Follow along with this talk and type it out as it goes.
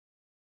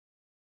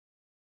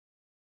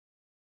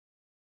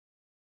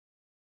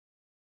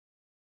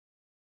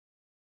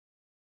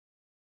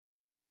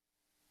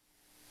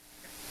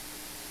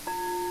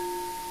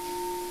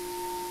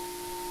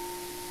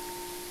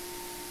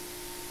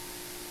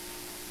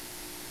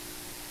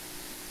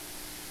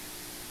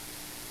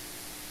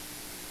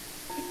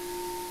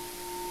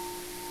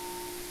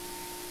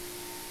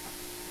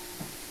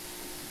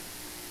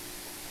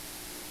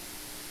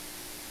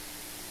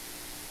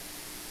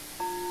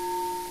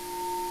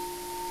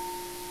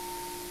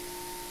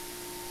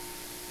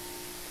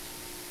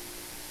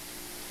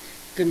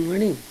Good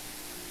morning.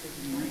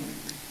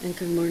 And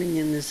good morning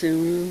in the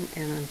Zoom room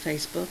and on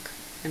Facebook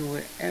and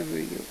wherever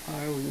you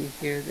are when you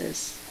hear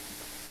this.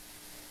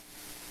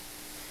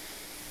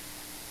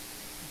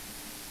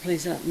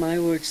 Please let my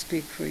words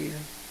speak for you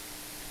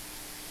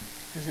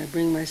as I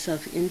bring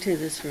myself into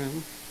this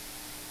room,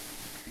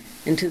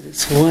 into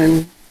this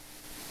one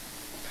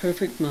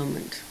perfect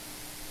moment.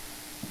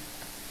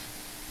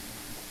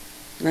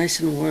 Nice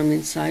and warm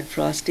inside,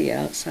 frosty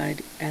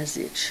outside, as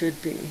it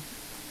should be.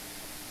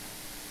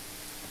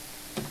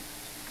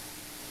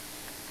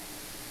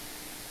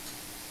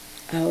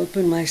 I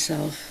open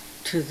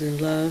myself to the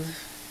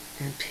love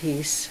and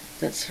peace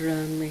that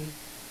surround me,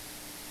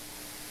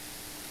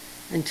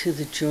 and to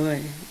the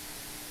joy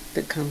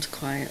that comes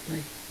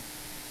quietly.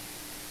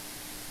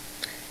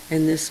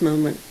 In this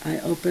moment,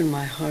 I open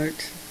my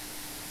heart,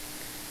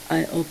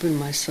 I open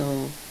my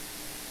soul,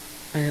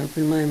 I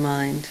open my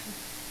mind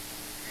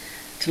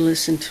to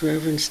listen to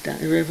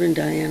Reverend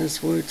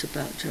Diana's words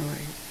about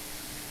joy.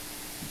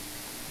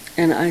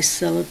 And I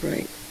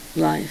celebrate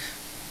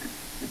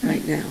life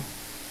right now.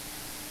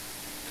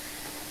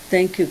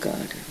 Thank you,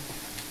 God,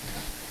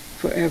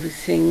 for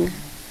everything,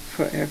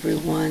 for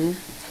everyone,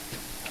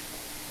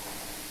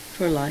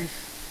 for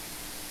life.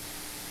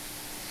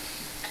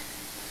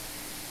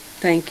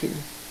 Thank you,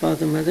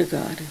 Father, Mother,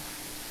 God,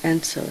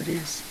 and so it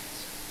is.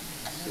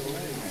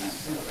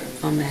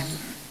 Amen.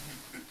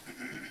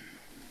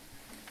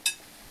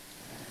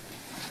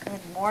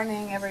 Good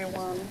morning,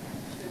 everyone.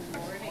 Good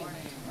morning.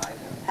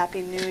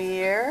 Happy New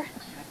Year.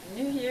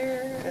 Happy New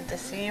Year. Good to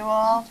see you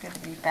all. Good to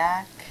be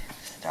back,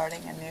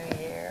 starting a new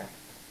year.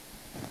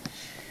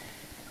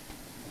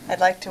 I'd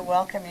like to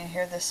welcome you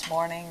here this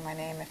morning.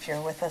 If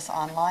you're with us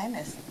online,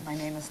 my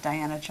name is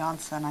Diana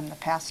Johnson. I'm the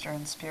pastor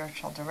and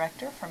spiritual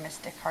director for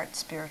Mystic Heart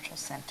Spiritual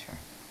Center.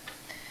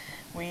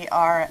 We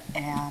are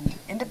an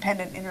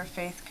independent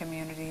interfaith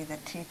community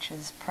that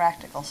teaches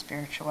practical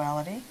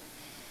spirituality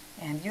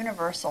and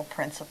universal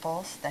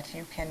principles that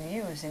you can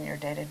use in your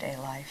day-to-day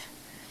life.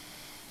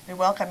 We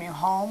welcome you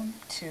home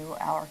to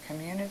our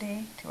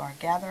community, to our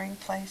gathering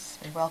place.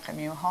 We welcome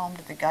you home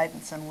to the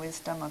guidance and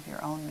wisdom of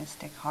your own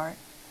mystic heart.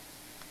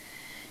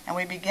 And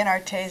we begin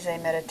our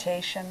Taizé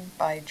meditation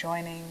by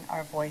joining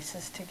our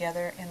voices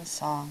together in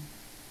song.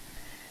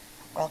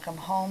 Welcome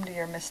home to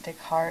your mystic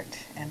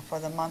heart, and for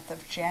the month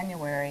of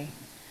January,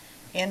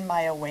 In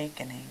My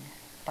Awakening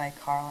by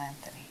Carl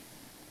Anthony.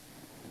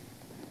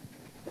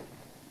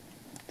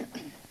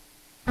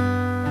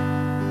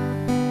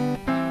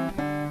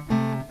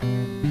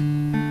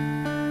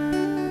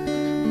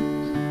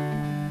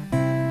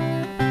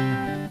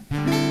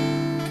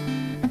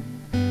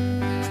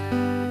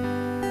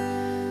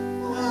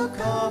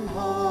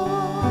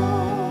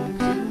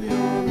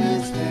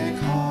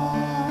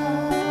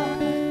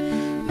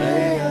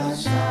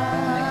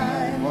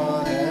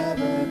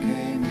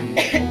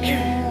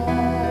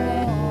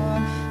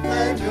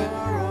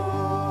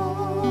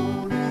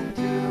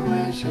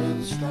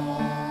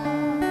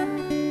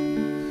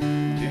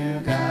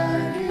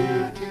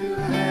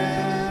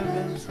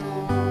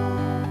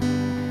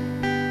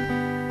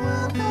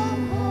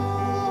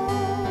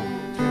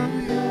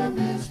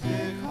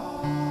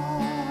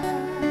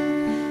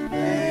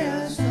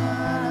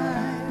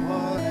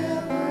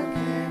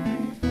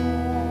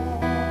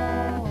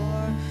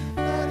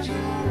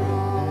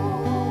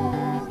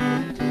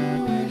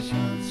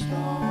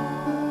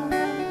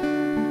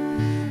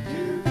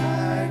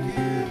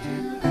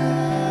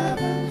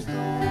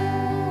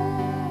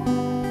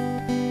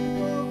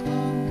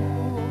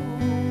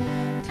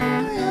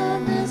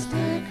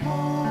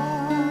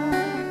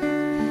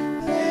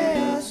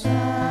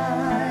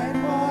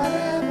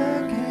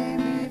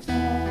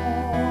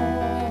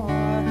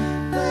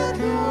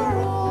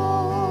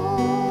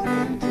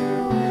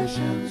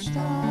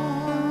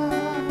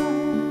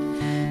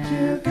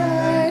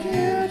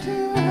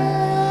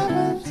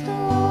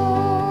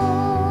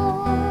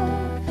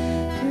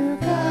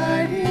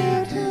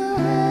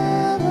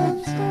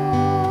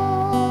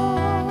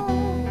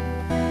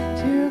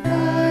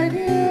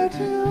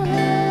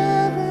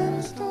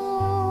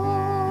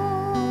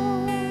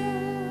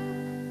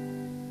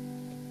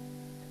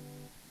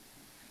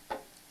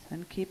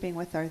 Keeping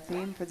with our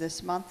theme for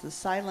this month, the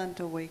silent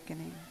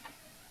awakening,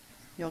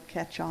 you'll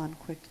catch on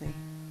quickly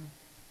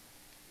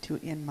to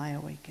In My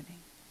Awakening.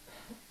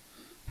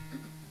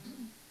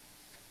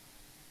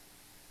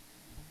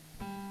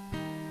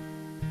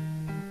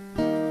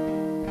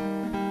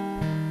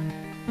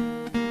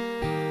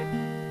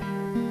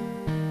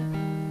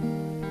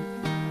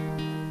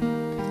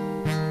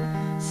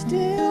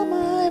 Still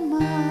my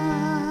mind,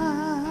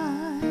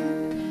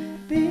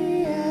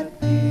 be at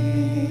peace.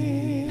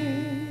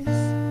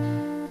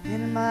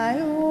 In my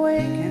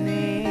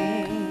awakening,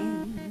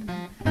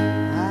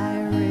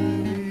 I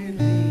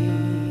release.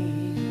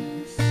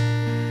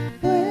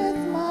 With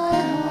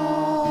my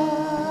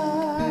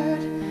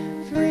heart,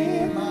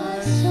 free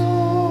my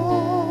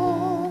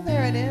soul.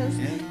 There it is.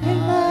 In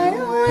my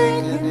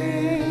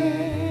awakening,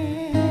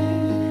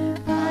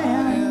 I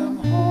am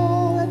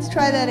whole. Let's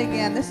try that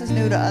again. This is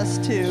new to us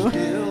too.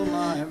 Still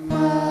my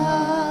mind.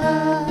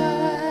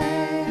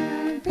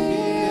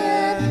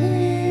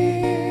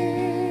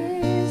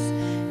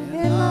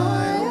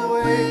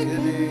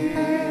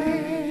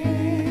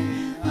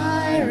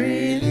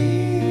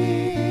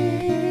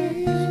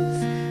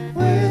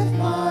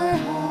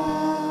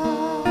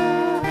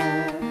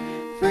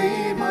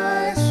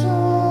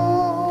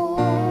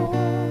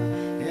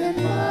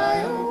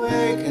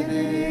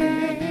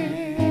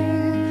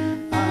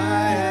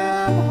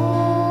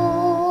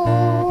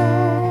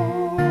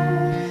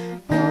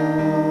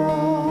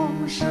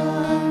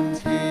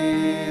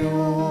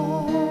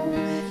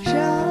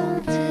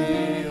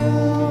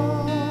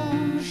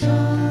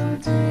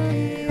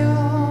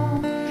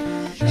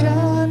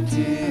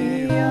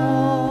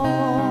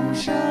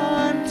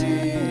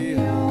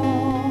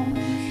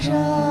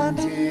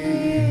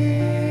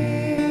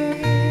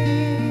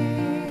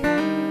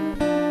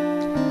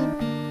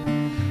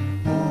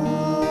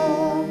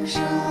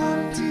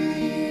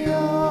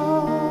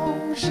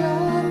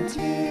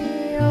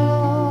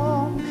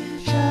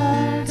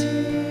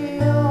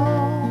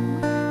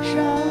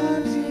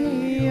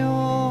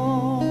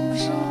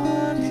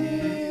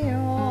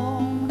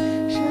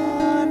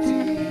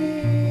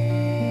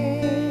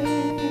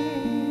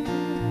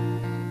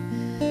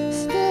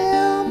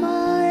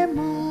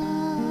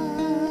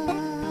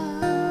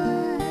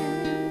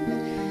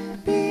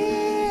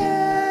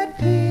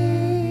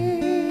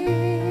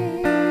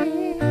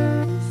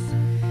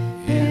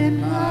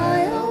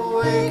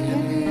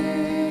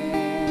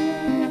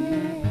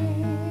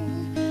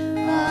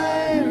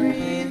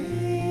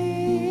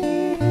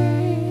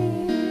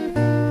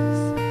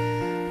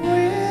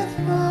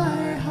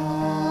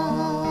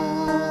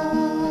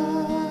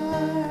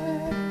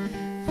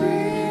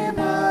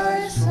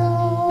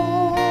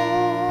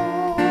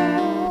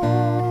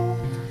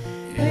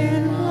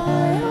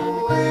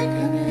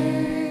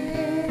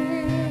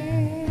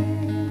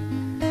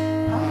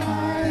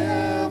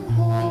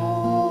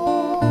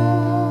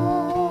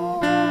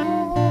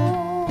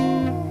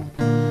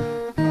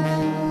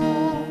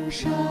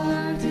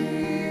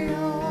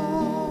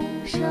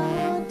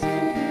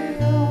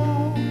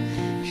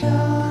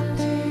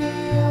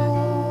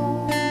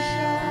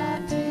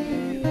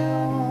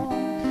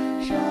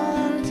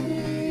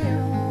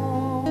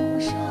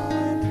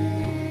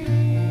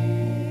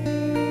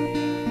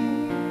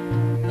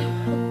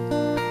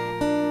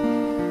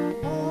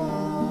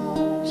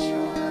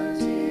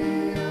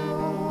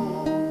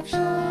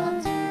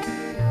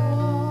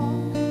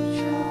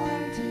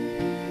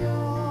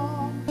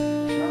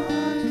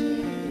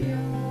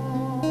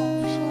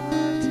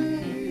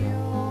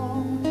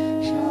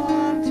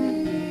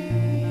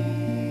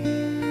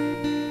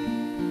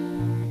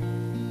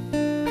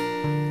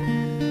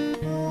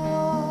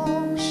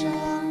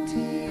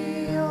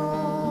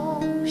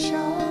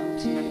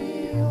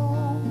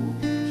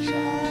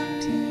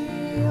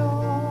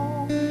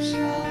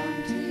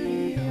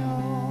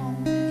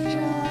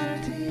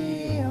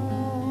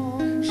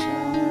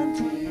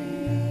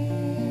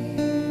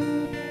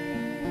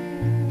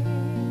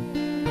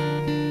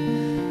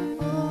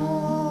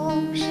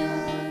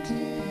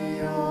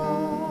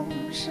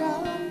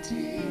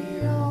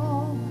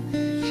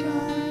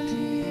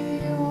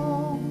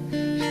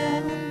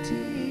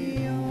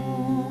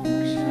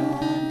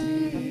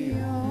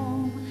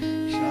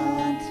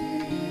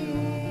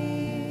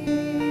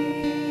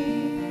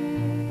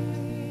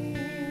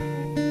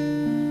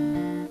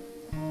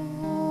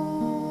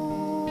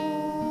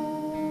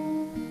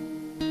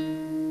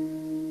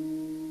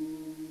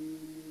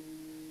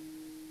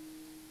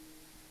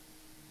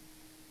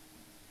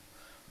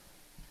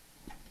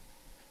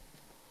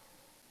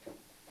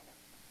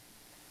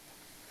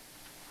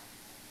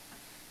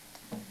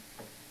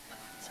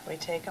 We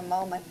take a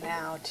moment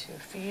now to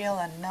feel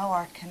and know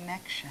our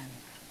connection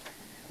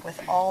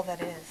with all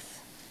that is.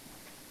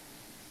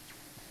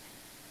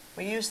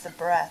 We use the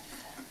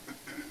breath,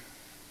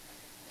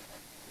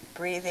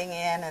 breathing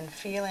in and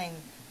feeling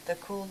the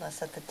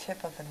coolness at the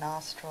tip of the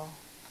nostril,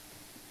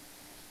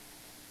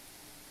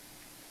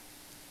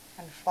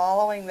 and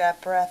following that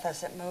breath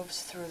as it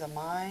moves through the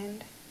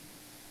mind,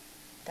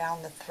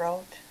 down the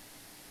throat,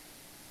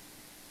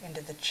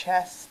 into the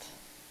chest,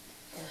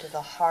 into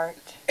the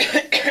heart,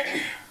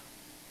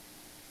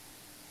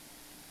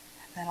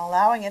 and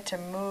allowing it to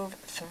move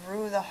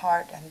through the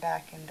heart and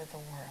back into the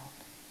world.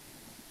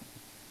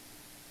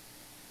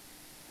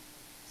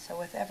 So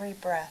with every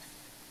breath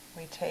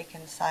we take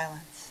in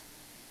silence,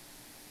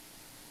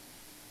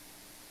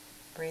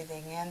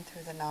 breathing in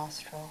through the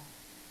nostril,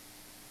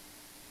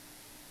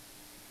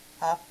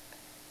 up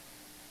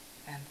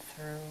and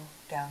through,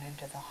 down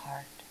into the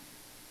heart,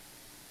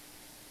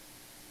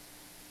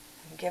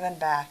 and given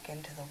back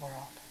into the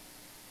world.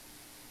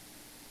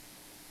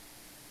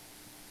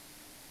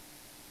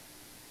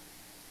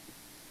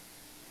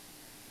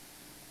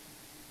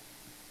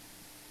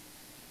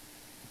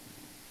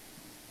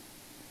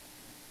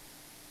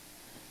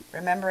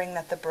 Remembering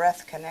that the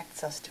breath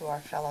connects us to our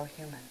fellow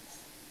humans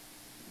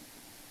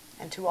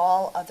and to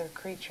all other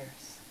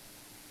creatures.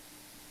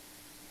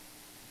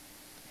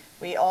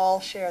 We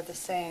all share the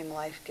same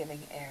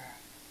life-giving air.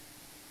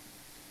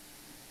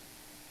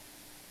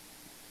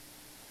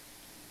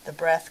 The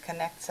breath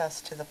connects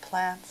us to the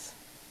plants.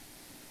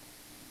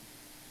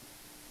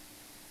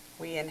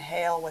 We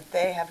inhale what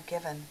they have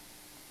given,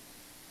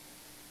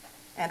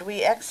 and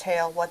we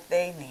exhale what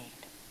they need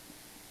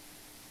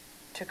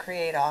to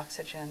create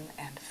oxygen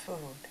and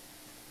food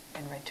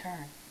in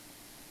return.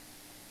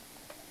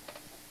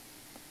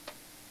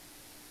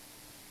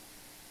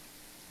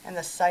 And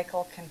the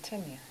cycle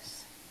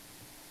continues.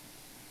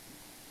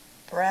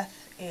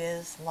 Breath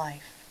is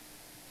life.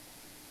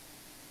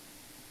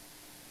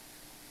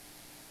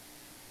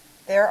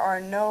 There are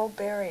no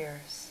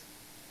barriers.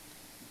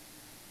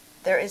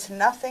 There is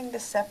nothing to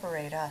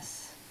separate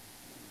us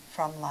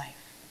from life.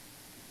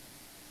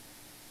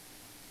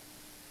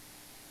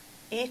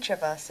 Each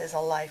of us is a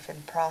life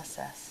in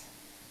process.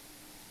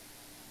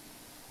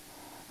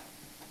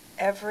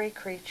 Every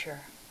creature,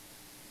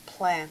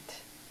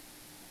 plant,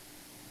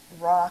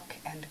 rock,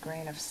 and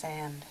grain of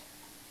sand,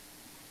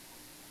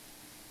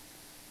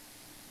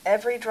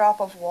 every drop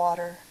of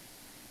water,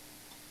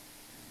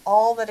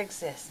 all that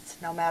exists,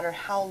 no matter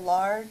how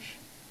large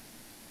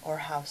or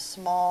how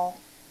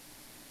small,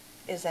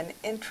 is an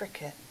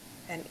intricate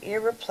and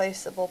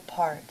irreplaceable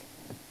part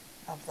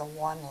of the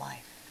one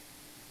life.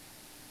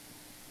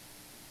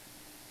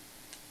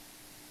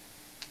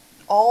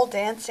 All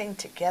dancing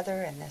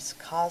together in this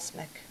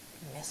cosmic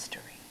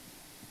mystery.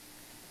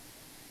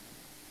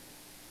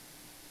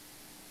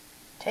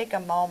 Take a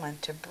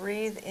moment to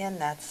breathe in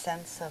that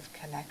sense of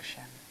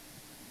connection.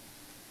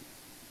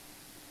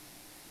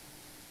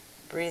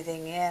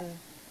 Breathing in,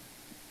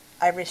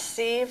 I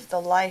receive the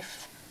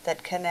life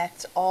that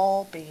connects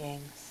all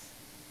beings,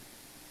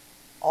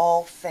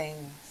 all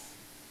things,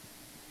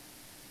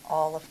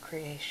 all of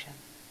creation.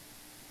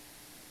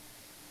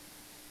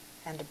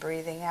 And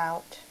breathing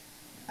out,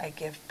 I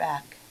give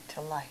back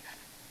to life.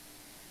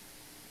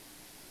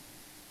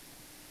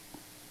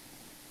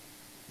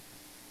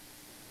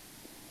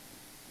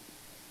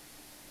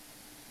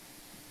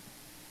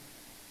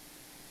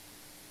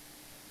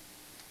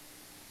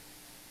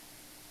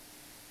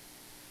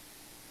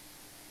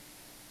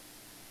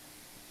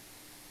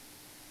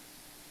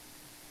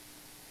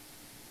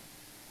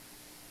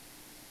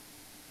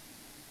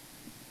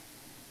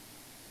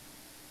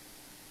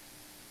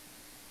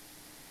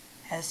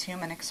 As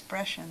human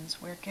expressions,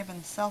 we're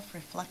given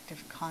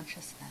self-reflective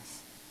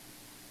consciousness,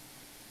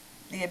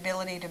 the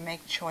ability to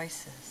make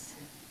choices.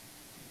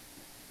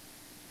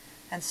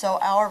 And so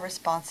our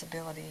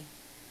responsibility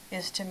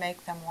is to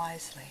make them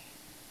wisely,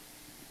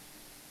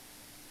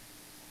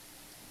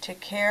 to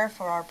care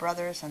for our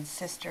brothers and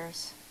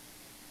sisters,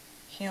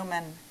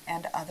 human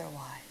and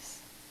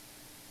otherwise,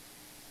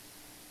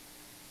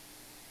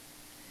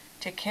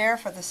 to care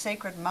for the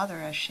Sacred Mother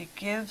as she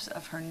gives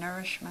of her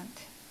nourishment,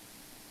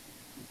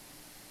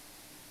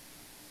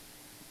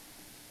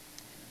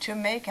 to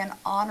make an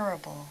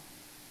honorable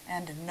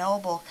and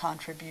noble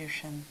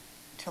contribution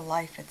to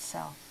life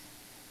itself,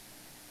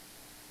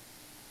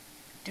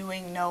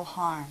 doing no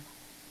harm,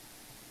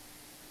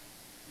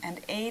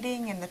 and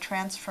aiding in the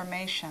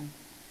transformation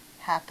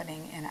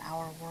happening in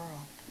our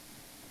world.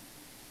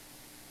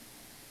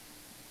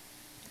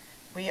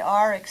 We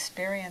are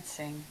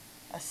experiencing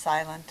a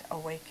silent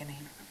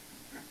awakening.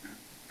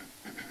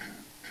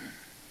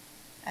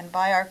 And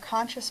by our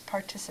conscious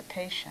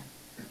participation,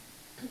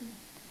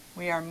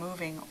 we are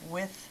moving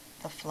with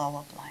the flow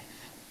of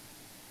life.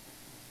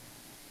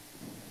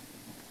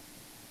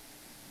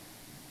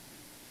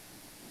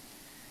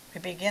 We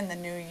begin the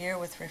new year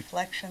with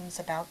reflections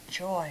about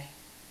joy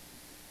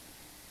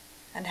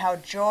and how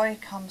joy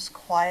comes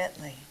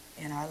quietly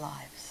in our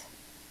lives.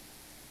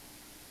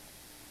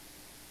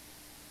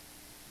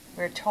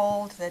 We're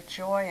told that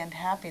joy and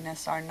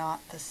happiness are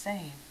not the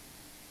same.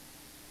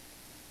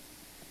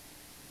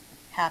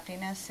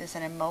 Happiness is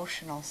an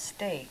emotional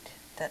state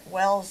that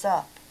wells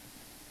up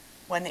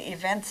when the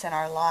events in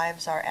our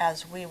lives are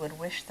as we would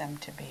wish them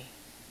to be,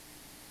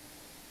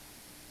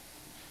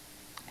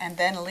 and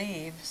then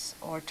leaves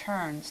or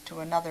turns to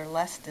another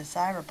less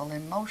desirable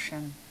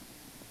emotion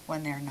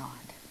when they're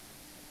not.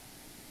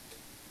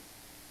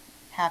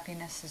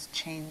 Happiness is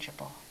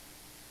changeable.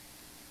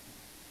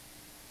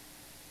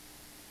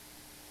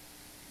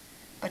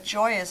 But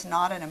joy is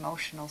not an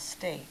emotional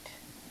state.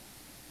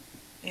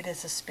 It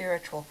is a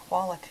spiritual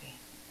quality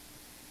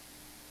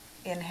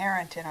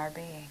inherent in our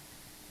being.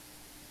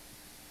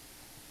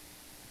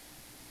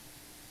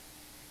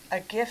 A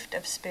gift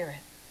of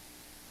spirit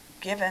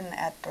given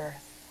at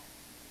birth.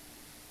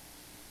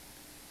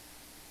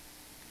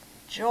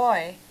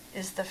 Joy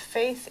is the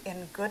faith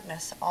in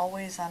goodness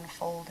always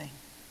unfolding.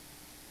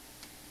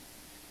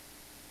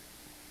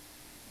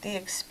 The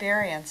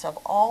experience of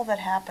all that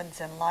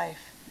happens in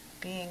life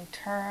being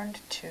turned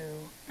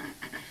to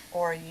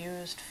or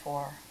used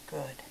for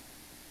good.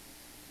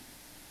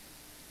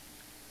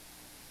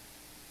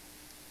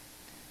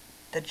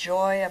 The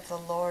joy of the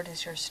Lord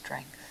is your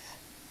strength,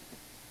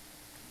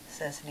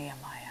 says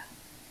Nehemiah.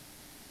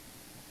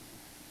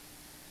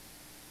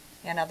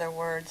 In other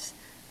words,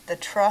 the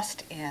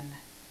trust in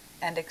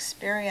and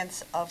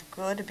experience of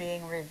good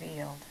being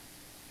revealed,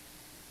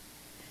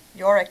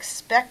 your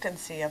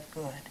expectancy of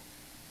good,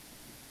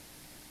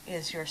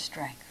 is your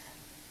strength.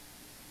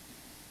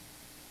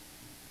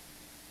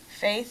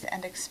 Faith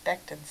and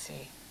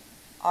expectancy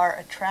are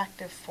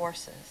attractive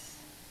forces.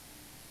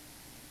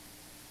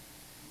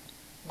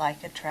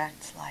 Like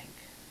attracts like.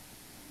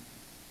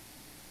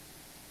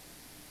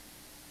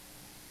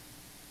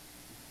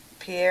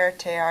 Pierre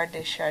Teilhard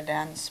de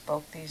Chardin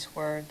spoke these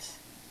words.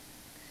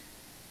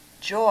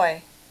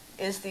 Joy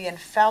is the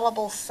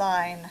infallible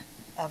sign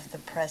of the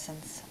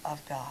presence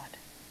of God.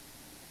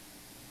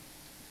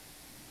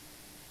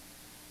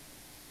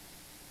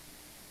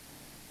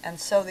 And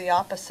so the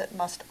opposite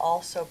must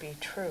also be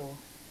true.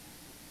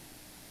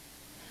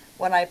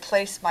 When I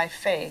place my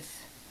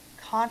faith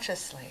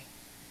consciously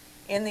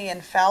in the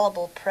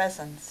infallible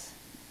presence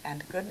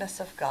and goodness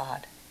of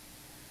God,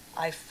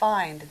 I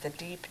find the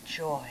deep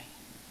joy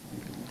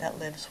that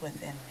lives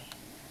within me.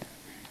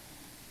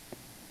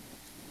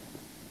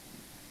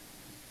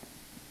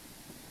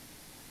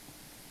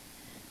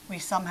 We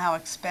somehow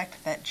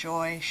expect that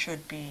joy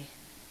should be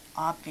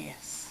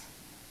obvious,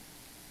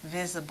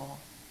 visible.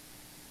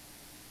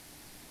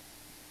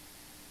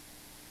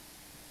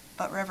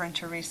 But Reverend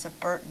Teresa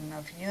Burton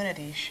of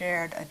Unity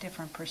shared a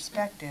different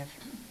perspective.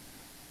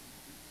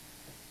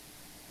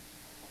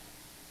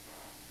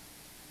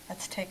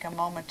 Let's take a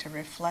moment to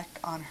reflect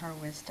on her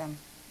wisdom.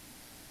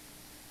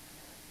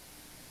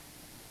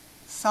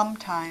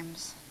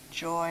 Sometimes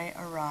joy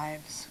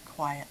arrives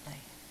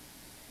quietly.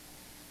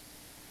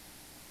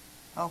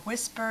 A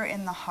whisper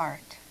in the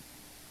heart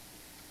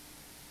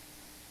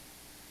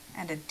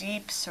and a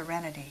deep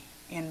serenity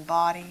in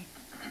body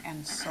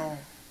and soul.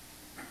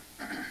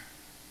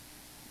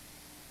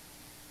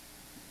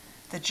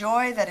 The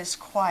joy that is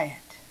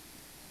quiet,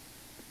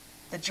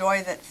 the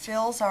joy that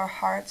fills our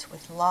hearts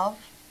with love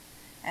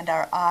and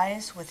our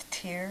eyes with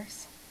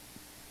tears,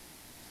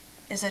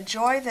 is a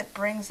joy that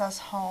brings us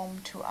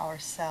home to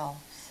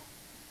ourselves.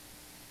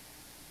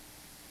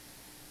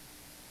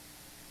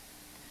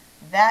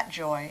 That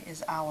joy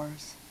is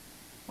ours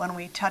when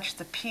we touch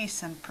the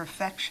peace and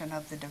perfection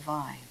of the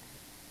divine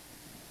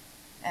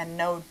and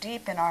know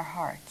deep in our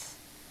hearts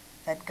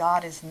that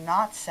God is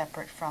not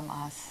separate from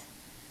us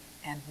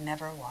and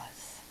never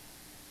was.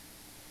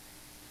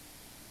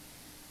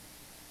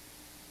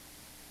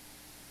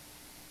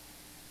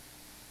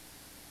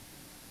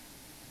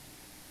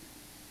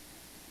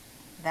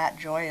 That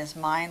joy is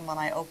mine when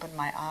I open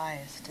my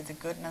eyes to the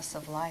goodness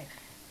of life.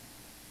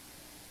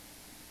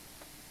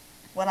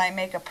 When I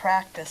make a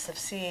practice of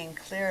seeing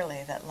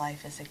clearly that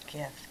life is a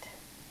gift.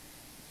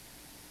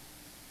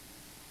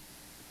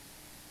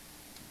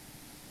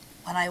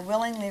 When I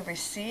willingly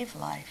receive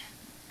life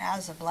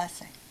as a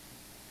blessing.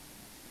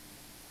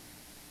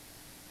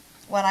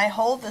 When I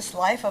hold this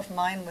life of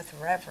mine with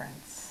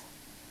reverence.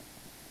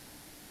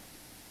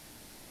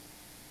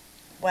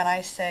 When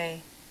I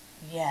say,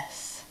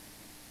 yes,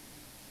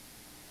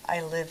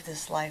 I live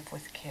this life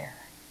with care.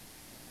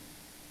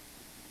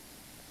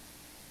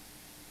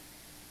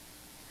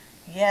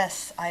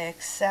 Yes, I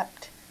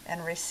accept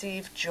and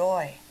receive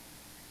joy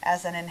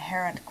as an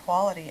inherent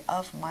quality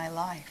of my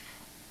life,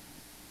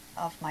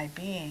 of my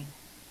being.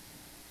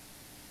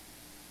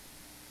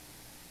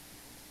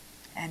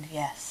 And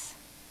yes,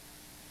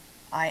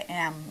 I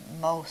am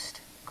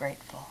most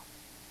grateful.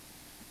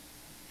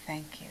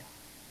 Thank you.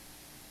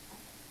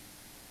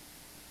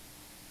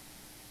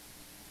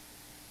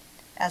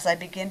 As I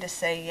begin to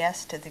say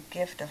yes to the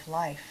gift of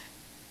life,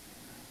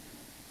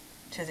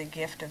 to the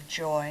gift of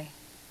joy,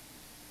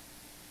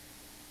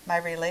 my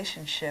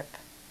relationship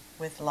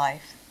with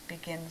life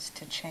begins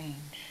to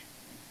change.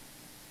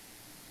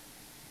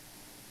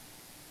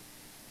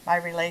 My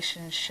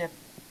relationship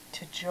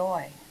to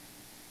joy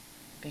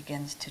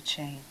begins to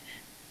change.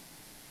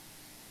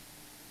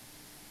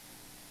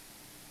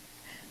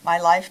 My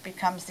life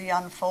becomes the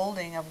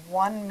unfolding of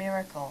one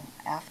miracle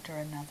after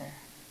another.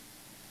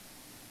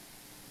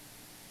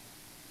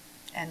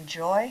 And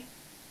joy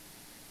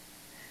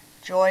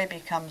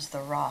becomes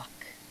the rock,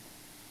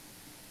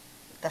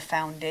 the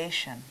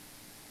foundation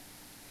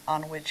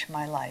on which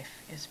my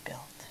life is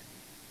built.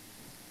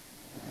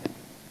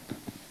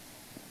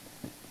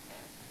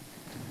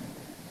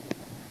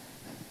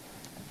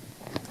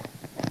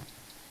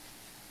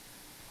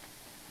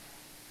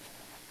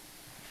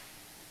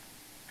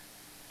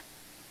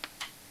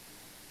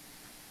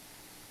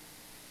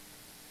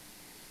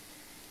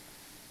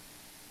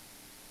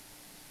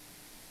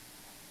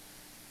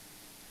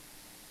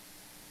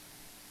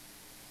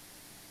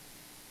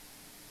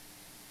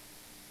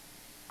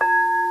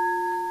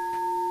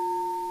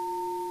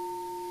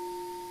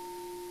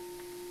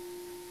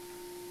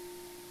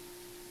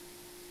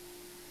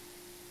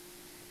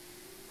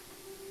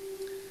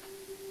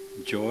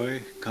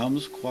 Joy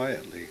comes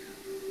quietly.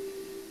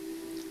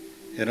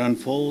 It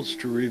unfolds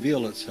to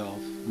reveal itself,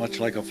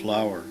 much like a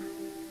flower,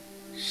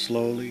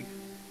 slowly,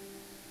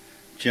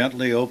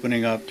 gently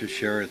opening up to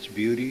share its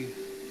beauty,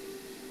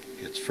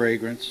 its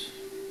fragrance,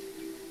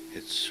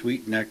 its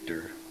sweet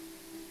nectar,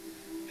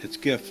 its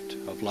gift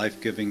of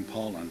life-giving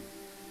pollen.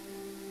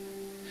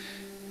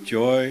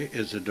 Joy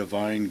is a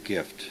divine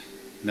gift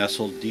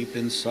nestled deep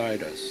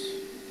inside us,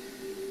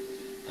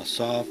 a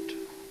soft,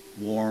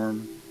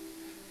 warm,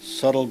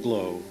 subtle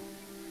glow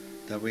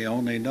that we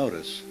only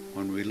notice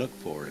when we look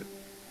for it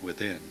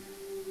within.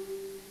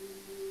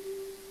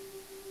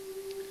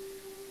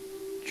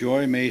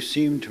 Joy may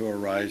seem to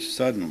arise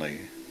suddenly,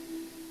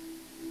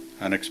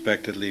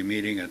 unexpectedly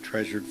meeting a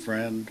treasured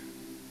friend,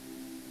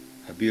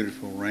 a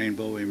beautiful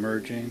rainbow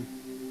emerging.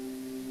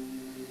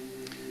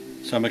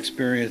 Some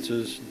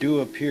experiences do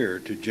appear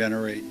to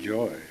generate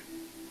joy,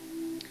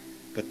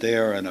 but they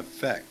are an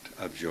effect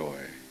of joy,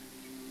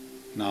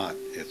 not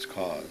its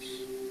cause.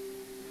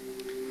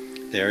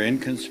 They are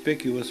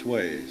inconspicuous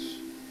ways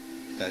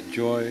that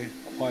joy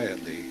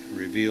quietly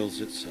reveals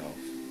itself.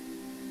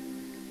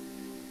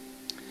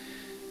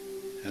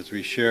 As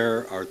we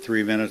share our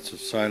 3 minutes of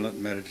silent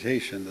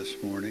meditation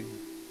this morning,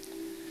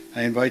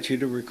 I invite you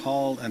to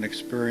recall an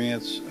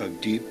experience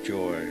of deep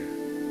joy.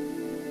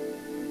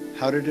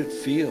 How did it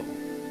feel?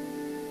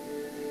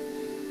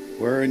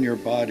 Where in your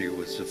body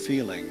was the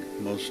feeling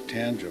most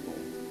tangible?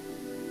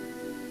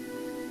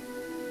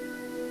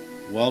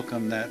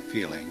 Welcome that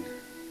feeling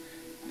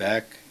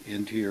back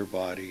into your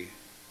body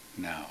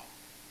now.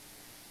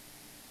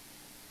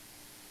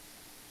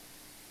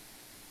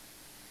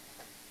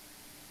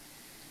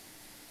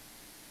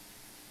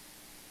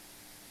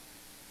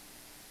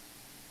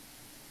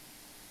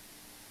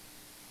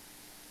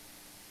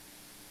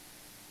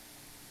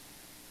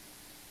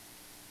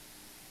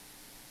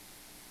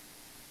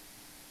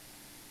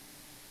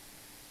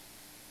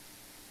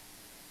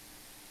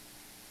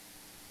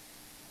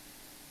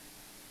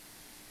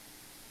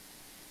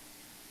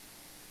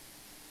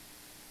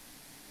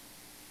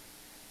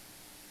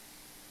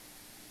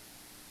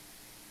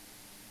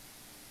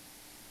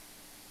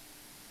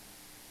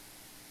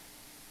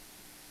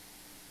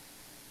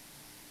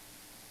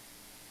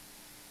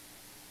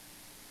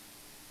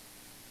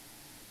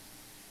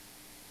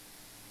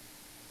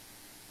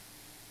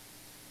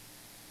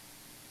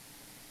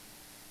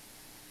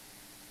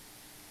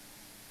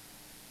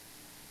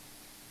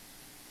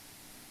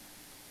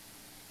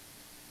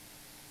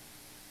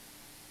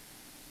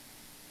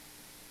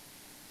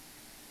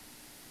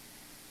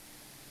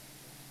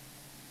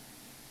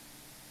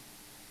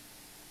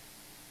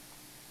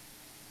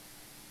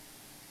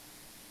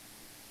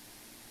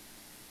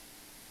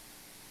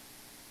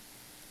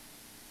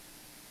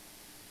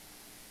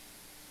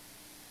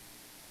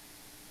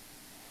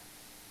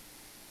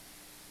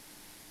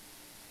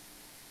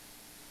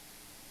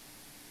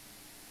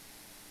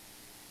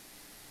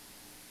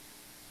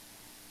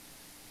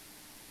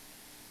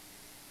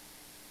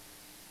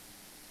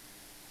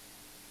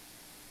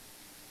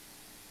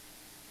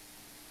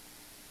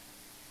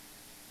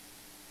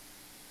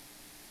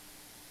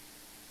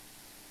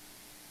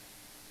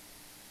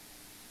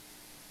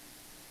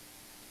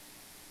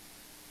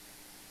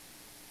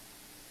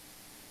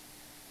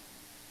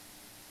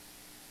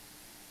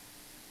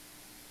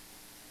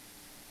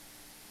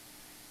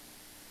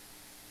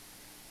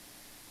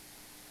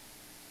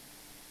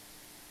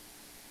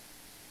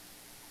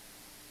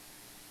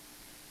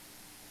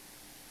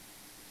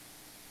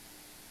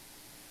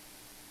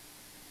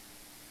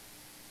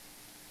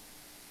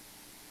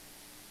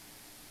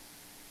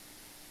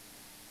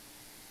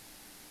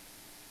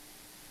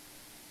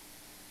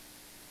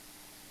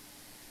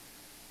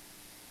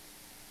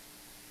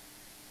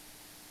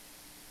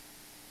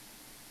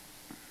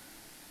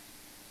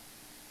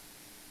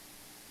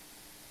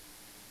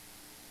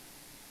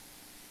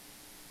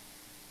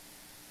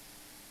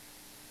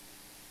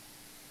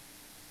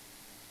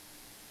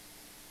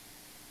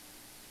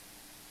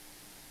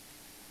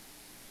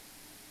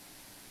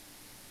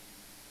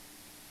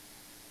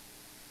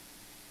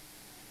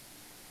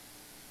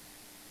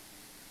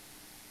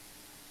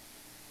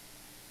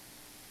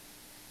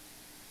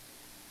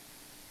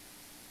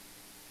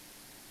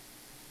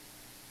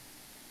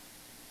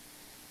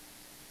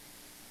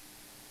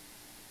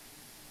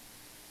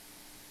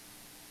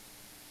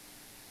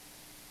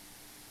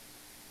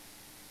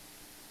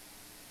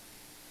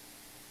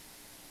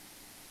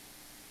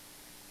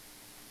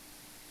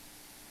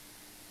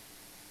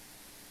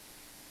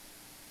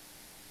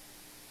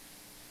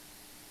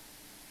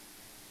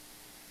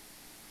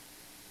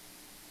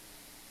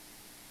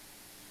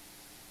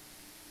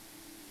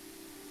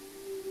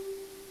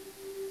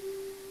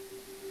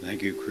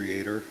 Thank you,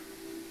 Creator,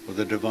 for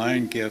the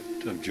divine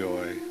gift of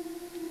joy,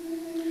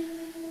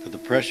 for the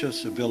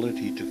precious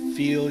ability to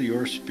feel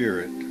your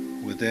spirit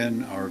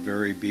within our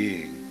very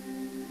being,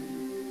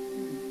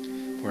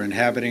 for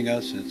inhabiting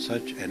us in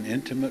such an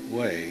intimate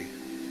way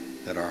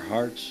that our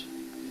hearts,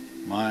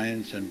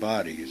 minds, and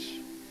bodies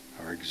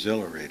are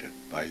exhilarated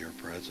by your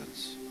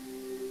presence.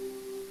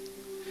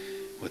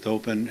 With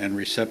open and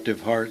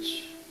receptive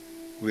hearts,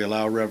 we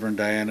allow Reverend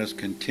Diana's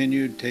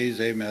continued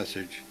Taizé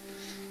message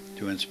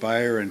to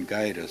inspire and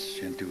guide us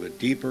into a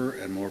deeper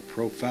and more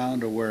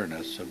profound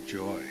awareness of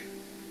joy.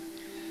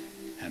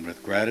 And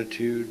with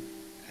gratitude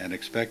and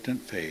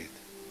expectant faith,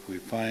 we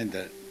find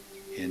that,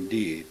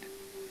 indeed,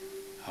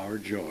 our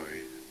joy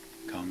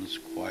comes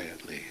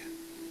quietly.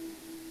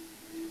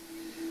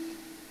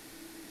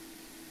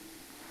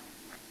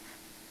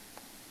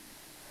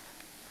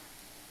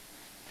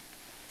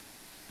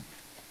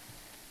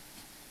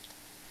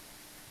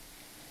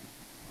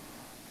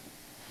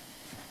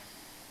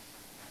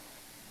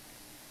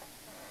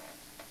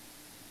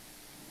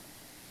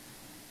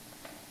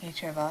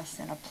 Each of us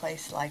in a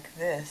place like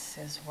this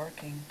is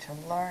working to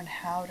learn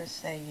how to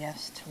say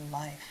yes to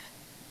life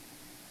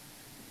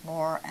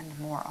more and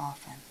more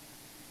often.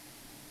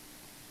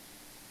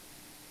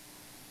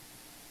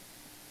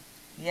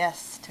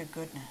 Yes to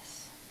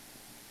goodness.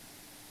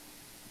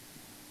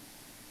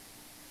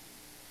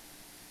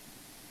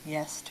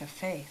 Yes to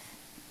faith.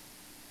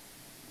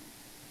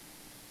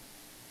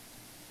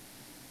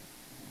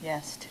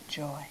 Yes to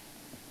joy.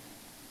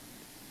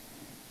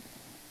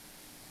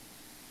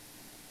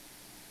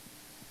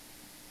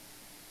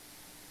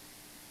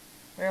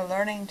 We're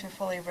learning to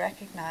fully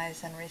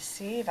recognize and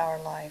receive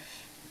our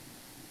life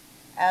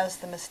as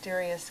the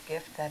mysterious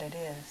gift that it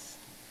is.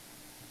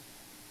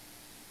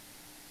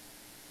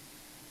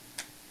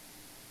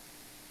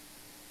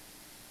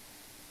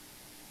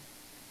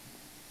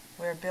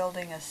 We're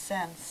building a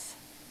sense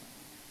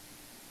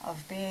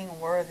of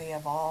being worthy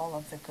of all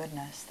of the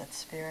goodness that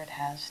Spirit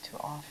has to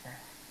offer.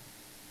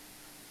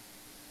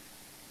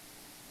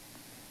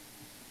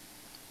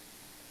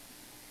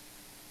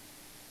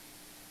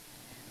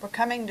 We're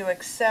coming to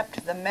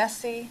accept the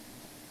messy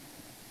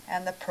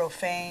and the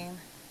profane,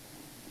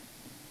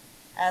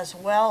 as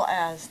well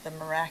as the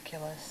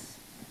miraculous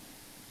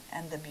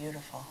and the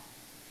beautiful.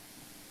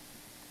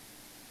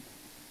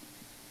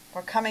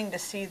 We're coming to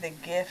see the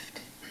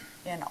gift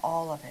in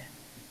all of it.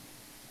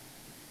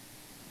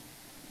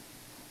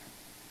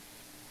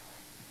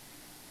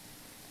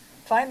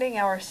 Finding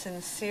our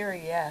sincere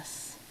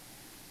yes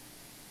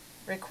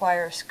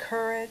requires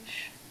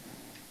courage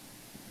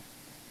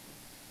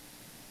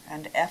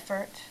and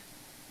effort.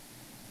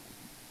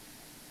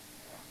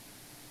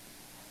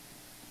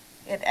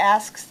 It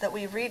asks that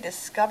we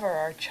rediscover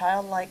our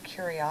childlike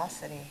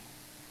curiosity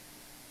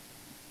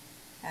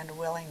and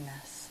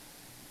willingness.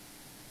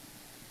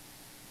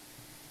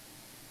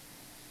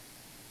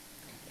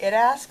 It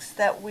asks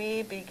that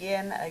we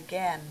begin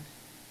again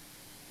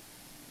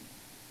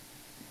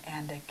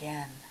and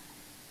again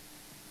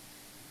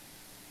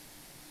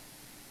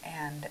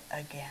and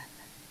again.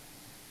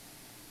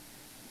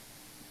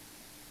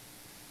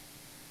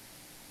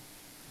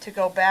 To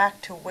go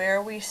back to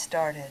where we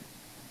started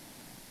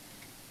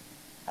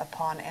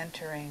upon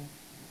entering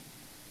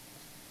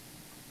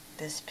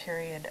this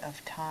period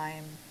of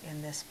time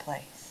in this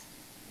place.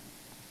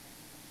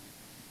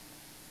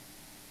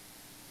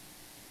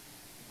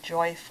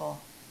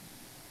 Joyful,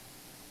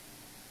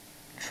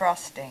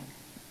 trusting,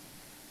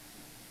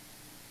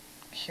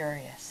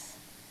 curious.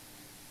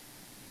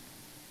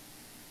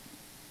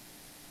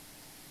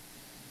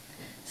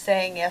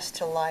 Saying yes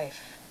to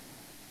life,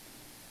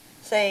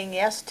 saying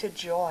yes to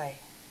joy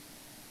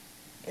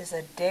is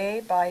a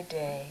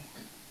day-by-day,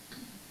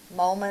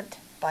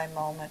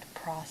 moment-by-moment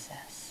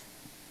process.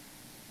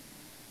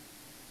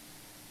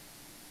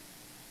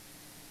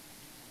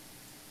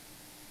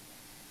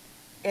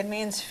 It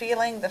means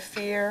feeling the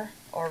fear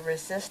or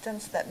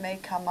resistance that may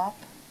come up,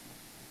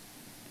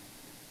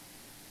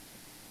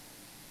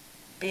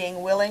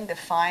 being willing to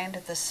find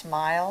the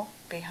smile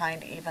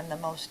behind even the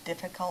most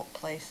difficult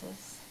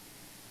places,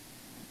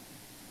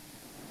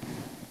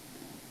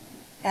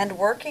 and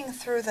working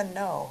through the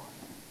no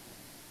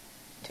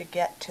to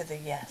get to the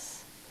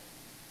yes.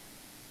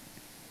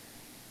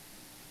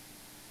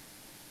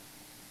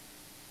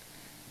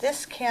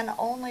 This can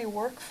only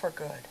work for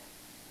good,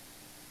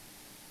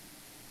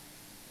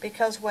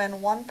 because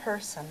when one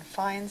person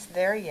finds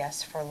their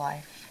yes for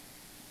life,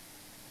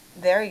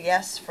 their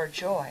yes for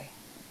joy,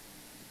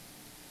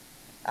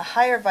 a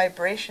higher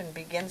vibration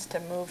begins to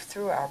move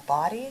through our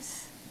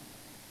bodies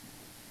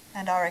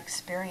and our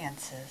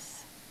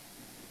experiences.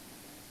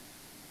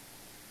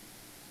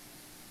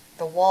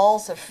 The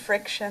walls of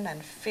friction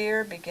and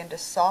fear begin to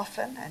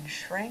soften and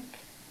shrink.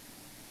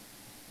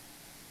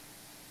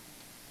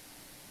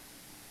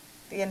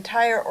 The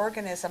entire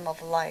organism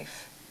of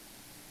life,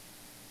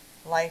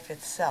 life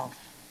itself,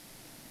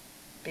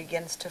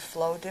 begins to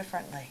flow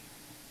differently.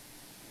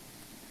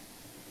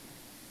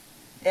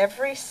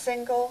 Every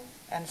single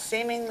and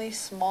seemingly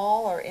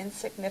small or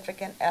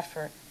insignificant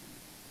effort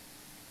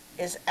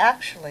is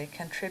actually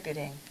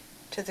contributing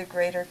to the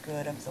greater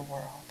good of the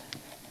world.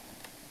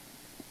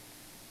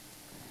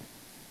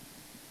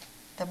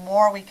 The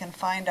more we can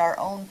find our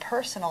own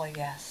personal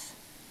yes,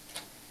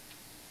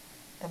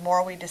 the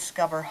more we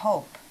discover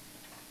hope,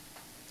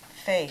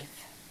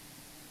 faith,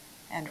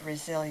 and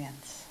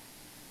resilience.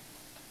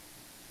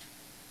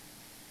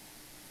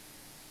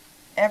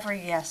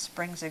 Every yes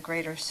brings a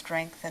greater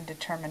strength and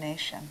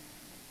determination,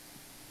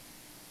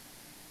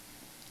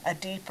 a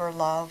deeper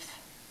love,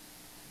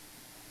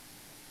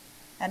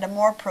 and a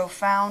more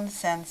profound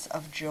sense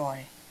of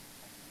joy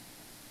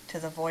to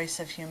the voice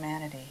of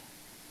humanity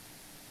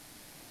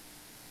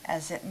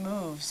as it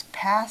moves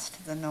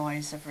past the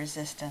noise of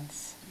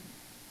resistance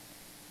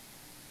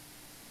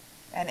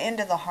and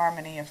into the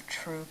harmony of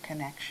true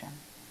connection.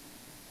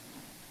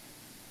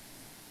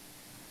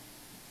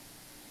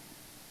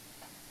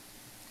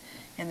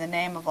 In the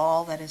name of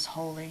all that is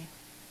holy,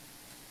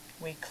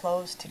 we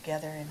close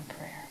together in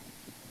prayer.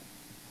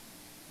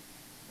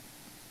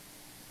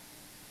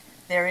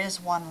 There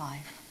is one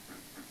life,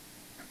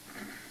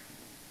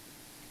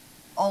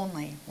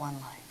 only one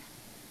life,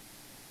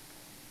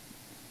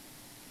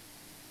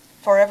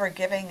 forever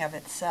giving of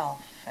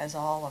itself as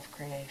all of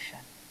creation.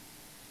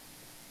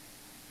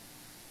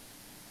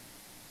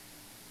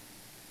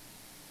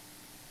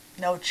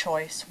 No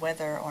choice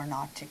whether or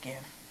not to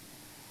give.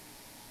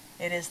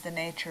 It is the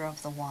nature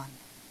of the one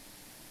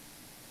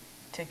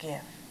to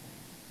give.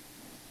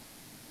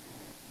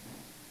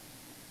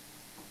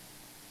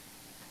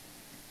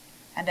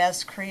 And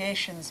as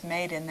creations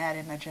made in that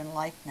image and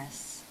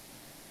likeness,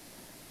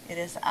 it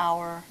is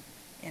our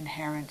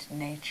inherent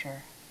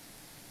nature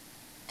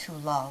to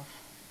love,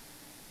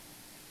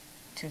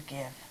 to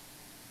give.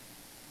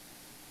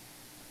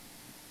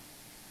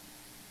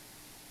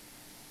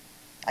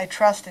 I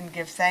trust and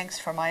give thanks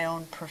for my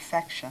own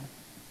perfection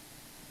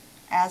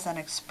as an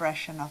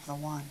expression of the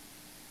one.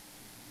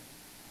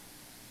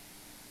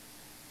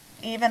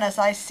 Even as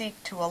I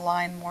seek to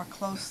align more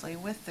closely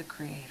with the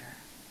Creator.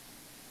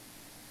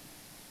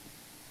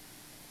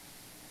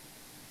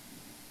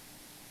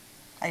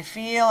 I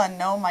feel and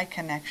know my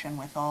connection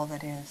with all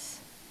that is.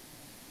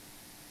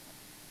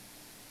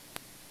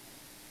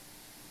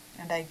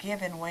 And I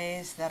give in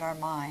ways that are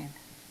mine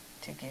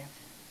to give.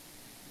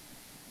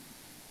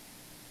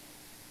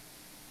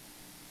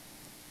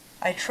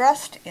 I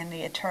trust in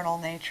the eternal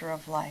nature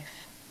of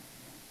life,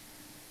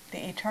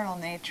 the eternal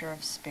nature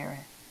of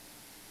spirit.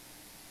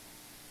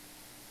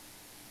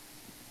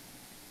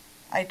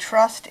 I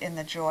trust in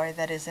the joy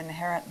that is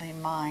inherently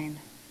mine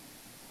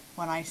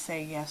when I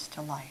say yes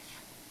to life.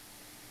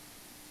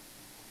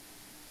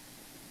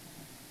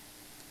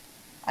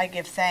 I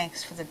give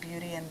thanks for the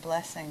beauty and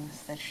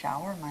blessings that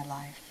shower my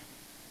life,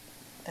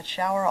 that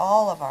shower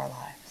all of our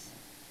lives.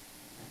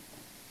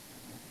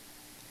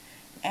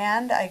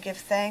 And I give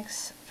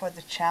thanks for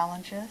the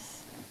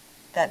challenges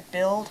that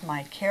build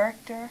my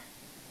character,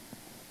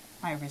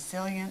 my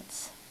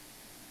resilience,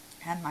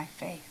 and my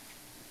faith.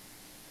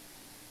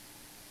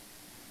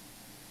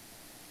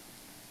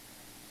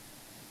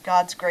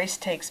 God's grace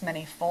takes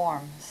many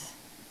forms,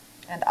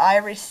 and I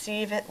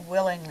receive it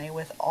willingly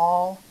with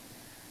all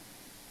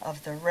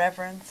of the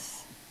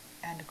reverence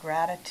and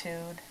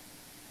gratitude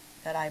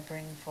that I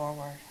bring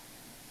forward.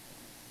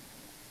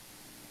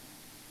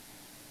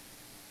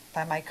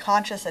 By my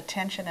conscious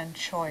attention and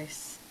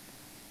choice,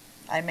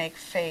 I make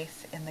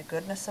faith in the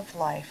goodness of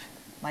life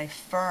my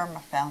firm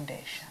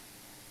foundation.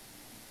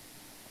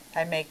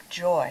 I make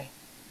joy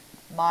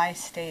my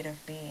state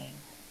of being.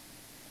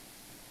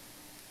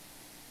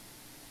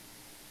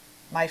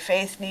 My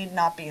faith need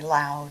not be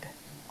loud,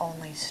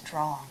 only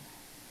strong,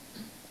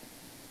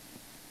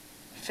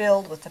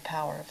 filled with the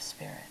power of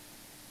Spirit.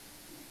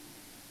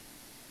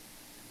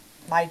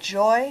 My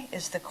joy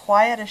is the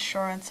quiet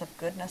assurance of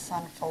goodness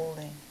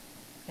unfolding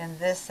in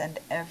this and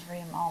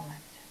every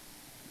moment.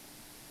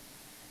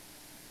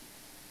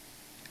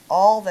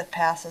 All that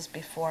passes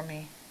before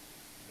me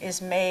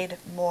is made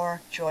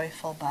more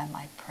joyful by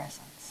my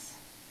presence.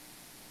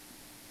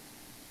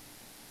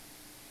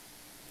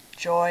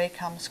 Joy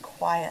comes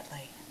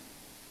quietly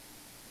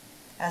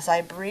as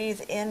I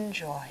breathe in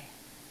joy,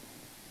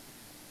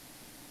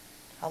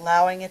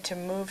 allowing it to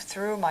move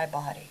through my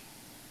body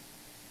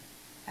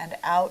and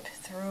out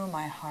through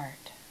my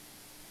heart.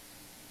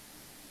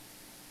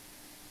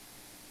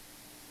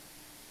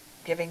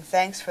 Giving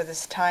thanks for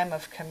this time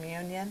of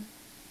communion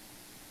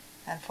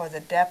and for the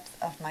depth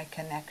of my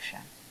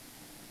connection,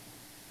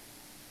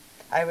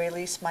 I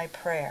release my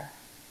prayer,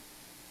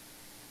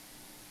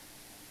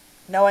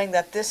 knowing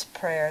that this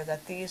prayer,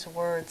 that these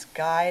words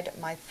guide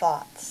my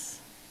thoughts,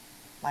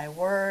 my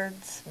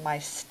words, my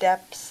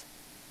steps,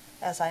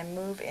 as I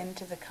move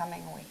into the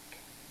coming week.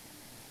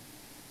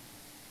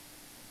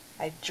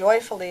 I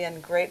joyfully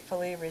and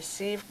gratefully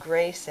receive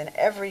grace in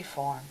every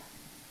form,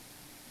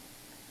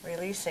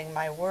 releasing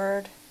my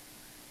word,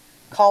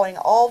 calling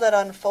all that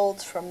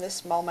unfolds from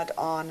this moment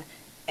on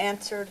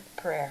answered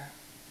prayer,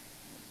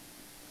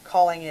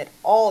 calling it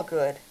all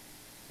good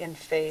in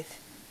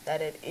faith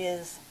that it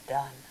is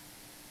done.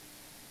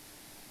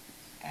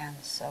 and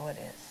so it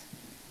is.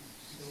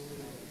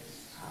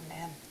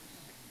 Amen.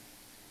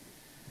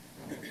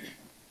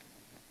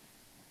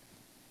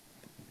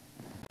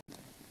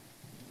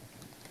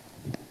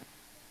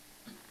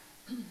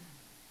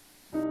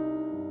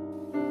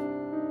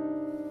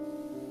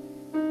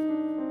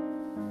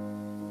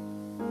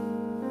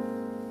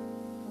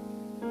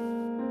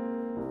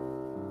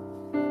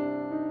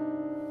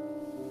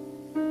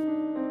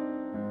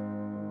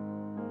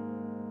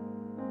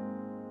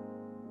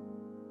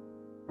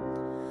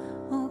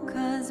 O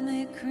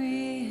cosmic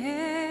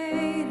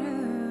creator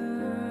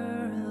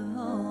of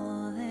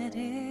all that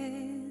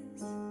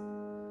is,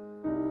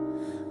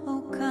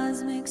 O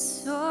cosmic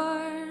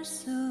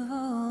source of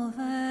all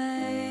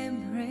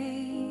vibration,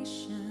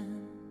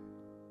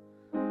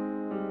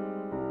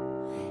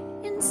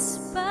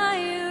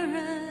 inspire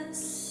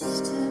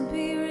us to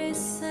be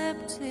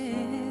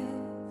receptive,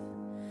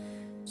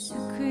 to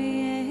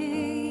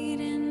create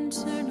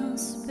internal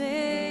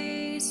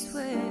space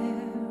where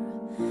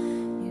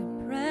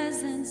your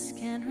presence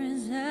can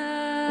reside.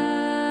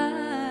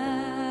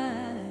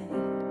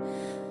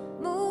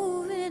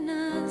 Move in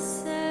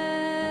us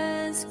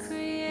as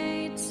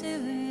creativity,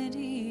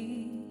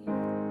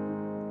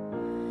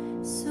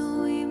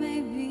 so we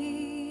may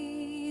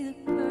be the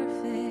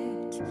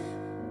perfect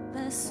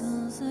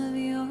vessels of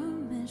your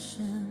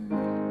mission.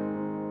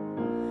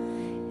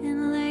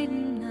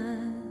 Enlighten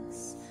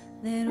us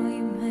that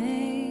we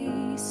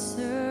may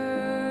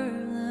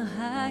serve the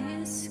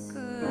highest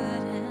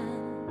good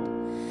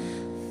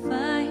and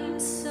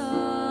find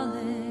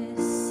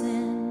solace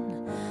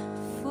in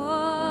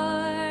forgiveness.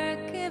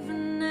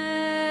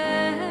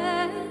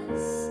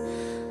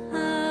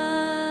 Alleluia.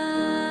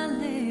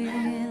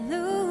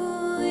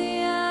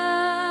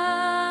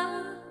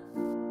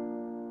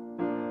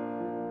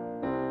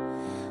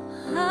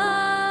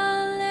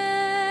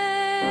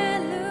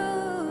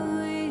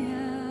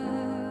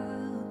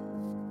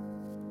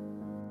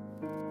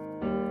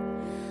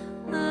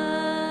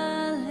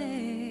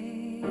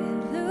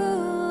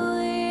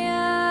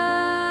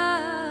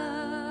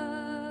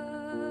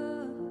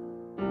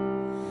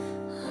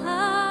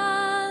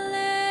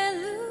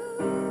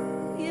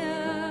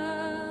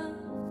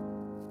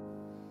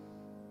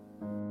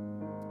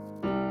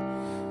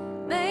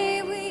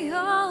 May we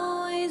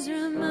always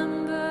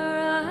remember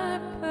our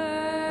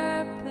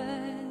purpose.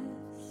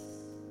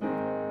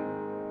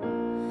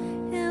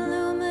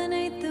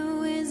 Illuminate the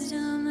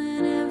wisdom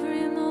in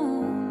every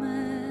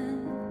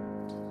moment.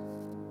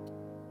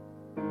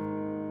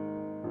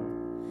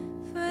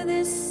 For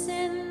this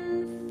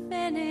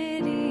infinity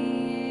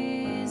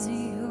is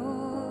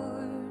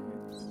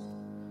yours,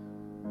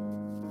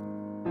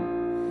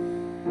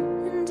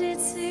 and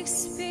its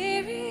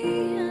experience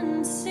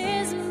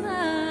is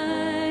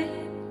mine.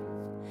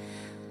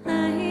 I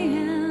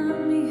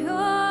am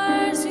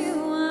yours, you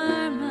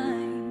are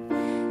mine.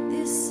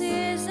 This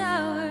is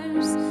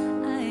ours.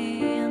 I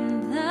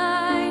am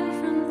thine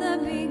from the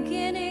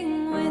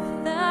beginning,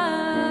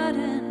 without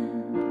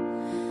end.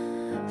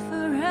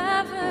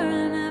 Forever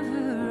and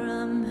ever,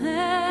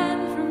 amen.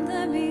 From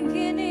the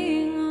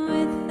beginning,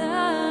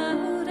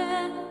 without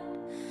end.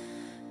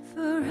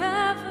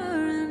 Forever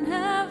and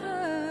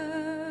ever,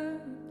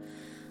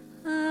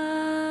 amen.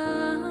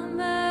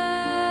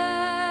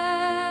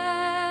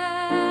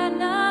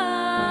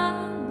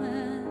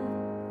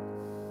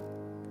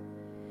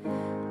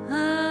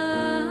 Amen. Amen.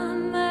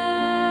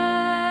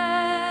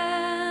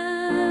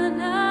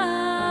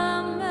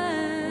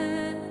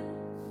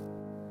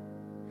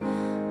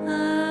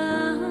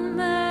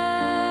 Amen.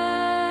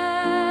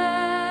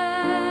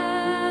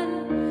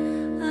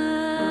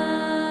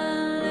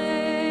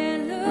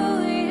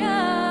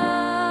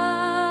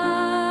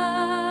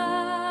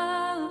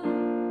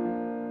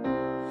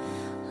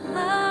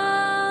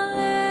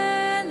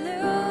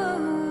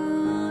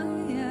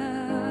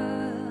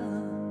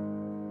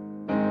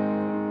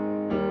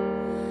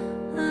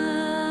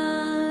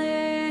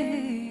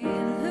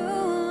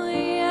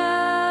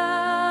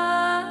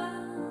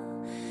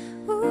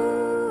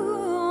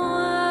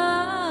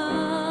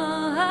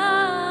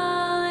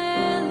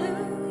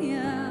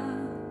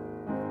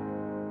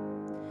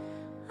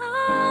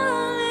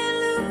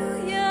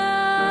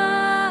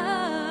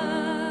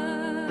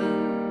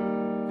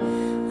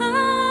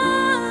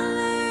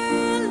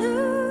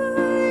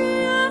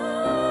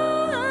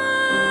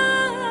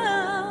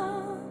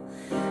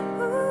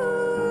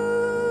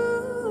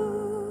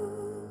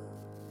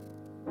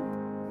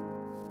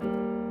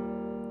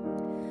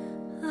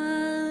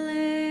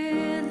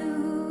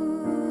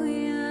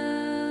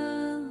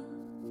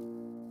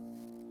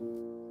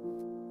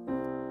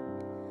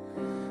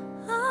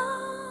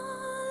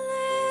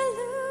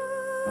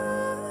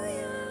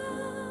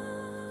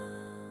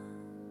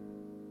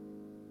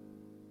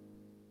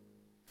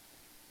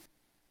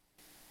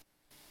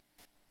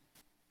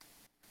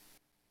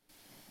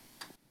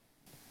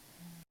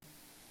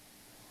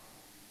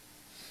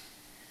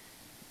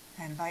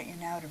 I invite you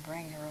now to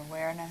bring your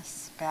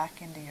awareness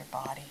back into your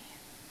body,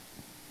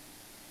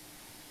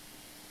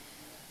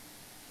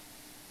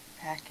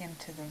 back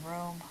into the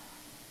room,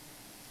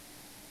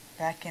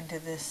 back into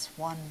this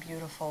one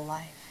beautiful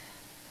life.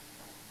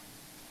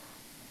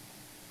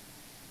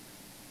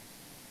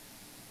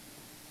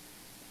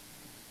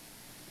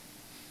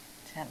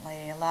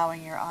 Gently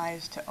allowing your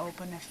eyes to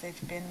open if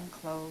they've been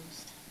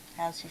closed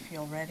as you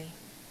feel ready.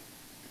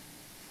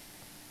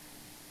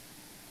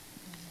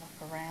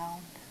 Look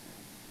around.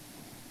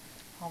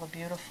 All the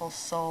beautiful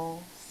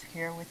souls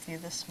here with you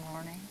this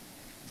morning.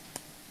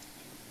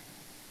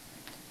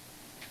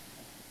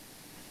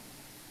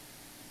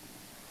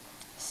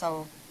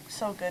 So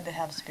good to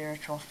have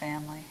spiritual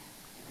family.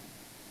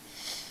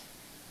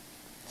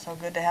 So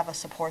good to have a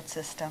support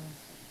system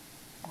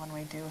when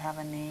we do have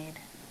a need.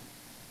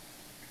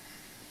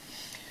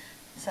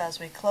 So as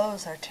we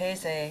close our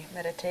Taizé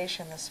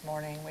meditation this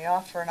morning, we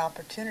offer an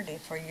opportunity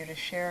for you to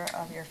share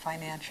of your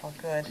financial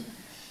good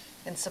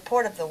in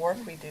support of the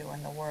work we do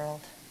in the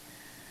world.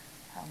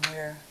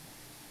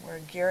 We're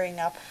gearing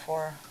up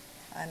for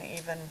an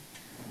even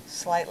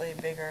slightly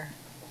bigger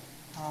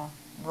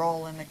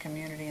role in the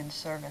community and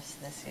service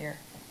this year.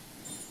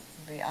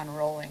 We'll be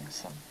unrolling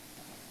some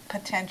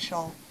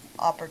potential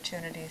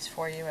opportunities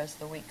for you as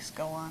the weeks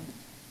go on.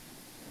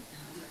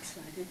 I'm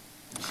excited.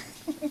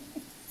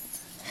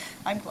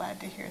 I'm glad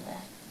to hear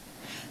that.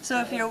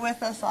 So if you're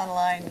with us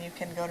online, you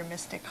can go to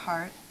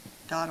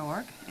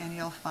mysticheart.org and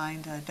you'll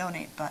find a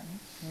donate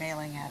button,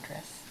 mailing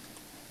address.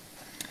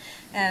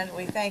 And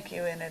we thank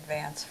you in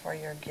advance for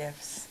your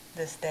gifts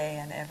this day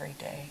and every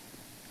day.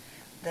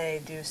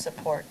 They do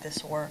support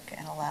this work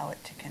and allow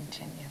it to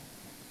continue.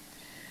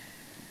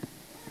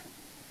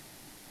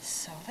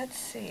 So let's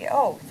see.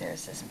 Oh,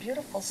 there's this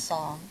beautiful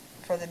song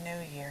for the new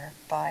year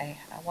by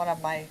one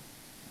of my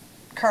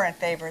current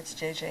favorites,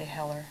 J.J.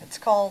 Heller. It's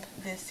called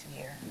This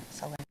Year,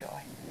 so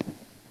enjoy.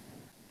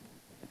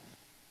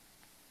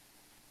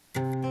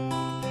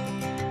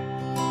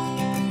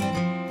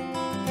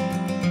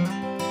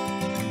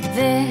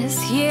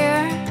 This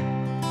year,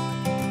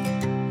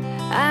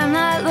 I'm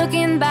not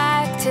looking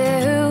back to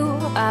who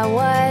I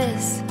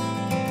was,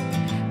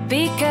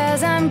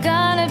 because I'm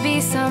gonna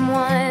be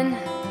someone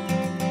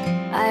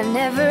I've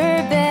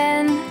never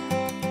been.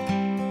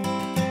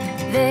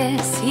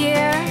 This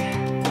year,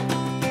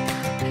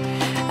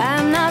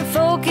 I'm not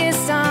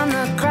focused on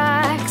the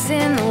cracks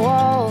in the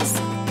walls,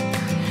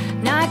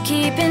 not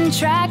keeping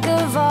track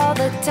of all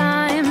the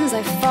times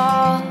I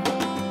fall.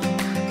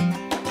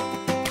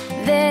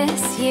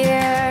 This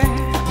year,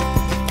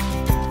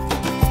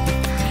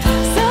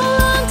 so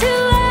long to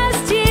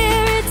last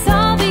year, it's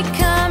all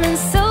becoming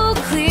so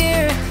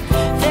clear.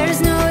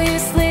 There's no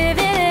use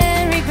living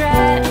in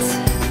regret.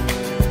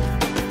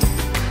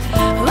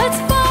 Let's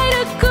fight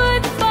a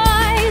good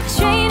fight,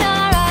 train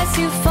our eyes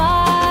to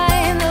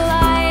find the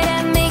light,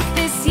 and make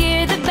this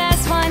year the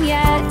best one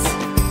yet.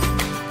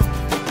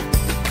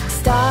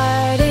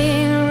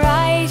 Starting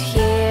right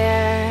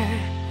here,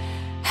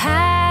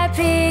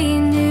 Happy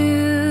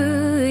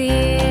New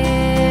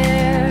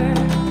Year.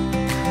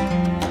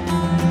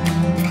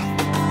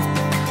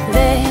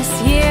 This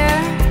year,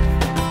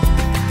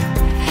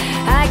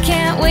 I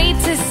can't wait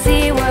to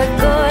see what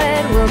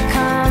good will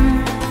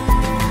come,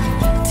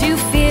 to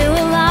feel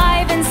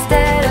alive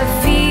instead of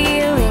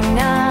feeling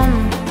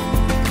numb.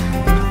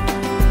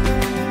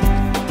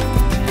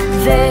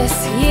 This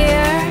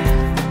year,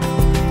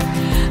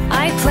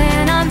 I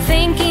plan on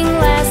thinking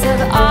less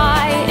of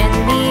I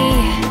and me.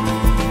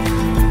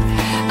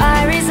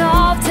 I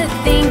resolve to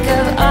think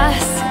of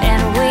us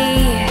and we.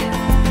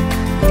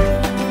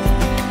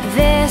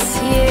 This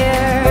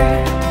year,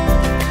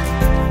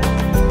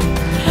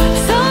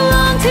 so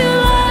long to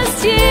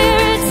last year,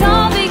 it's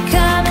all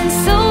becoming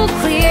so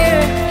clear.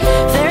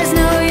 There's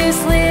no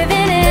use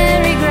living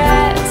in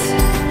regret.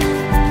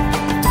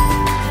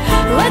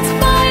 Let's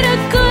fight a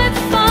good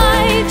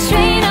fight,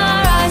 train our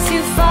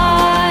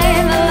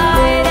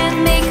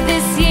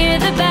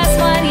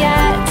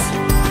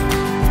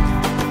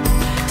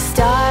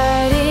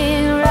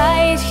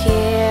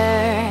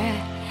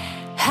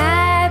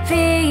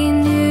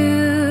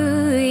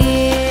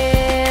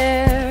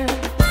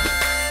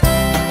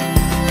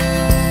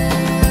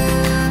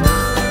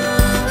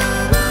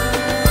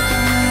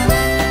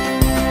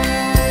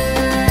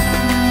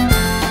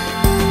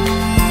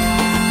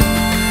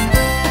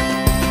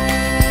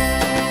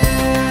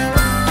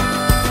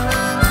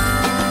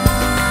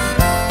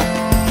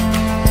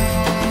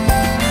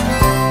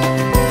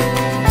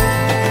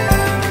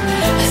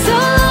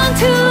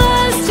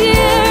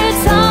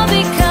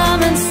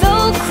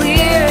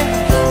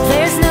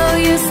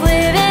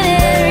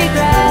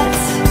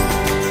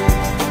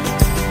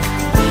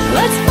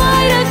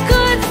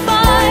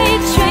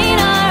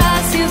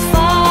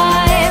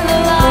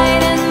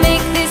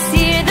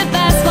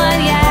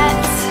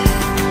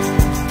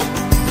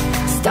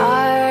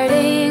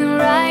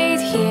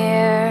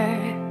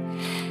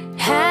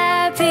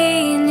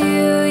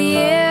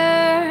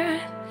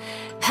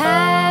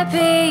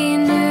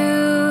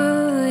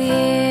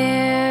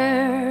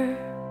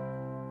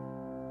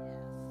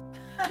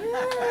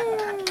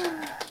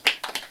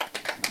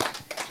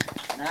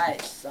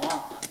Nice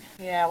song.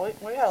 Yeah, we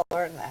gotta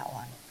learn that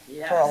one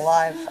Yes. for a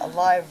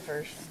live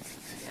version.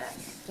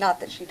 Yes.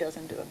 Not that she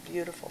doesn't do a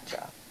beautiful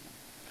job.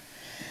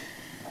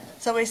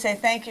 So we say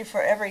thank you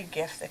for every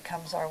gift that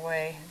comes our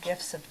way,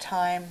 gifts of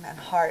time and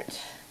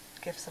heart,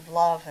 gifts of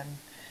love and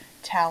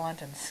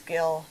talent and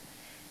skill,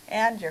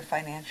 and your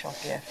financial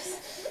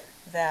gifts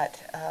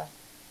that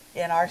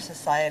in our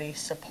society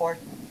support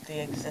the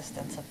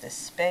existence of this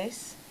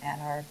space and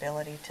our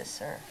ability to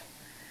serve.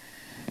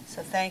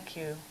 So thank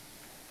you.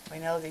 We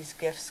know these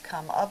gifts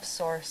come of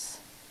Source,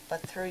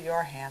 but through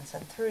your hands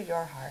and through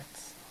your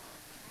hearts,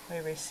 we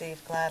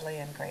receive gladly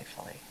and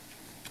gratefully.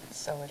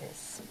 So it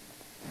is.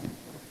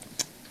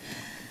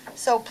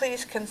 So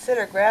please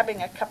consider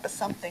grabbing a cup of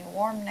something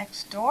warm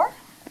next door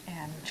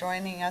and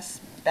joining us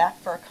back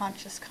for a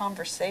conscious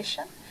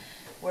conversation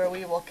where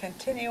we will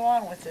continue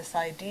on with this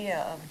idea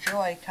of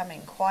joy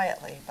coming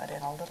quietly but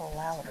in a little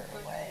louder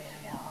way.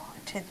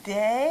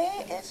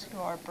 Today is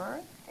your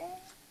birthday?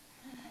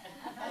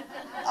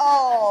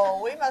 Oh,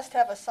 we must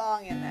have a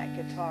song in that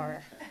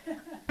guitar.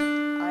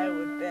 I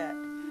would bet.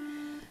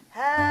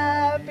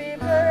 Happy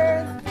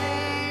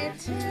birthday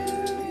to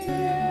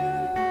you.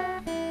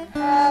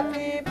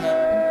 Happy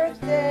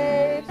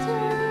birthday to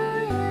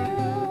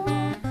you.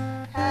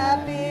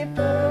 Happy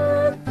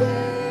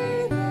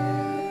birthday,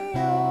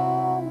 Leoma.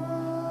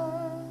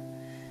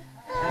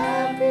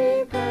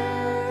 Happy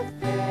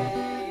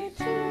birthday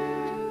to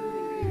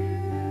you.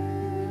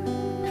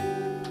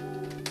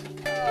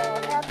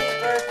 Oh, happy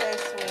birthday,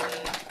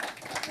 sweetie.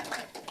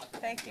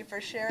 Thank you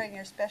for sharing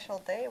your special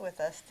day with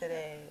us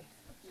today.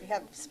 You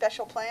have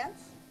special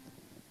plans?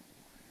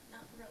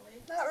 Not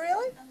really. Not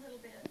really? A little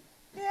bit.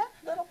 Yeah,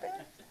 a little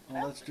bit.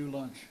 Well, let's do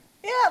lunch.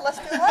 Yeah, let's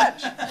do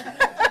lunch.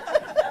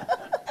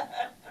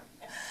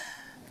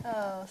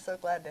 Oh, so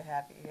glad to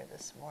have you here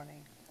this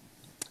morning.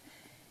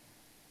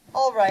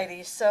 All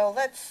righty, so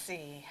let's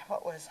see.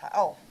 What was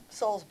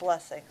soul's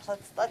blessing.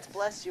 Let's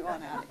bless you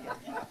on out of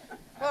here.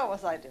 What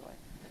was I doing?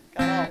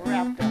 Got all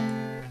wrapped up.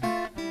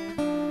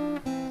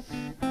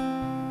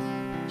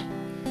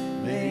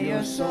 May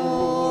your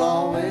soul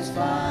always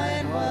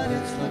find what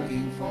it's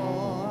looking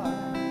for.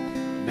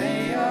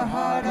 May your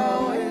heart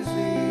always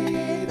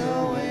lead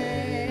the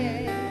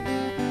way.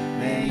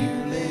 May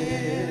you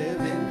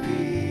live in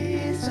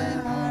peace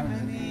and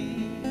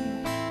harmony.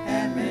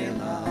 And may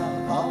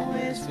love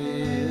always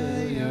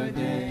fill your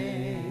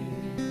day.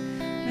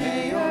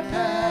 May your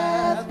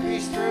path be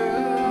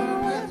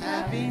strewn with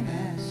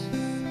happiness.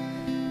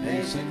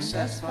 May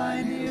success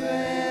find you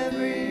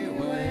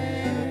everywhere.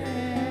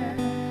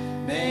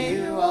 May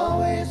you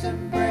always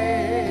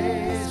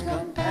embrace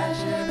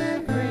compassion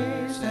and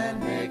grace, and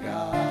may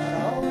God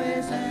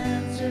always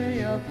answer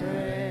your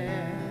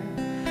prayer.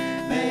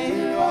 May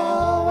you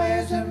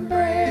always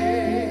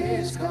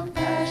embrace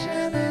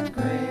compassion and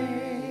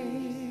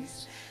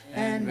grace,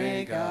 and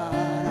may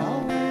God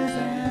always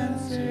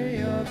answer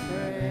your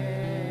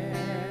prayer.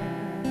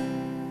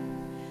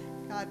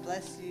 God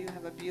bless you.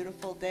 Have a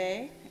beautiful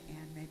day,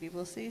 and maybe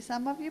we'll see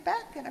some of you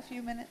back in a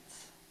few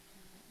minutes.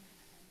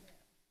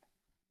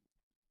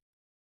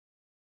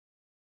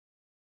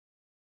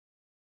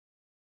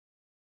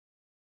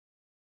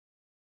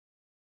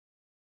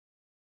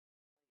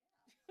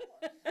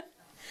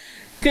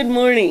 Good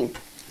morning,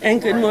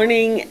 and good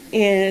morning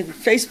in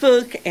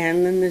Facebook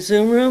and in the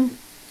Zoom room,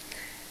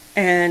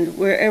 and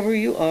wherever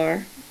you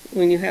are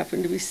when you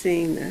happen to be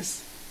seeing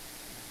this.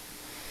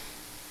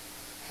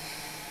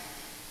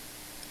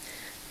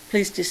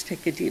 Please just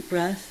take a deep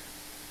breath,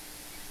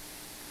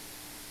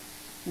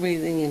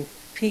 breathing in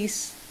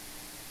peace,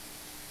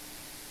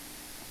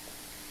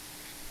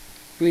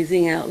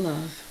 breathing out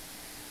love,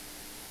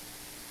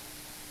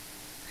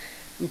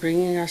 and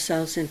bringing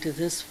ourselves into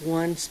this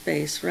one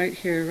space right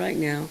here, right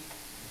now,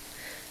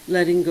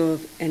 letting go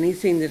of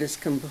anything that has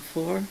come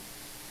before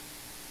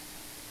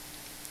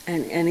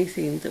and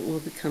anything that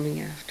will be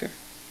coming after.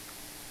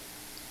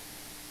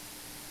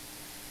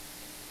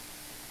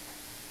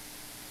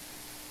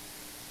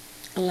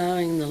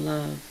 Allowing the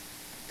love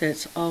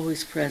that's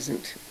always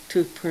present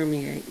to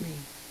permeate me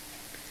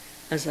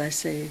as I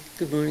say,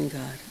 good morning,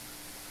 God.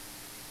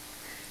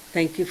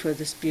 Thank you for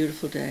this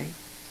beautiful day.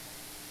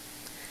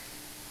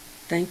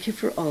 Thank you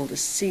for all the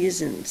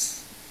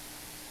seasons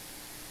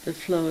that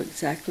flow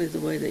exactly the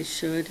way they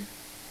should,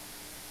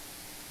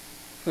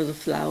 for the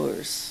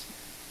flowers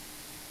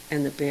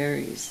and the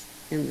berries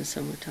in the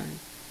summertime.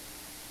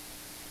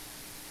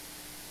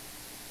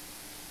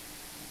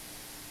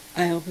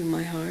 I open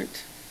my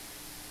heart.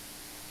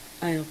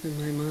 I open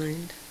my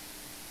mind.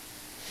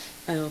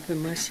 I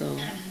open my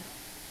soul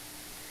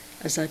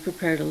as I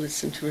prepare to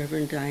listen to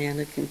Reverend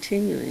Diana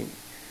continuing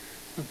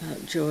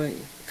about joy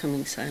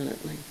coming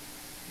silently.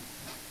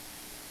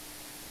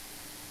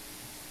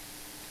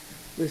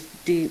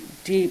 With deep,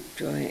 deep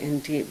joy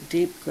and deep,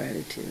 deep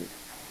gratitude,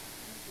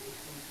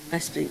 I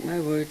speak my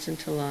words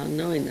into law,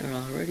 knowing they're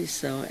already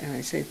so, and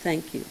I say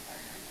thank you,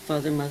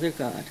 Father, Mother,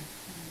 God,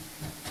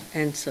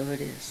 and so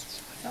it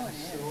is. So it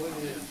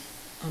is.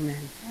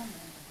 Amen.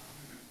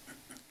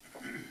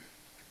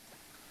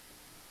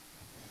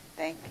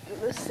 Thank you,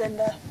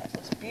 Lucinda. That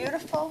was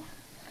beautiful.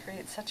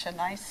 Creates such a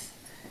nice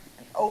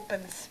and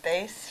open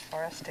space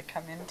for us to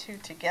come into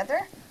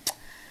together.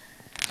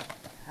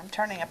 I'm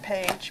turning a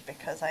page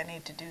because I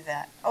need to do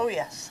that. Oh,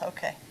 yes,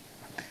 okay.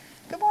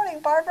 Good morning,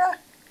 Barbara.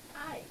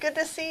 Hi. Good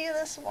to see you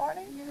this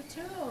morning. You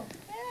too.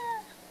 Yeah.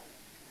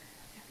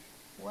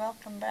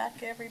 Welcome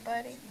back,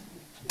 everybody.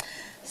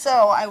 So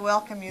I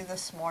welcome you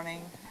this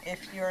morning.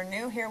 If you're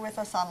new here with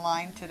us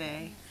online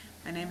today,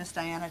 my name is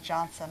Diana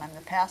Johnson. I'm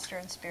the pastor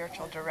and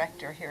spiritual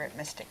director here at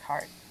Mystic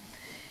Heart.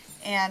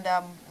 And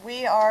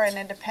we are an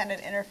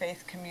independent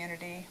interfaith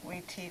community. We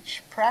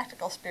teach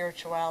practical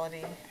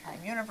spirituality,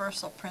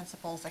 universal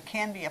principles that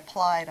can be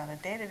applied on a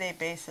day-to-day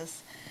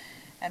basis,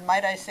 and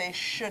might I say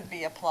should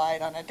be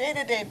applied on a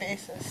day-to-day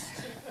basis.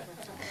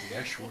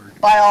 Yes,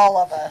 word. By all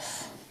of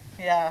us.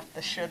 Yeah,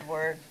 the should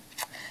word.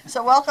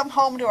 So welcome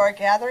home to our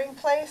gathering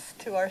place,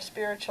 to our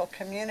spiritual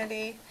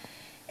community,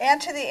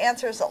 and to the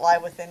answers that lie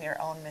within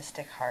your own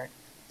mystic heart.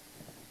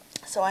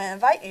 So I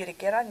invite you to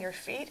get on your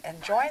feet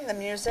and join the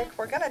music.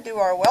 We're going to do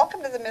our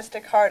Welcome to the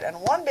Mystic Heart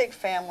and One Big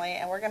Family,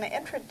 and we're going to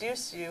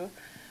introduce you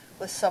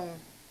with some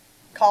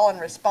call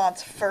and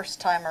response first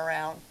time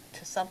around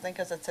to something,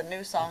 because it's a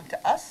new song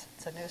to us.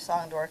 It's a new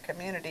song to our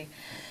community.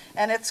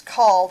 And it's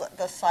called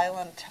The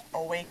Silent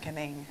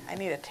Awakening. I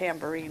need a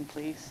tambourine,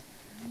 please.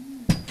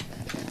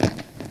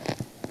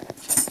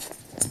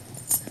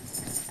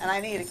 And I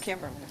need a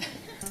Kimberly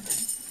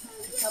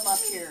to come up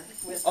here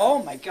with.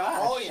 Oh my gosh.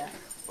 Oh, yeah.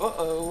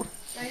 Uh-oh.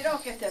 No, you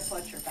don't get to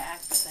put your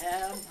back to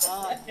them.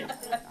 Oh.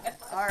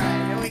 All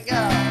right, here we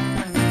go.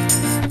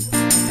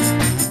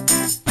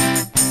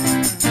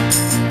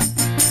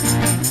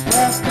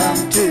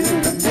 Welcome to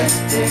the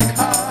Mystic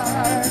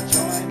Heart.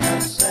 Join the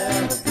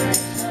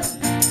celebration.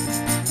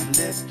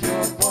 Lift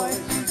your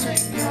voice and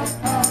sing your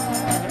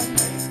part.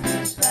 Make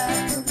this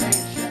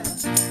affirmation.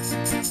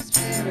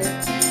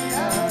 Spirit in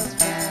us,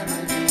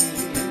 family,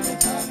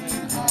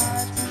 becoming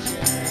hearts to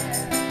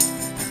share.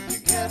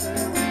 Together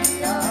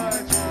we are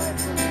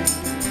joyfully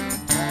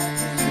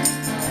practicing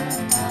our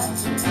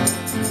possible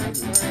good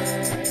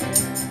prayer.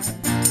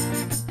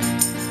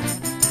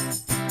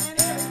 And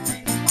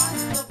everything's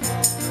possible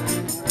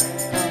through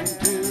prayer. Come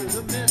to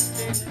the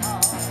Mystic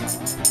Heart.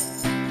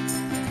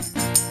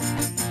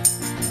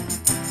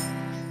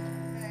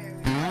 There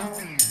we go.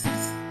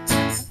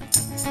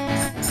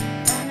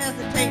 Don't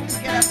hesitate to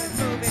get up and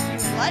move if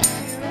you'd like to.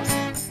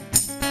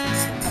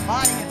 The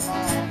body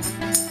involved.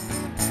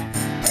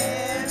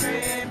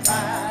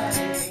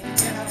 Everybody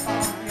get up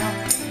on your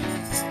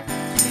feet.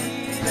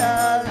 See the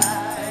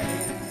light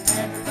in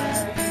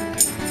everybody you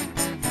meet.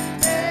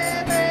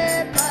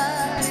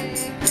 Everybody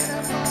get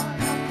up on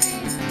your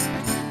feet.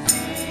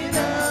 See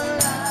the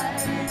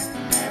light in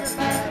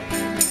everybody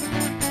you meet.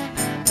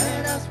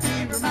 Let us be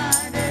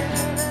reminded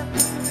of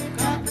who we've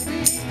come to be.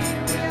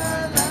 We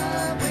are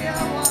love, we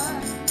are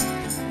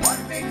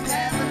one big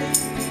family.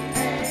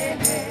 Hey,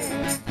 hey,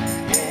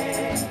 hey,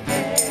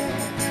 hey,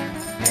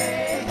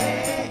 hey,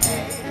 hey,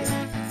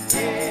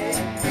 hey,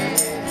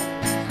 hey.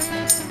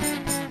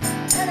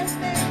 Let us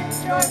make a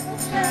joyful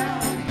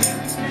sound. Here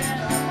we stand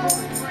on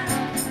holy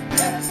ground.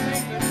 Let us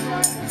make a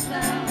joyful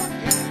sound.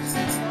 Here we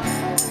stand on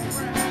holy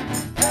ground.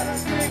 Let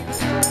us make a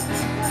joyful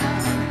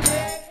sound.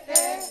 Hey,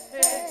 hey,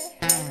 hey.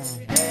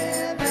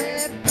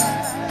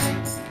 Everybody,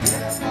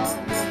 get up on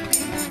your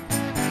feet.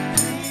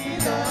 See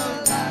the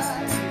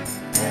light.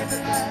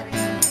 Everybody,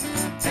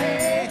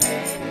 hey,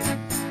 hey,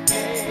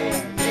 hey,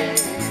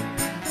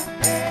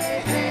 hey,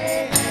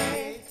 hey,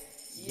 hey,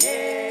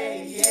 yeah,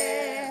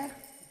 yeah.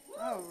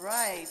 All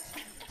right.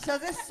 So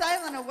this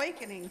silent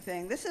awakening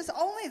thing, this is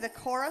only the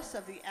chorus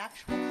of the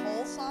actual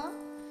whole song.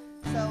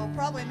 So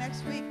probably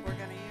next week we're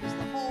going to use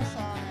the whole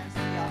song as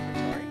the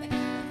offertory.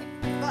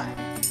 But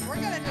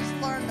we're going to just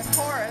learn the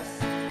chorus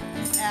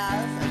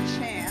as a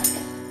chant.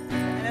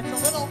 And it's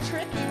a little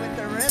tricky with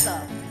the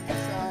rhythm.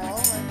 So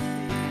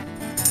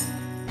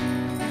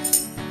let's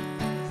see.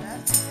 Is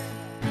that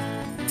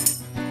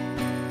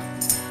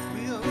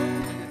We are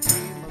only a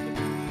dream of a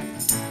dream.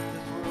 This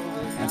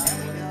world is not There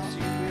we what go. it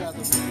seems. We are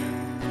the wind.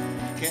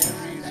 Carries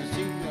the sea.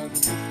 We are the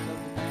roots of the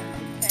land.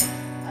 Okay,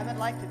 I would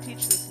like to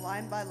teach this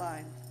line by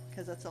line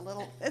because it's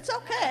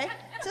okay.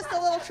 It's just a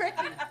little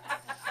tricky.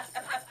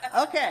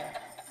 Okay,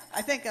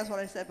 I think that's what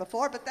I said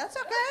before, but that's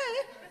okay.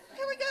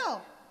 Here we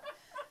go.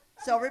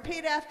 So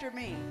repeat after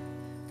me.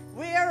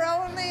 We are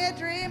only a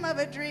dream of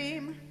a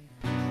dream.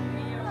 We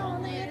are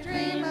only a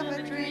dream of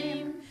a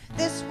dream.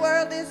 This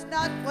world is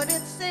not what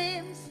it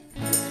seems.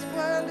 This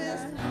world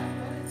is not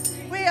what it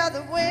seems. We are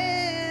the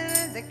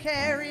wind that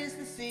carries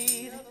the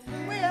seed.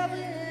 We are the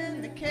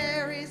wind that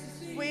carries the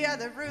seed. We are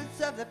the roots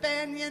of the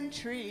banyan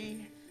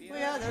tree.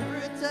 We are the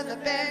roots of the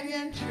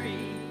banyan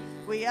tree.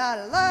 We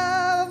are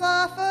love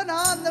offered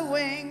on the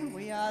wing.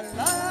 We are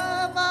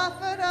love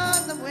offered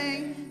on the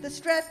wing. That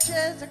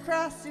stretches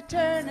across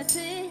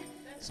eternity.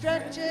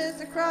 Stretches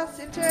across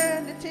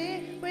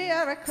eternity. We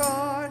are a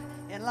chord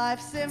in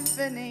life's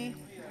symphony.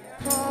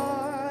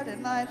 Chord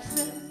in life's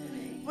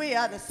symphony. We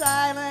are the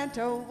silent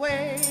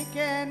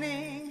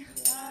awakening.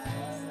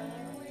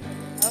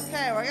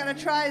 Okay, we're going to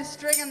try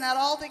stringing that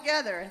all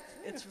together.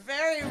 It's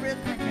very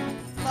rhythmic and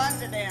fun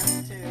to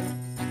dance to.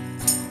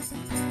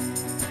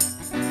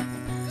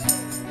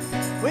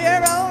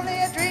 We're only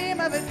a dream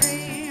of a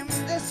dream.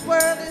 This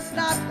world is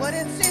not what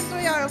it seems.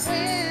 We are a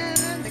wind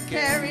that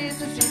carries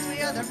the seeds.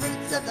 We are the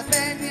roots of the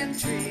banyan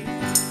tree.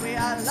 We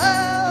are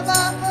love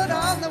on foot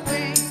on the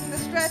wing that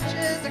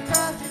stretches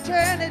across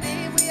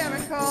eternity. We are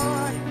a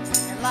chord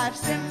in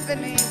life's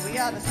symphony. We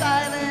are the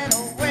silent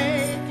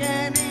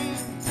awakening.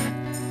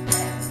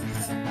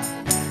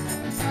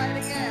 Let's try it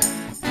again.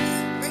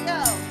 Here we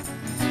go.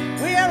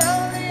 We are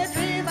only a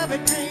dream of a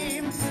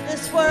dream.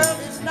 This world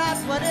is not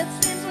what it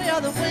seems. We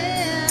are the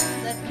wind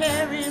that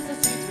carries the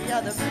seeds. We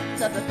are the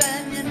roots of the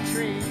banyan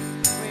tree.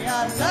 We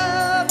are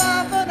love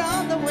offered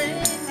on the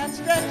wing that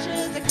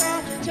stretches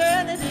across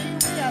eternity.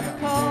 We are the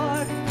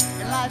chord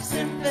in life's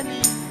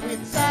symphony. We're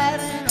the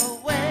silent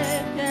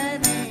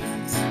awakening.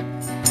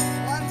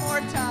 One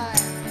more time.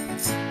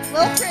 A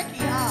little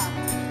tricky, huh?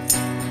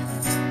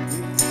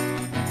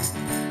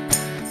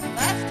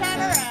 Last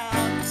time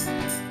around.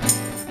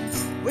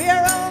 We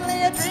are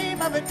only a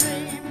dream of a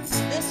dream.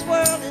 This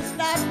world is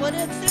not what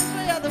it seems.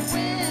 We are the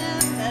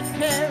wind that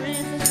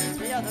carries the seeds.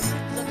 We are the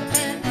roots of the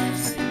banyan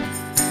tree.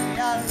 We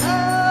are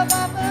love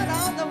offered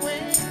on the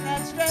wing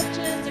that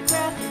stretches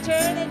across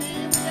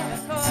eternity. We are a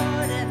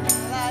chord in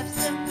life's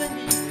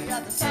symphony. We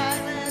are the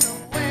silent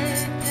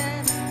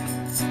awakening.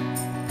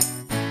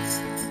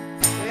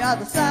 We are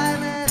the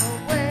silent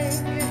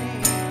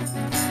awakening.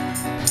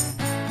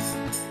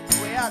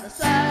 We are the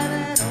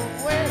silent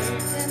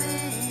awakening.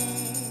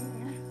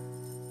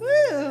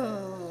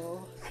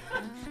 Woo!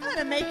 I'm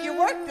gonna make you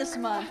work this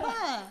month,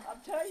 huh?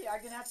 I'll tell you, I'm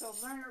going to have to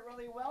learn it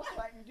really well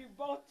so I can do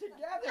both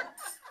together.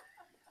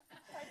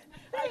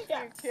 Thank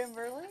you,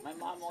 Kimberly. My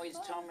mom always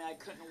told me I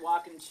couldn't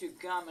walk and chew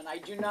gum, and I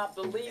do not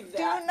believe Do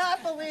that.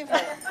 not believe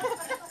her.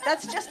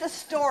 That's just a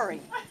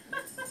story.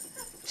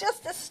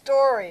 Just a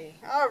story.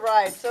 All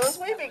right, so as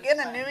we begin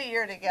a new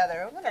year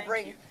together, we're going to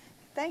bring...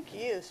 Thank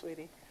you,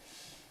 sweetie.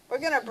 We're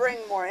going to bring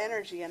more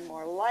energy and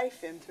more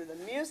life in through the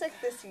music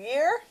this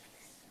year.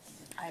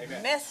 I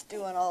miss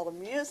doing all the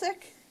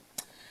music.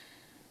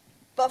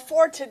 But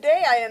for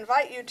today, I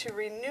invite you to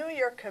renew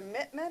your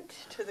commitment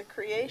to the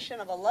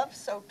creation of a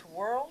love-soaked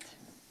world,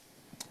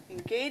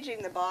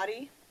 engaging the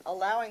body,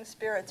 allowing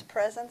Spirit's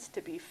presence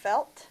to be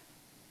felt.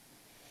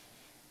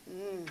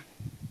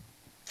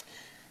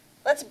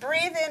 Let's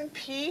breathe in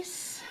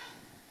peace,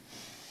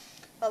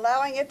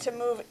 allowing it to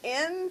move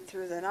in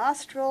through the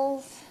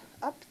nostrils,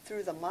 up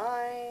through the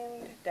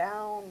mind,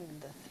 down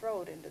the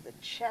throat, into the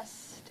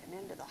chest, and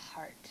into the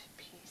heart.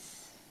 Peace.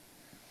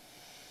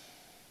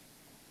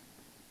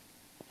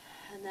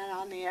 And then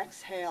on the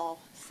exhale,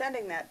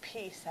 sending that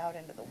peace out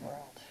into the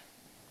world.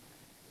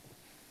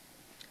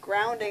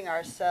 Grounding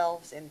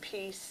ourselves in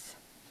peace.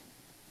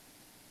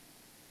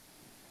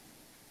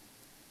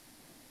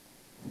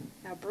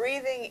 Now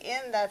breathing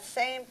in that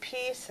same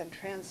peace and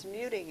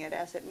transmuting it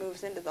as it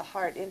moves into the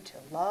heart into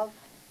love.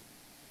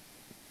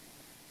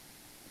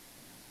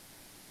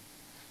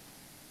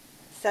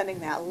 Sending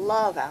that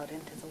love out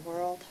into the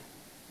world.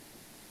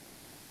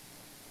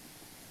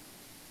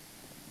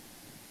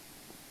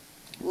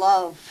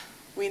 Love.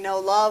 We know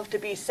love to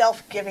be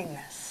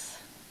self-givingness,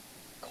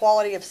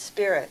 quality of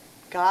spirit,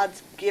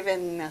 God's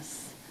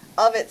givenness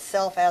of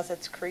itself as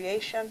its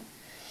creation.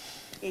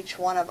 Each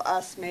one of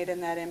us made in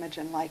that image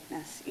and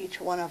likeness.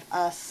 Each one of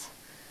us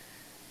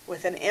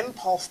with an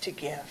impulse to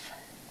give.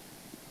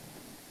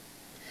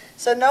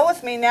 So know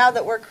with me now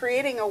that we're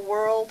creating a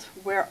world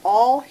where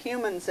all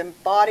humans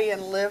embody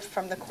and live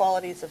from the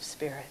qualities of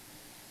spirit.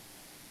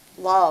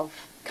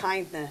 Love,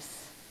 kindness,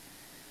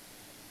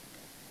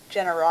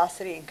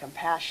 generosity, and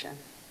compassion.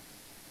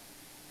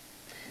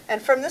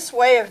 And from this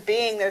way of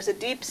being, there's a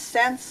deep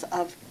sense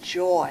of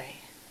joy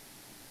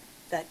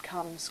that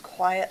comes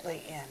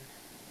quietly in.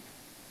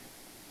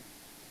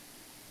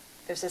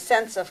 There's a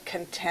sense of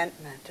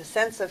contentment, a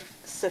sense of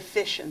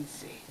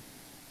sufficiency.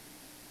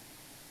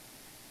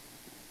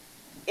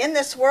 In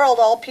this world,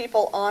 all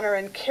people honor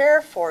and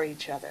care for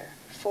each other,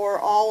 for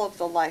all of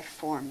the life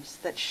forms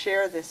that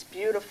share this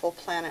beautiful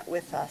planet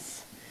with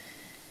us,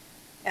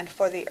 and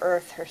for the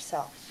earth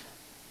herself.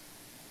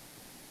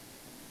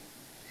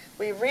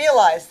 We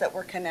realize that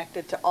we're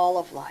connected to all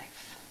of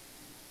life,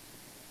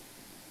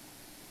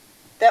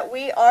 that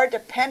we are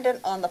dependent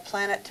on the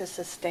planet to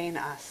sustain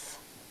us,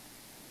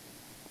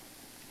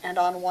 and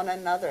on one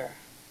another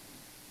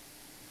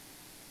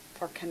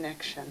for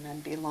connection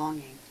and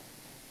belonging.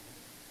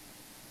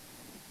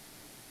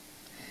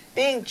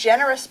 Being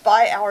generous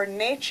by our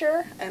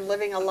nature and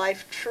living a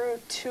life true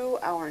to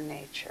our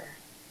nature.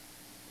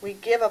 We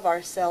give of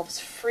ourselves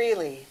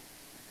freely,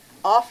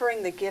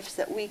 offering the gifts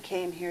that we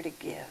came here to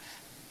give.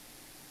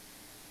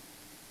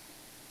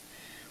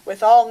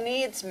 With all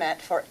needs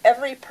met for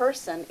every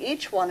person,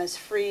 each one is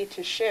free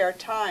to share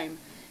time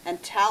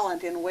and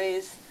talent in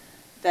ways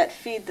that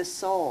feed the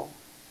soul.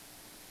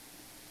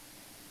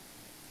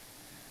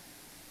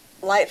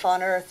 Life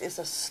on earth is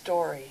a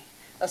story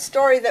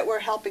that we're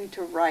helping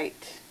to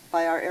write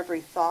by our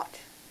every thought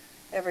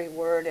every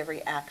word,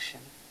 every action.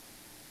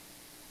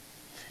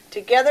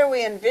 Together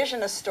we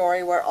envision a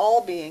story where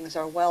all beings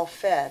are well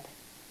fed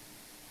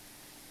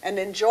and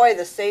enjoy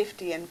the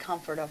safety and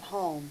comfort of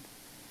home,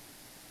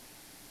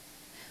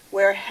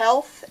 where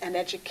health and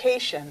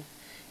education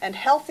and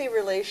healthy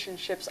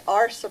relationships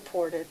are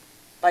supported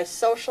by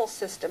social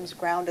systems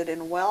grounded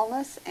in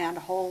wellness and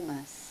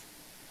wholeness,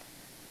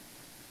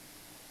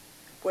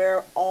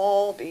 where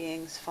all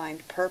beings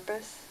find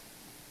purpose.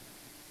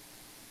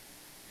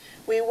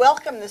 We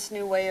welcome this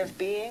new way of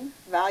being,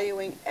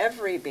 valuing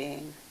every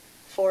being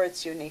for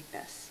its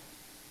uniqueness.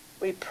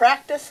 We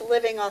practice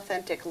living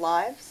authentic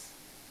lives,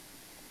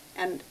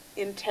 and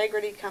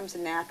integrity comes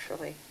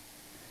naturally,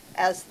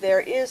 as there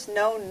is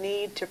no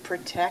need to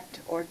protect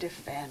or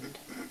defend.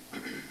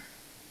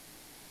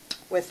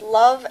 With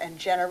love and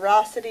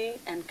generosity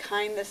and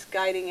kindness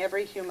guiding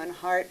every human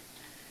heart,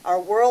 our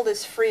world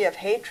is free of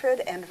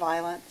hatred and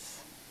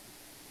violence.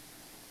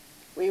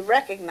 We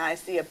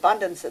recognize the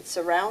abundance that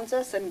surrounds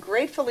us and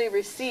gratefully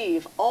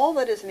receive all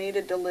that is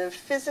needed to live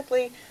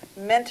physically,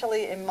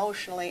 mentally,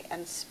 emotionally,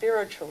 and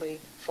spiritually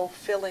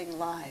fulfilling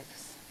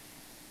lives.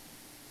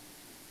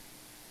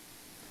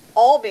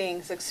 All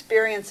beings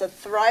experience a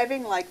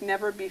thriving like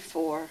never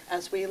before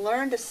as we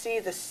learn to see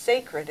the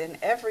sacred in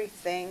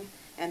everything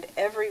and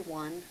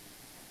everyone.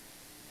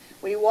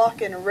 We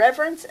walk in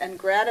reverence and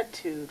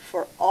gratitude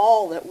for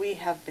all that we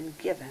have been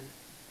given.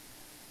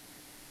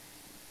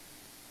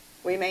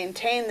 We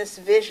maintain this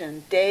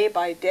vision day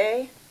by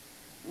day,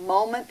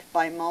 moment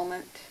by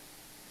moment.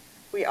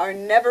 We are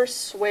never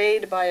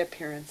swayed by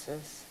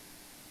appearances.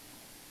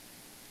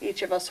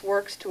 Each of us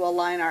works to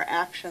align our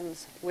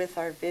actions with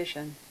our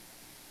vision,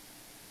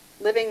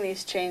 living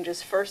these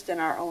changes first in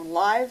our own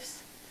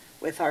lives,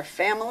 with our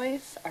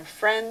families, our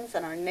friends,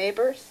 and our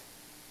neighbors,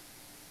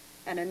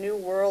 and a new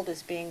world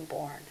is being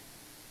born.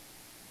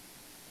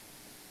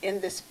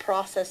 In this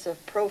process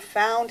of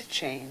profound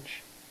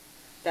change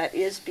that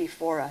is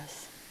before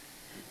us,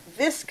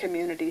 this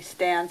community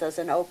stands as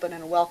an open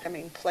and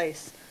welcoming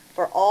place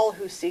for all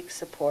who seek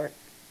support,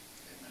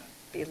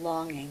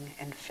 belonging,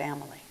 and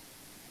family.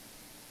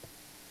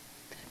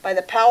 By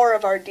the power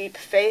of our deep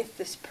faith,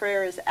 this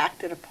prayer is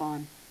acted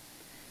upon,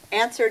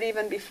 answered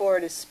even before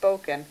it is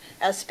spoken,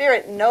 as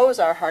Spirit knows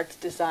our heart's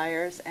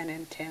desires and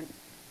intent.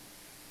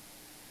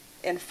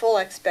 In full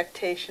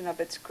expectation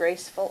of its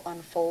graceful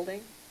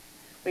unfolding,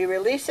 we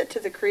release it to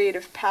the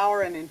creative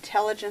power and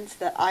intelligence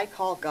that I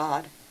call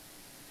God,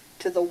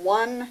 to the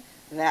one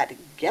that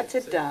gets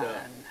it done.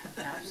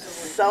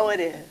 So it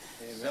is.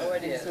 So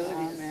it is.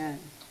 Amen.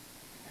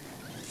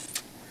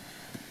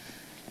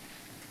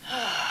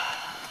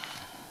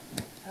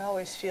 It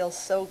always feels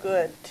so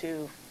good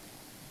to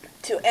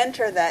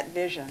enter that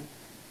vision.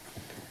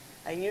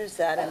 I use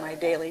that in my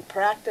daily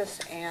practice,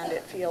 and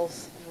it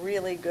feels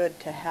really good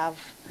to have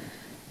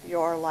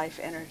your life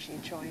energy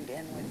joined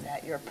in with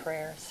that, your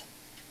prayers.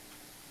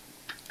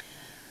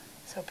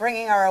 So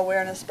bringing our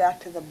awareness back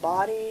to the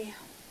body,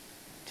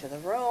 to the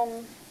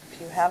room,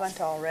 if you haven't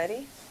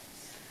already,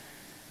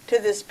 to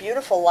this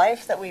beautiful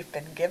life that we've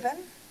been given,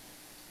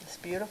 this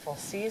beautiful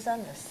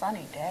season, this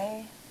sunny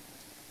day.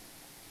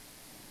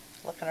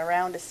 Looking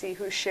around to see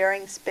who's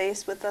sharing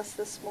space with us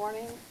this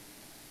morning.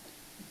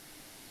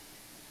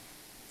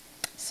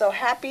 So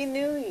Happy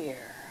New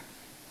Year.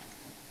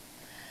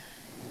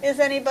 Is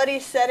anybody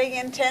setting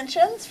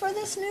intentions for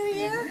this new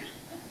year?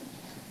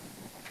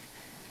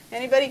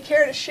 Anybody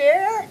care to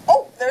share?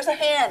 Oh, there's a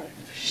hand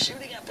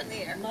shooting up in the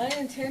air. My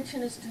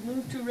intention is to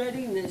move to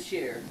Reading this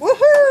year.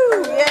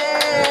 Woohoo!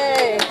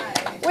 Yay!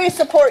 We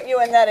support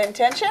you in that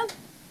intention.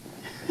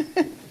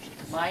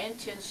 My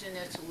intention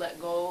is to let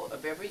go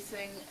of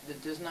everything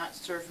that does not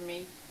serve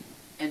me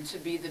and to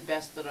be the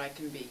best that I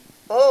can be.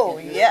 Oh,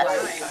 in this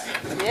yes.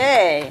 lifetime.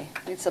 Yay.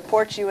 We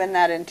support you in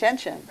that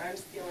intention. I'm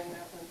stealing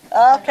that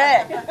one.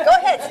 Okay. Go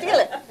ahead, steal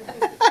it.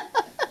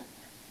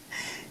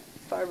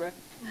 Barbara.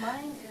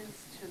 Mine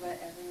is to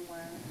let everyone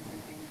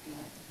and everything be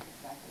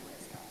exactly where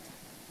they are.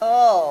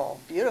 Oh,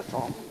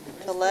 beautiful.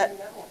 To let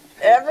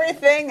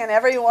everything and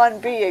everyone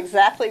be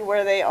exactly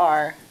where they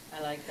are.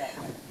 I like that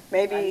one.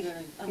 Maybe,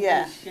 I'm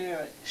yeah. gonna share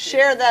it.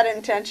 Share that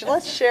intention.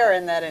 Let's share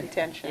in that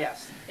intention.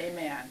 Yes,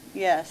 amen.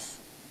 Yes.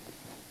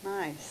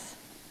 Nice.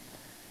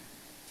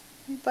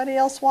 Anybody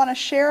else want to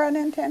share an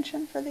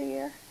intention for the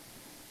year?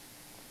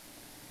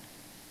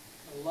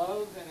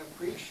 Love and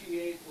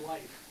appreciate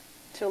life.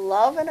 To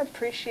love and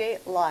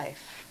appreciate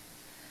life.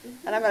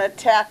 And I'm going to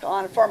tack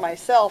on for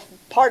myself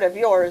part of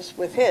yours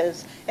with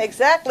his,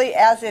 exactly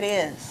as it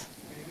is.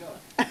 There you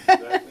go.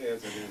 Exactly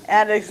as it is.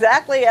 And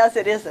exactly as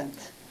it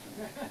isn't.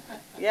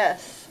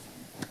 Yes.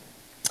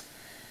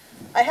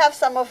 I have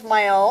some of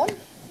my own.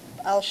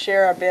 I'll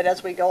share a bit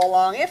as we go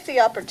along if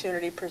the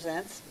opportunity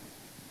presents.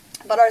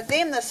 But our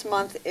theme this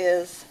month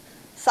is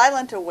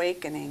Silent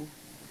Awakening.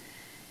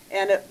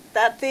 And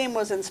that theme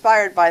was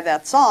inspired by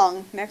that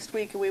song. Next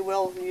week we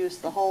will use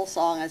the whole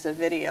song as a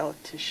video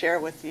to share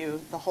with you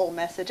the whole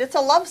message. It's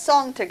a love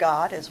song to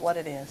God is what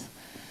it is.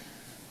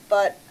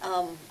 But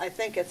I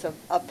think it's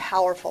a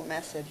powerful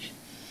message.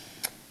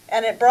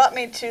 And it brought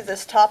me to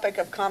this topic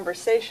of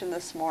conversation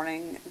this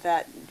morning,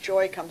 that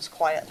joy comes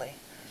quietly.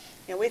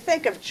 You know, we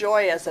think of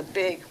joy as a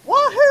big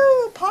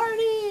woohoo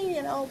party,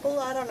 you know,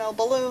 I don't know,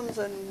 balloons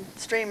and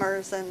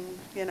streamers and,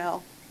 you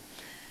know.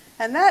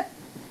 And that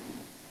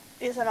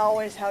isn't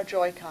always how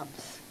joy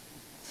comes.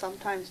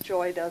 Sometimes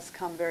joy does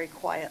come very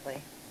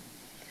quietly.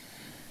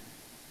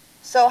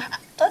 So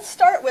let's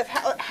start with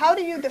how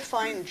do you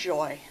define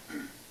joy?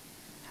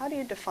 How do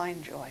you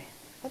define joy?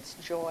 What's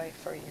joy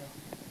for you?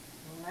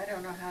 Well, I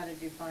don't know how to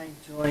define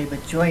joy,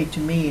 but joy to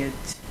me is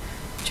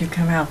to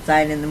come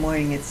outside in the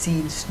morning and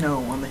see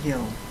snow on the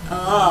hill.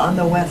 On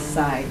the west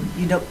side.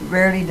 You don't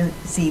rarely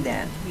see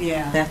that.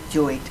 Yeah. That's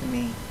joy to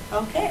me.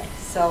 Okay,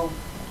 so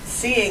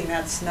seeing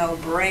that snow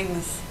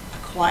brings a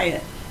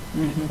quiet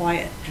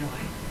joy.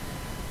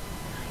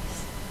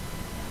 Nice.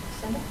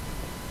 Cindy?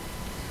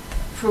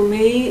 For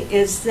me,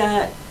 it's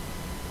that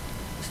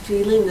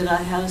feeling that I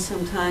have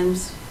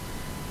sometimes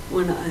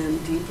when I am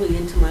deeply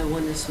into my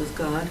oneness with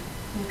God,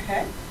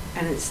 Okay.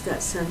 and it's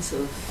that sense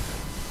of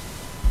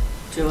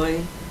joy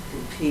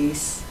and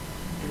peace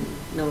and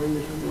knowing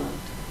that I'm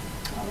loved.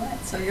 All right,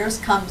 so yours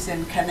comes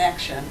in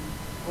connection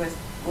with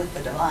the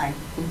divine.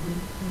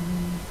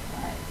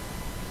 Right.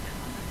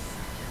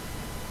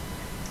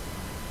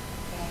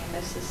 And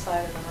this is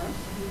side of the room.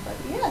 But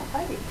yeah,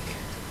 Heidi.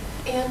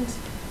 And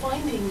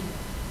finding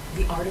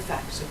the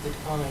artifacts of the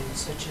divine,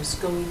 such as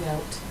going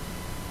out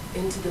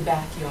into the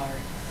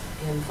backyard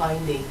and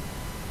finding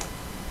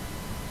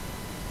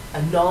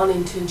a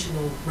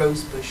non-intentional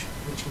rose bush,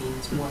 which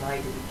means one I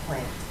didn't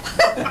plant.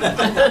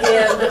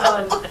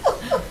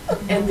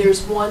 And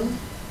there's one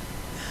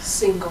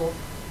single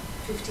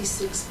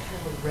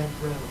 56-petal red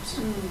rose.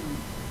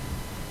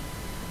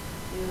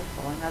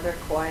 Beautiful, another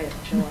quiet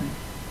joy.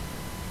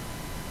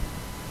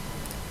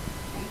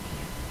 Thank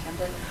you.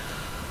 Kimberly?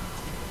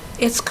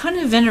 It's kind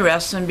of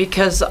interesting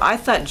because I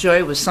thought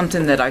joy was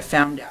something that I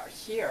found out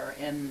here,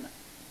 and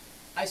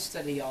I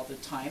study all the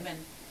time,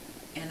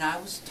 and I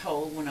was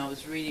told when I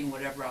was reading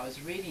whatever I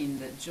was reading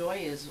that joy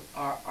is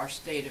our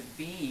state of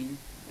being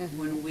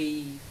when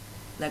we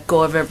let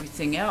go of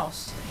everything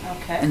else.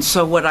 Okay. And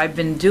so what I've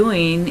been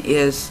doing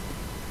is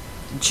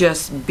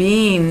just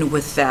being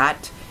with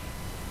that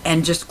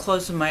and just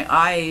closing my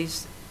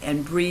eyes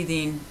and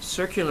breathing,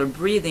 circular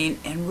breathing,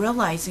 and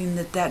realizing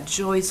that that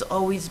joy's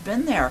always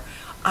been there.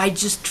 I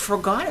just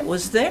forgot it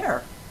was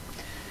there.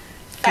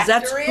 Because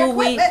Factory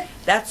equipment.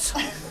 that's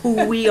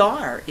who we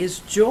are, is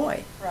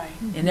joy. Right.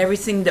 And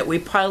everything that we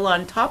pile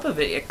on top of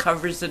it, it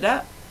covers it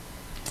up.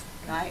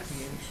 Nice.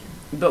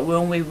 But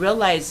when we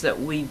realize that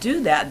we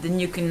do that, then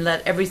you can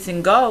let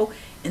everything go,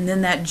 and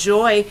then that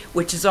joy,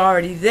 which is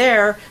already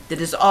there, that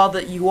is all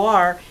that you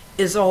are,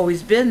 is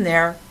always been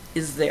there,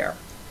 is there.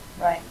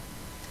 Right.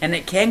 And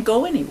it can't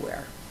go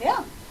anywhere.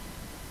 Yeah.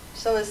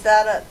 So is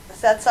that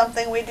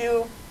something we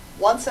do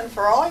once and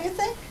for all, you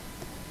think?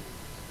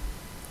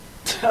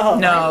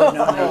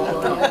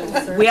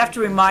 No. We have to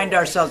remind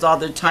ourselves all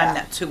the time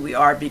Yeah. that's who we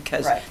are,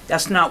 because Right.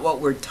 that's not what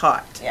we're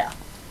taught. Yeah.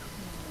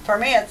 For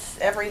me, it's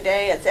every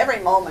day, it's every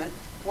moment,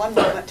 one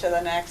moment to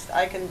the next.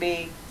 I can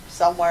be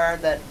somewhere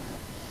that,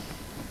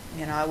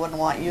 you know, I wouldn't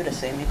want you to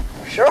see me,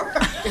 for sure.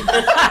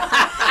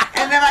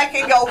 And then I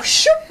can go,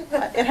 shoop.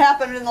 It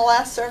happened in the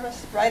last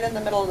service, right in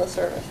the middle of the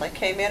service. I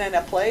came in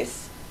a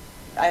place,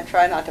 I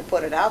try not to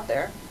put it out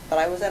there, but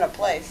I was in a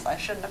place I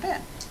shouldn't have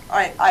been.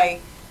 I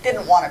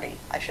didn't want to be.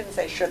 I shouldn't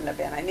say shouldn't have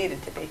been. I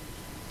needed to be.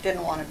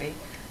 Didn't want to be.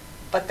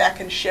 But that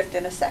can shift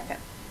in a second,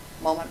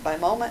 moment by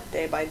moment,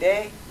 day by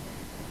day,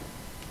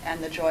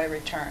 and the joy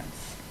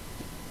returns.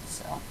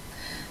 So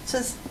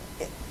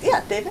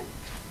yeah, David?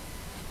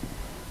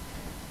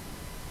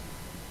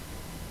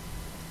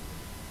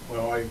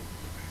 Well, I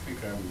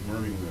think I'm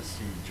learning to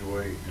see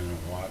joy in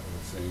a lot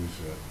of things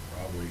that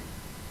probably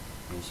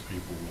most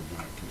people would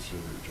not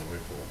consider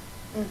joyful.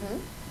 Mm-hmm.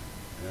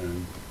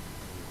 And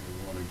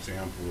one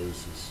example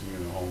is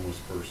seeing a homeless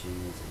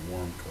person with a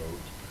warm coat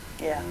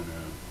Yeah. and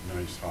a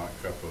nice hot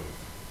cup of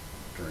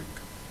drink.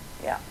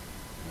 Yeah.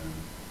 And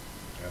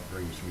that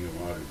brings me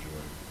a lot of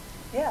joy.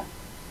 Yeah.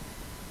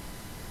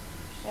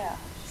 Yeah.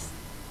 So,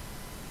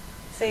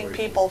 Seeing joyful.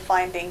 people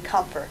finding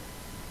comfort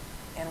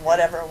in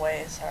whatever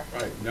ways are.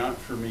 Right, not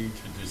for me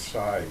to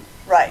decide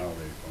Right. how they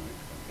find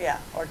comfort. Yeah,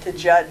 or to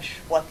judge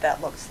what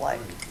that looks like.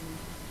 Right.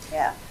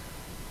 Yeah.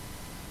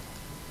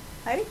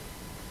 Heidi?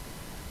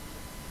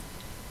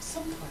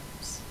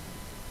 Sometimes,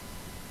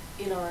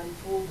 in our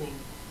unfolding,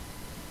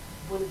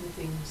 one of the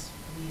things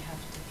we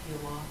have to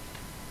peel off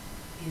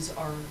is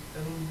our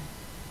own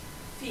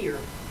fear.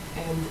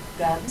 And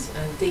that,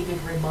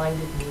 David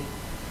reminded me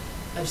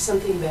of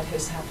something that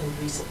has happened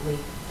recently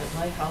at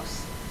my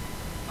house.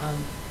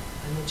 I'm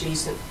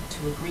adjacent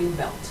to a green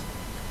belt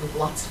with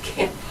lots of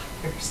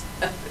campfires.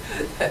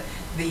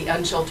 The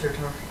unsheltered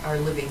are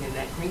living in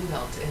that green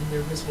belt, and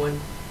there was one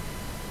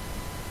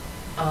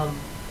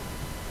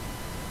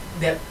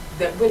that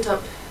went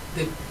up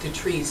the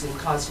trees and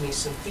caused me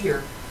some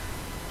fear.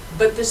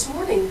 But this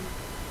morning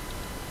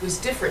was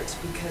different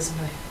because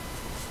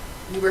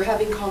we were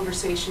having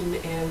conversation,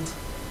 and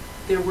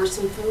there were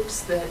some folks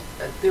that,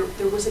 there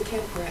was a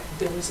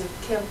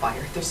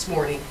campfire this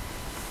morning,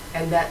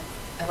 and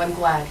I'm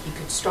glad he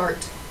could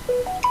start.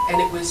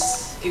 And it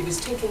was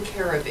taken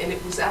care of, and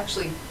it was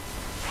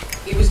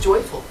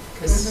joyful,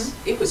 because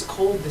it was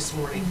cold this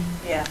morning.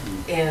 Yeah.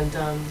 And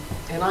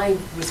I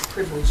was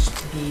privileged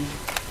to be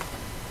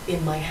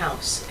in my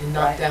house and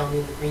not Right. down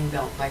in the green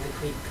belt by the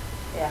creek.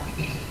 Yeah.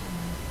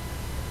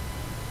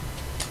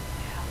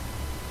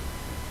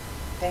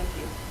 Thank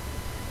you.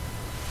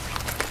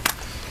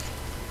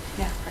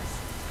 Yeah, Chris.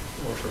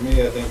 Well, for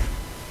me, I think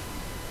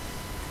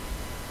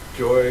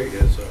joy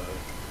is a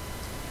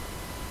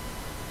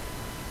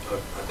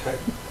type,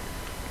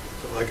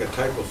 like a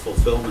type of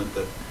fulfillment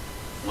that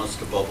wants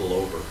to bubble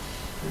over,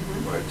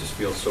 where I just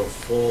feel so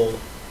full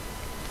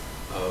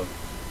of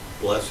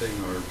blessing,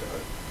 or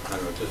I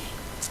don't know,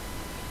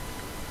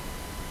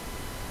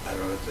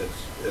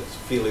 it's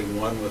feeling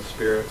one with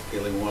spirit,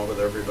 feeling one with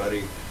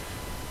everybody,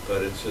 but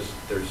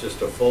there's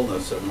just a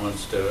fullness that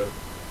wants to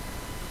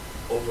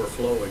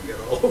overflow and get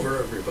all over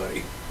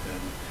everybody,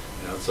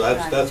 and so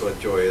that's what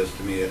joy is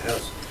to me. It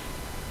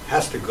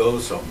has to go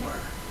somewhere.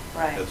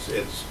 Right.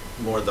 It's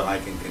more than I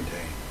can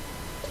contain.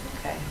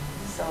 Okay.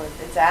 So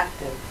it's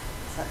active.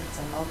 It's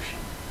emotion.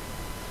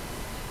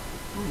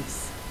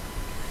 Nice.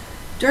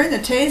 During the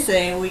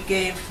Taizé, we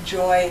gave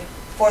joy,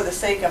 for the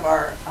sake of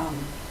our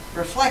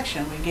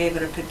reflection, we gave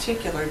it a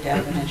particular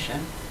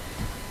definition.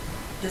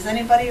 Does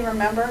anybody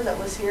remember that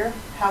was here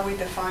how we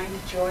defined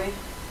joy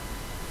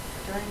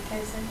during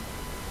Taizé?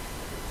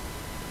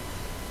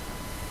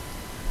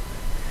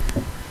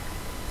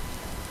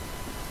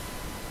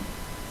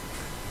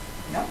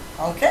 No?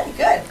 Okay,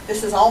 good.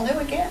 This is all new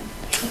again.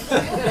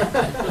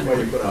 Well,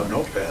 you put out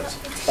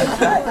notepads.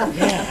 That's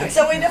right.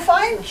 So we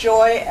define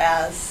joy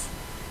as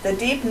the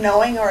deep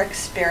knowing or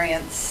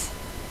experience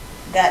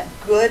that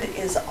good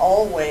is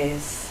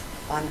always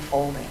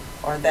unfolding,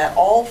 or that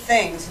all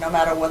things, no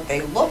matter what they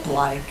look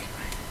like,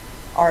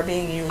 are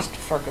being used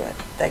for good,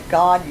 that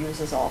God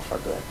uses all for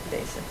good,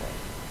 basically.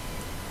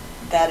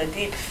 That a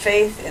deep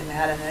faith in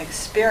that and an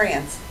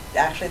experience,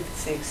 actually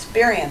it's the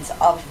experience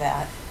of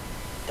that,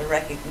 the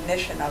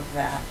recognition of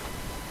that,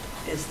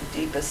 is the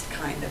deepest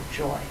kind of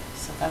joy.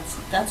 So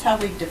that's how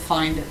we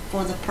defined it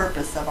for the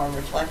purpose of our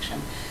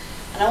reflection.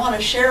 And I want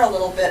to share a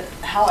little bit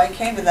how I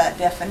came to that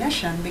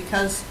definition,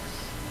 because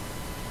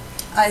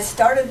I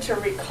started to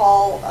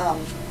recall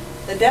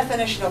the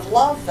definition of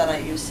love that I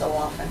use so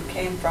often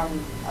came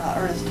from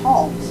Ernest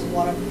Holmes,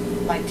 one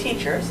of my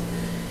teachers.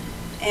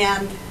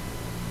 And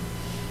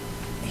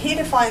he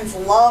defines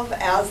love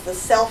as the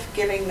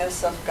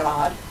self-givingness of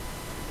God,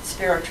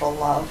 spiritual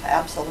love,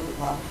 absolute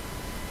love,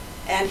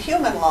 and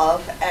human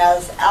love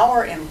as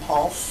our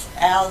impulse,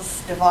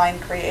 as divine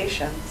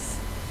creations,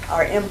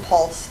 our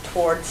impulse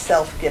toward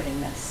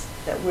self-givingness,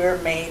 that we're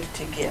made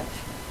to give.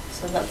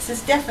 So that's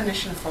his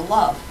definition for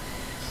love.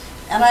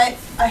 And I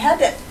had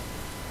to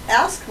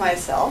ask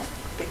myself,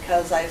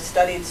 because I've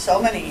studied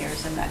so many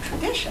years in that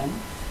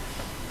tradition,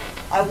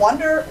 I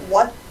wonder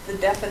what the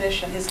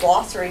definition, his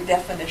glossary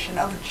definition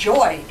of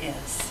joy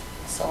is.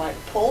 So I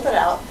pulled it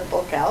out, the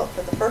book out,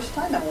 for the first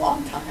time in a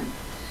long time,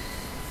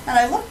 and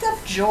I looked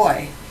up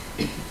joy,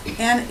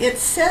 and it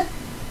said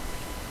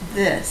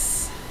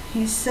this.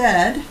 He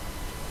said,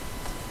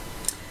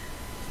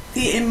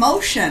 the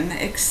emotion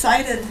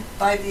excited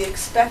by the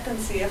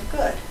expectancy of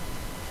good.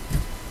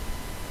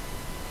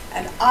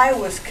 And I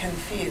was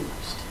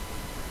confused,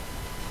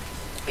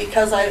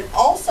 because I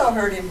also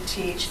heard him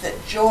teach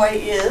that joy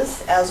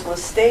is, as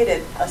was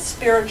stated, a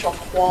spiritual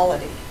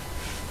quality,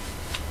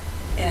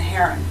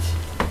 inherent,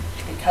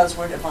 because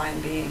we're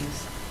divine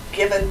beings,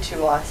 given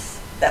to us,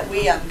 that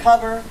we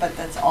uncover, but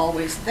that's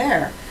always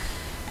there.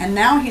 And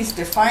now he's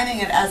defining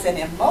it as an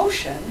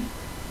emotion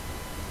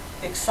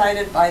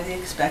excited by the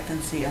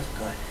expectancy of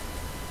good.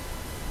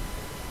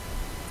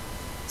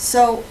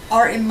 So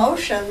are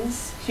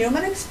emotions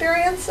human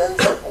experiences,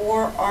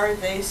 or are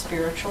they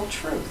spiritual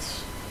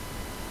truths?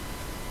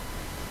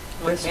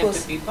 Why can't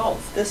it be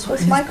both? This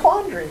was my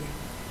quandary.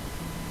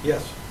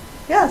 Yes.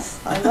 Yes,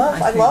 I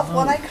love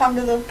when I come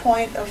to the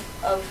point of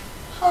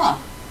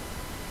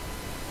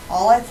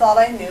all I thought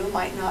I knew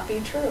might not be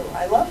true.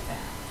 I love that.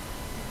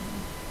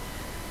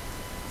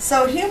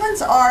 So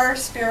humans are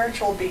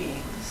spiritual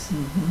beings.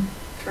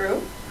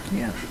 True?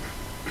 Yeah.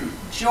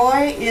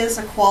 Joy is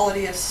a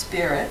quality of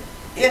spirit.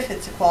 If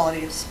it's a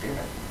quality of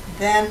spirit,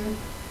 then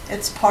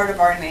it's part of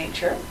our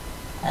nature,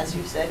 as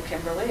you said,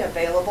 Kimberly,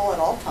 available at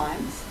all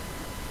times.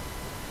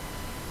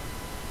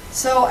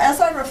 So as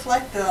I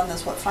reflected on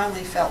this, what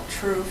finally felt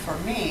true for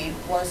me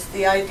was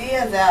the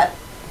idea that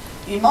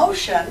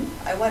emotion,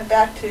 I went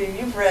back to,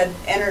 you've read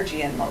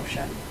Energy in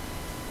Motion.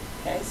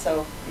 Okay,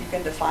 so you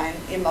can define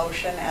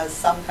emotion as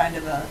some kind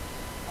of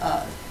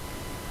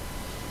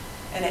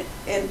an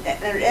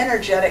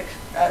energetic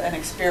an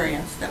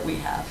experience that we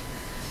have.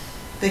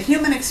 The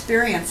human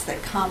experience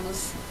that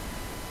comes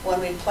when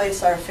we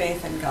place our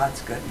faith in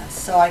God's goodness.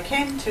 So I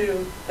came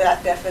to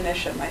that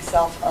definition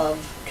myself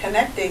of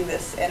connecting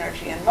this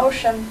energy in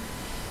motion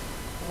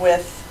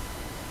with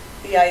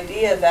the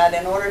idea that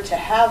in order to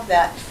have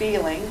that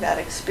feeling, that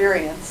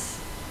experience,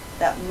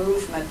 that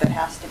movement that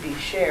has to be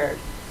shared,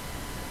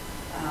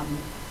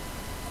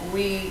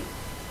 we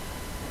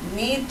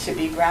need to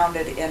be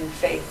grounded in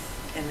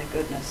faith in the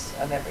goodness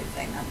of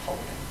everything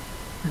unfolding.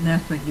 And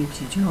that's what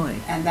gives you joy.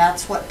 And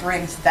that's what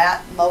brings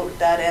that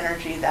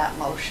energy, that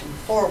motion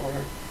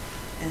forward,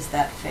 is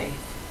that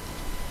faith.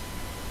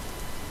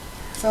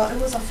 So it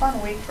was a fun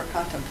week for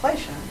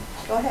contemplation.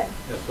 Go ahead.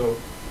 Yeah, so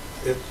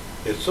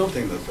it's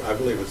something that, I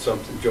believe it's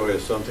something, joy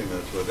is something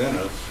that's within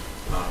us,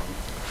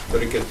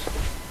 but it gets,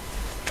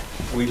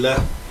 we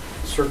let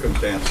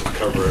circumstances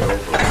cover it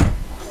over.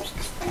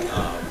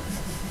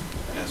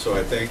 And so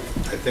I think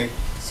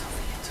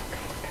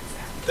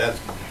that's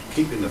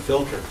keeping the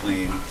filter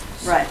clean.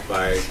 Right.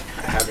 By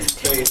having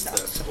faith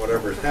that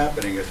whatever is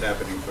happening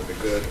for the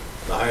good,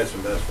 the highest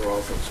and best for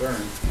all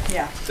concerned.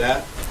 Yeah.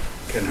 That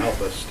can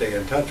help us stay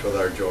in touch with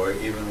our joy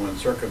even when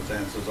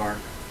circumstances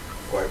aren't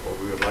quite what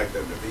we would like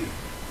them to be.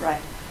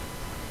 Right.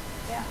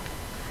 Yeah.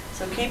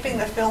 So keeping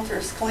the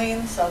filters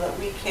clean so that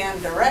we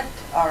can direct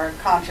our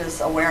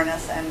conscious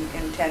awareness and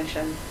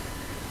intention,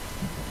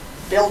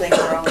 building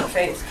our own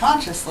faith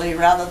consciously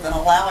rather than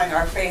allowing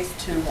our faith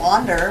to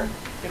wander,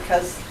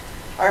 because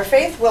our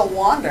faith will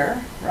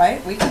wander,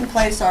 right? We can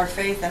place our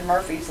faith in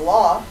Murphy's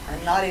Law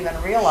and not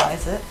even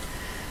realize it.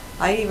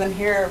 I even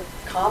hear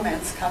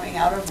comments coming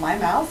out of my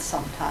mouth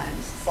sometimes.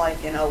 It's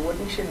like,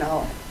 wouldn't you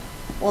know it?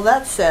 Well,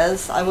 that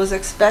says I was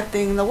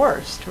expecting the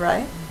worst,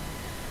 right?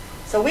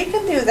 So we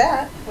can do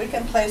that. We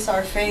can place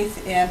our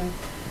faith in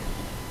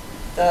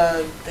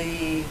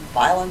the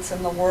violence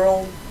in the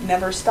world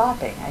never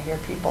stopping. I hear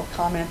people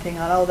commenting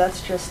on, oh,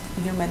 that's just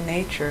human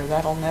nature.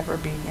 That'll never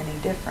be any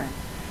different.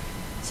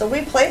 So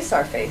we place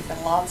our faith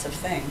in lots of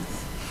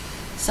things.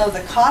 So the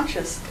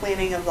conscious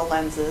cleaning of the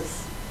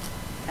lenses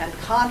and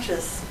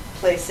conscious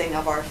placing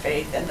of our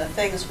faith in the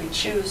things we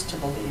choose to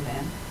believe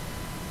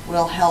in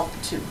will help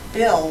to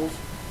build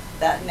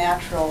that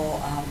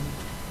natural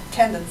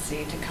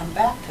tendency to come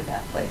back to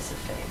that place of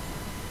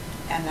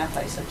faith and that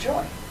place of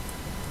joy.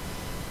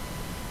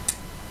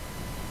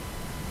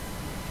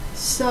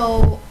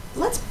 So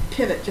let's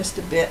pivot just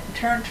a bit and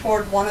turn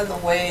toward one of the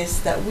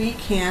ways that we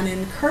can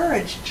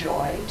encourage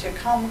joy to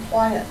come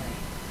quietly.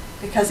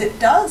 Because it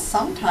does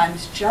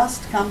sometimes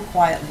just come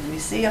quietly. We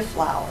see a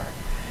flower,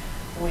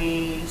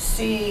 we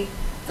see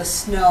the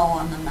snow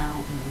on the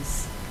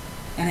mountains,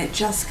 and it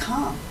just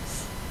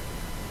comes.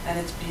 And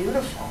it's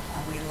beautiful,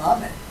 and we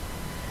love it.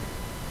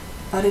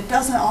 But it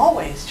doesn't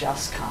always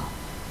just come.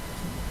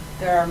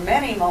 There are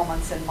many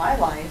moments in my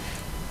life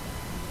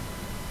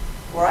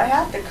where I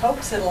have to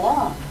coax it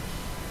along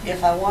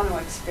if I want to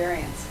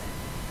experience it.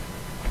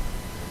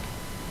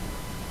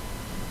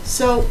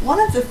 So one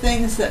of the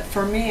things that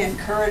for me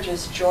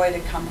encourages joy to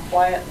come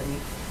quietly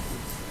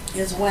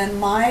is when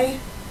my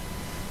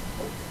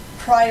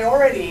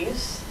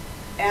priorities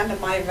and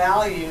my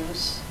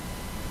values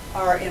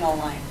are in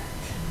alignment.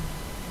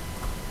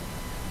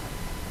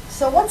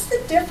 So what's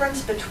the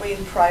difference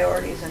between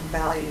priorities and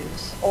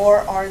values, or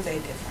are they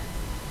different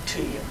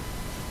to you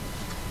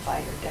by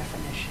your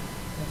definition?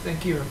 I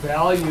think your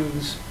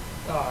values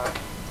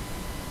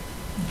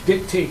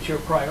dictate your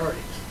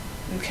priorities.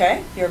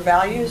 Okay, your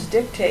values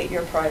dictate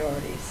your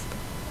priorities.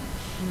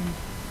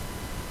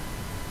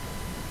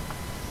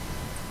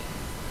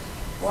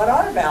 What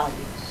are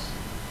values?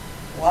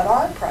 What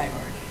are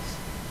priorities?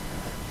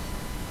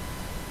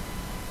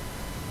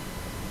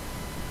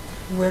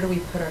 Where do we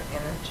put our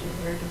energy?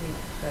 Where do we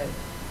put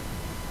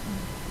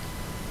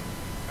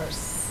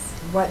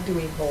what do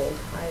we hold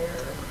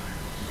higher?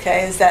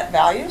 Okay, is that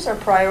values or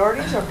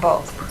priorities or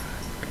both?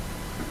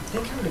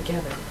 They come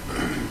together.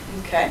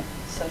 Okay,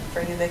 so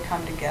for you they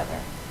come together.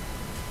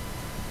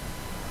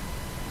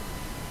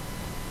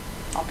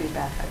 I'll be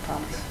back, I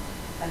promise.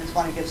 I just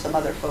want to give some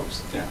other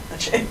folks a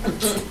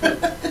chance.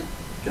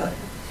 Go ahead.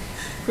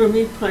 For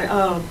me,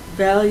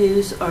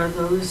 values are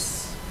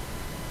those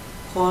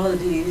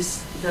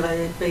qualities that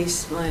I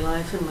base my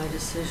life and my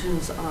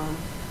decisions on.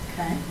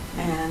 Okay.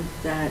 And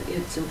that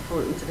it's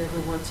important that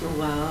every once in a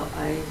while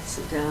I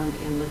sit down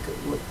and look at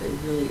what they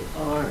really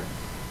are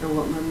and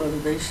what my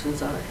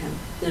motivations are, and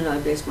then I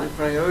base my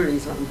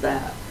priorities on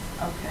that.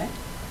 Okay.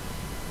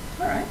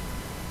 All right.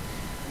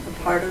 The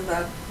part of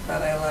that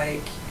I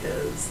like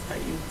is that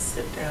you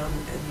sit down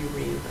and you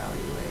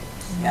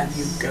reevaluate and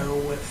you go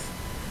with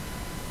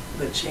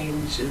the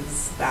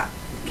changes that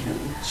can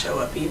show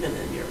up even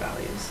in your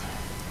values.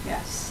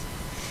 Yes.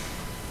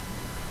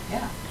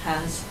 Yeah.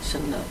 Has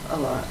shown up a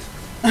lot.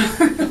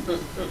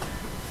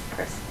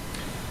 Chris.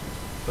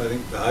 So I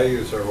think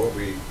values are what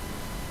we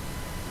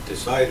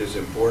decide is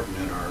important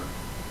in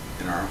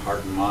our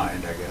heart and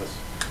mind, I guess.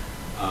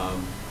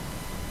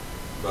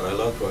 But I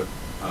loved what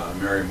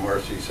Mary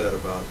Morrissey said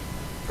about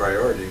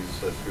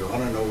priorities. If you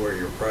want to know where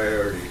your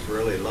priorities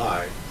really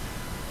lie,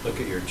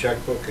 look at your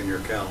checkbook and your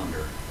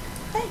calendar.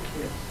 Thank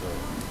you.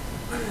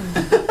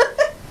 So.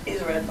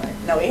 He's read mine.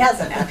 No, he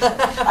hasn't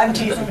actually. I'm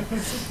teasing.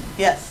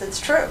 Yes, it's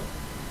true.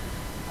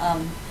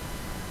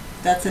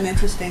 That's an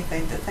interesting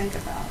thing to think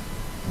about.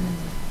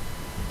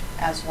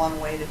 as one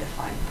way to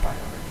define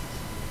priorities.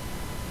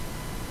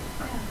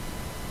 Yeah.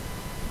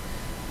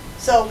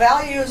 So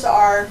values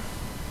are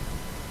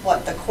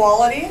what? The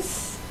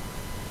qualities,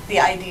 the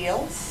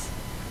ideals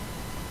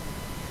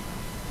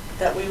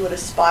that we would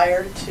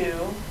aspire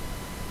to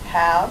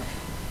have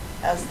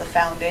as the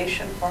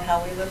foundation for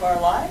how we live our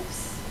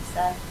lives. Is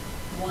that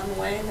one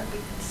way that we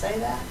can say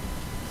that?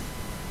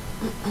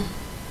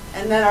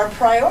 And then our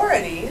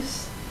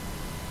priorities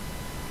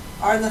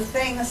are the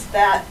things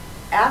that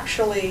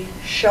actually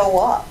show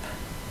up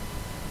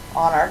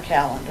on our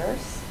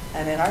calendars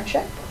and in our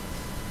checkbooks.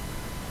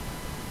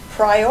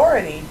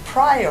 Priority,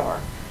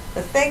 prior,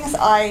 the things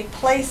I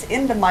place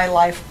into my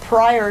life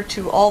prior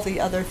to all the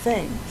other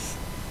things.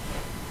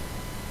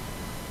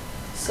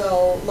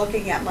 So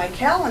looking at my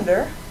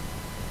calendar,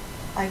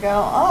 I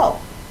go,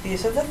 oh,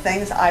 these are the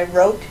things I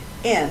wrote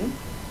in,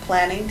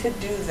 planning to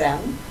do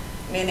them,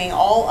 meaning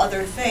all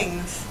other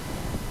things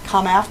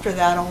come after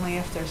that only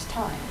if there's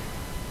time.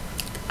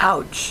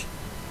 Ouch.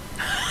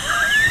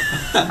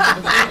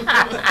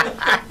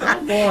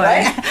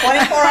 Right?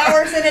 24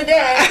 hours in a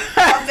day,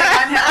 something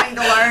I'm having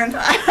to learn.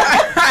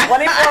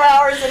 24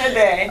 hours in a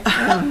day.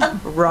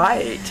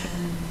 Right.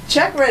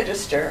 Check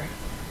register.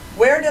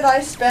 Where did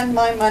I spend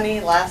my money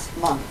last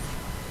month?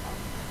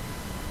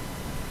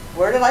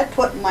 Where did I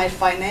put my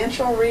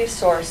financial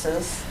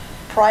resources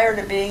prior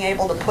to being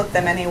able to put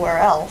them anywhere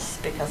else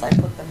because I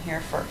put them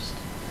here first?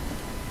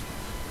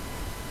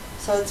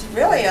 So it's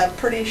really a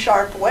pretty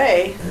sharp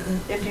way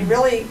if you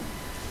really,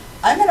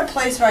 I'm in a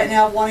place right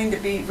now wanting to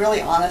be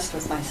really honest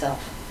with myself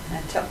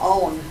and to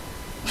own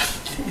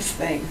these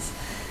things,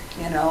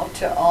 you know,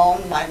 to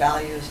own my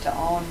values, to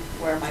own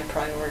where my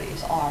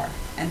priorities are,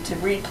 and to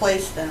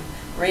replace them,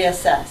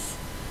 reassess,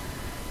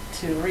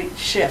 to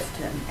shift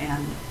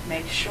and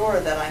make sure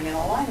that I'm in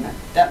alignment,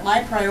 that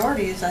my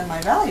priorities and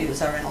my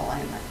values are in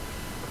alignment.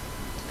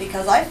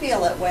 Because I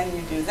feel that when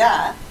you do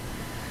that,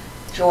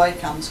 joy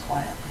comes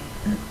quietly.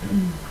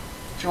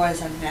 Joy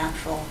is a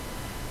natural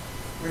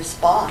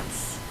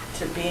response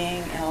to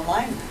being in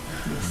alignment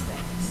with these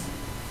things.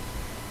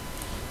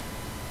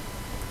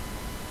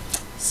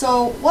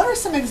 So, what are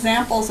some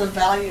examples of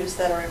values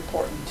that are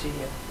important to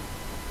you?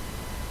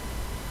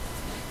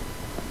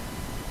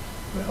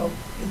 Well,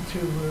 to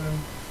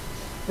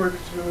work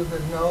through the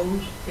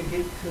nose to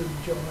get to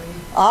joy.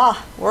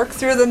 Ah, work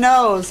through the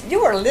nose.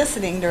 You were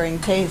listening during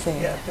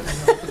tasing. Yeah, to the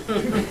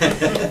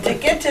nose. To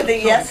get to the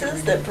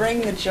yeses that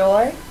bring the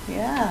joy.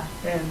 Yeah.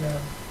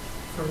 And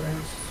for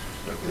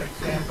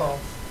example,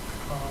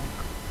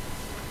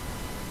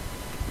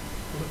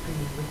 looking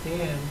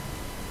within,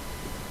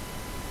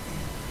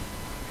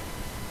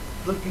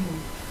 looking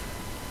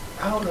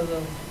out of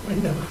the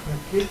window of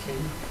the kitchen,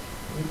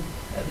 we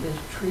had this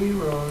tree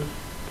rose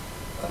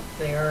up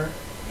there,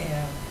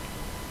 and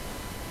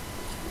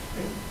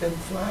it's been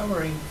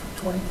flowering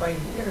for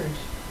 25 years.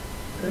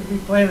 We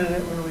planted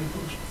it when we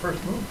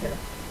first moved there.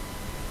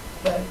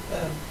 But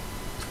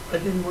I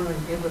didn't want to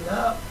give it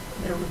up.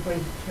 And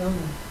everybody's telling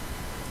me,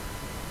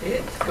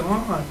 it's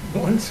gone.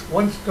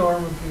 One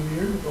storm a few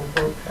years ago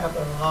broke half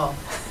of it off.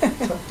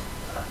 So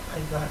I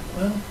thought,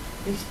 well,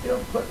 he's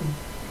still putting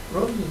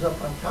roses up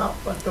on top,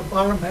 but the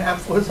bottom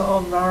half was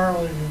all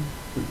gnarly and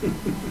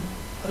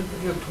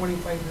ugly,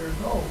 25 years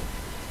old.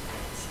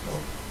 So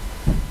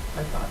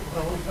I thought,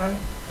 well,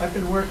 I've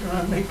been working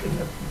on making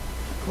the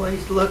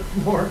place look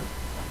more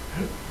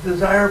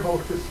desirable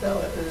to sell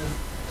it,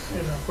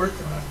 and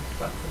working on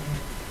something.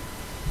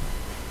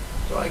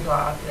 So I go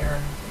out there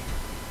and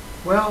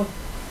think, well,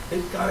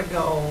 it's got to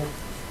go.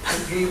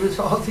 It gave us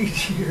all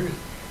these years,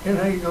 and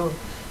I go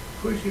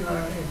pushing on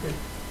it, and it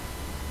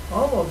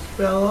almost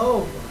fell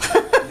over.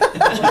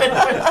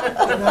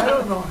 And I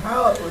don't know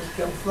how it was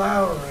still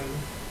flowering.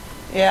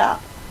 Yeah.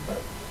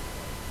 But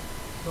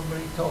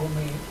somebody told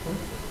me, when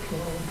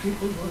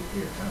people look at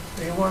your house,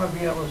 they want to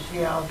be able to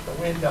see out the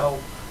window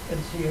and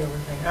see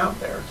everything out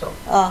there. So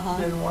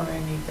didn't want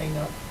anything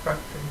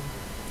obstructing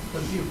the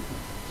view.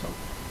 So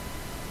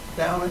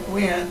down it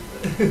went.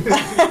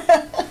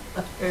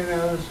 And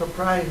I was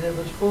surprised it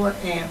was full of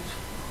ants.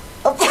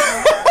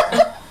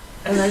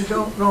 And I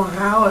don't know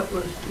how it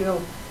was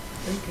still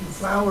making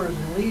flowers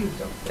and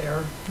leaves up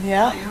there.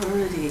 Yeah.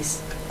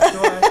 Priorities.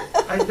 So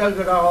I dug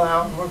it all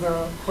out, and we're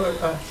going to put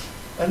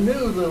a new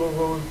little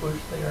rose bush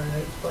there in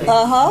its place.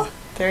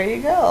 There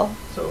you go.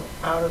 So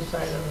out of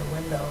sight of the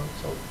window,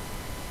 so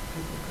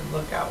people can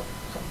look out.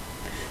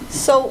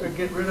 So to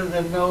get rid of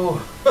the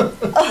no.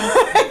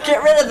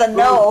 Get rid of the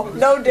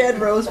no dead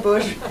rose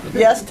bush.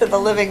 Yes to the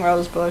living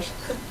rose bush.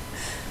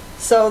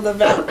 So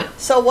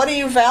so what do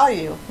you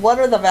value? What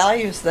are the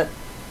values that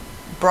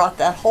brought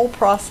that whole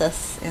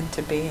process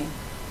into being?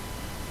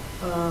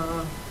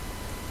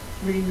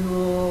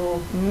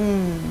 Renewal,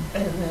 and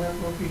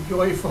then we'll be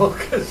joyful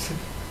because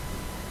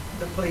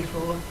the place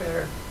will look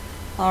better.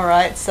 All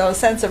right, so a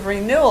sense of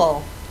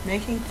renewal,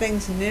 making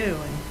things new,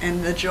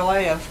 and the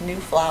joy of new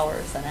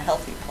flowers and a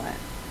healthy plant.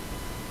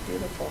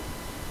 Beautiful.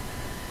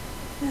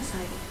 Yes,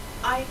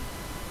 Heidi.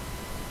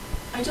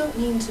 I don't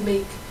mean to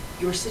make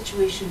your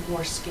situation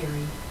more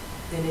scary,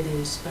 than it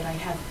is, but I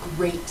have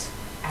great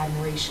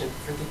admiration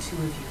for the two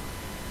of you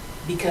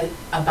because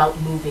about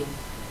moving.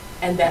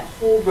 And that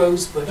whole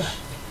rose bush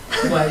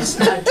was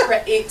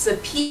it's a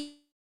piece.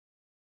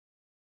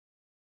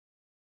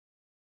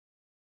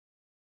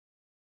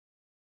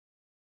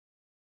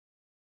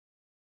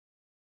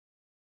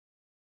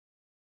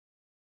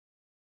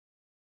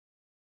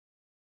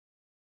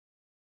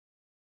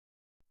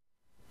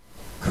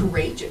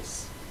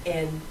 Courageous,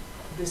 and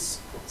this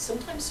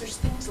sometimes there's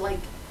things like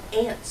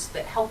ants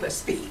that help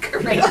us be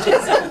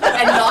courageous and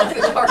knock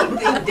the darn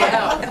thing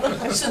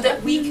down so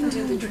that we can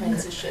do the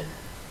transition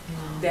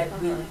that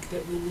we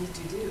need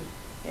to do.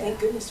 Thank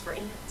goodness for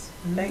ants.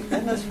 Thank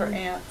goodness for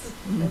ants.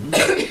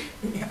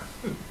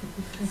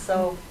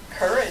 So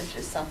courage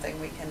is something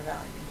we can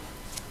value.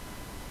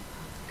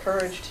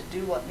 Courage to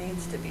do what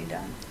needs to be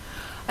done.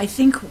 I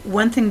think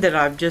one thing that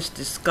I've just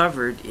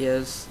discovered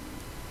is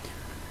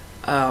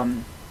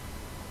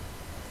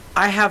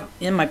I have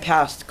in my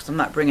past, because I'm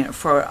not bringing it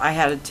forward, I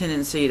had a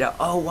tendency to,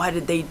 oh, why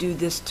did they do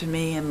this to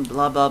me and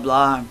blah, blah,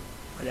 blah,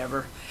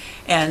 whatever.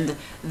 And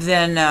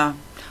then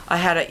I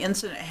had an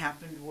incident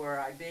happen where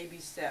I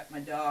babysat my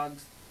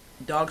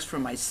dogs for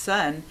my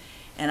son,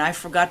 and I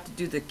forgot to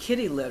do the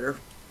kitty litter.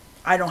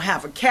 I don't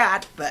have a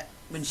cat, but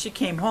when she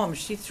came home,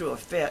 she threw a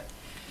fit.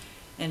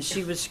 And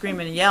she was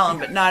screaming and yelling,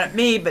 but not at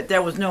me, but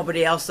there was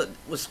nobody else that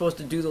was supposed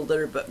to do the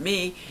litter but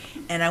me.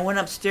 And I went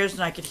upstairs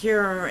and I could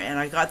hear her, and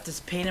I got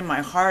this pain in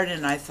my heart,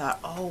 and I thought,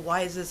 oh,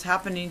 why is this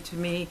happening to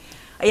me?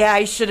 Yeah,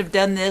 I should have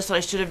done this, I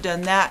should have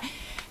done that.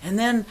 And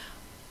then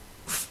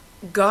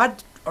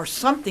God or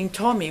something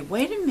told me,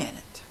 wait a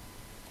minute,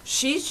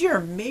 she's your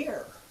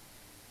mirror.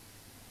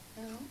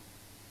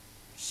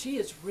 She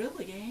is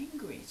really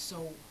angry.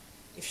 So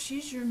if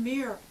she's your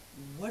mirror,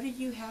 what do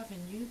you have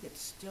in you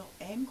that's still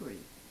angry?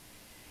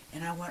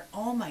 And I went,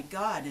 oh my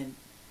God, and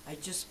I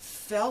just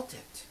felt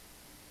it.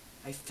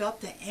 I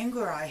felt the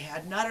anger I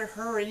had, not at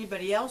her or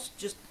anybody else,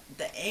 just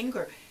the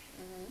anger.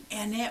 Mm-hmm.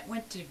 And it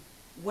went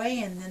away,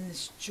 and then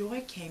this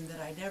joy came that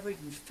I never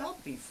even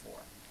felt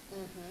before.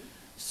 Mm-hmm.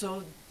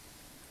 So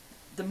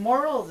the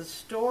moral of the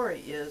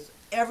story is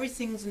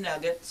everything's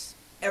nuggets,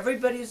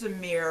 everybody's a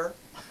mirror,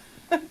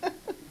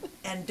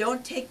 and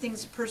don't take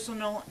things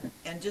personal,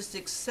 and just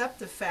accept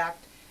the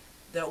fact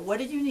that what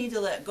do you need to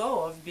let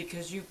go of,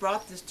 because you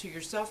brought this to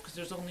yourself, because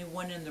there's only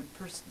one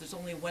there's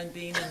only one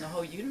being in the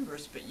whole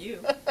universe but you.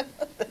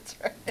 That's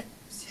right.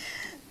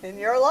 In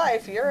your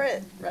life, you're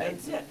it, right?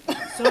 That's it.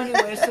 So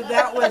anyway, so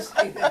that was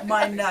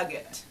my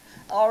nugget.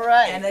 All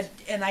right.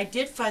 And I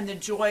did find the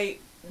joy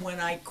when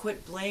I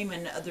quit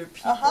blaming other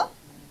people. Uh-huh.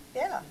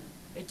 Yeah.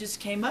 It just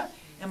came up,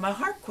 and my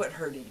heart quit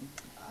hurting.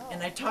 Oh,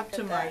 and I talked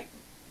to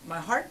my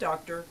heart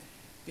doctor,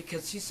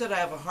 because he said I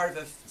have a heart of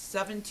a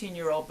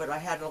 17-year-old, but I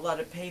had a lot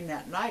of pain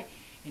that night.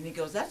 And he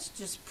goes, that's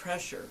just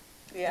pressure.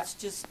 Yeah. It's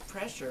just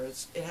pressure.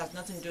 It has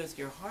nothing to do with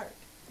your heart.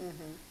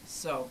 Mm-hmm.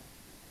 So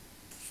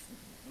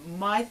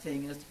my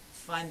thing is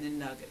find the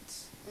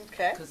nuggets.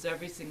 Okay. Because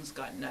everything's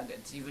got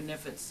nuggets, even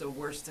if it's the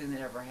worst thing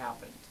that ever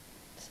happened.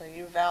 So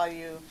you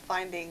value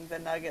finding the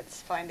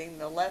nuggets, finding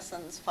the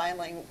lessons,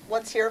 finding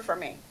what's here for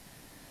me.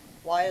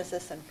 Why is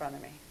this in front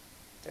of me?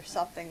 There's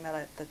something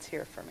that's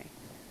here for me.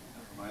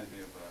 That reminds me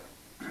of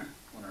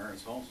one of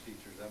Ernest Holmes'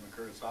 teachers, Edmund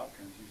Curtis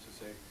Hopkins, used to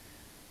say,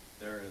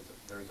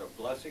 there's a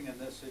blessing in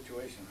this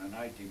situation, and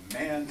I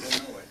demand to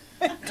know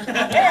it.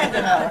 Demand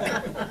to know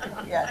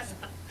it. Yes.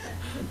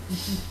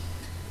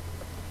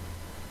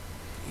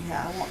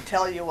 Yeah, I won't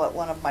tell you what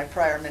one of my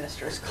prior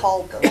ministers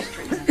called those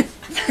treatments.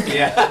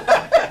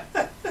 Yeah.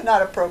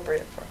 Not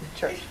appropriate for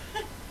church.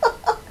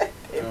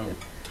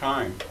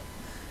 Time.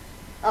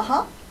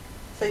 Uh-huh.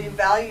 So you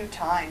value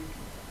time.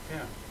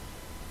 Yeah.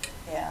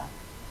 Yeah.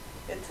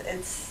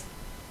 It's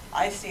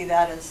I see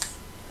that as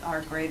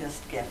our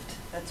greatest gift.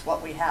 That's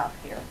what we have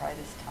here, right,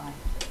 is time.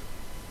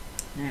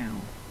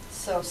 Now.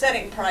 So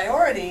setting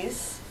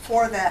priorities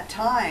for that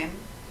time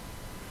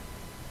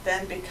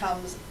then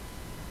becomes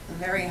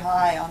very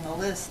high on the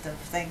list of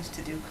things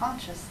to do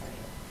consciously.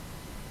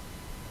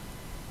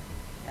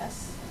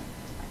 Yes?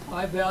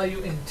 I value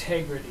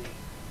integrity.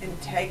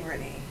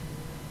 Integrity.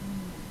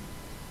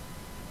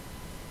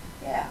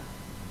 Yeah.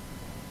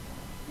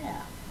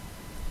 Yeah.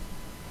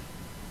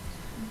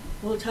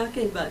 Well,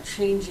 talking about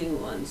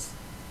changing ones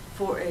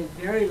for a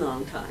very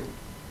long time,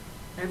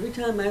 every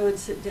time I would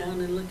sit down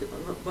and look at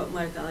what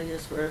my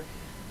values were,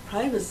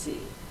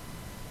 privacy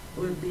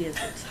would be at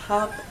the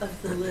top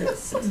of the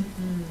list.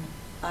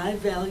 I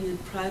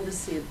valued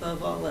privacy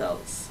above all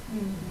else.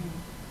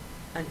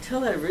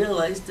 Until I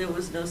realized there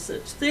was no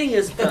such thing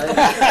as privacy.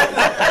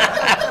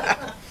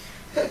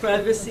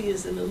 Privacy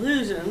is an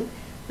illusion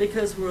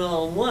because we're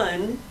all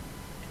one,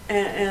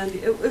 and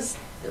it was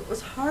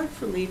hard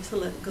for me to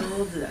let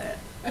go of that.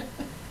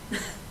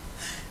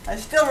 I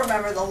still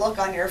remember the look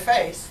on your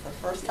face the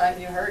first time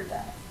you heard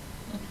that.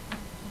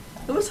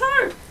 It was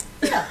hard.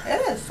 Yeah,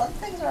 it is. Some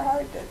things are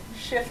hard to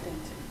shift into.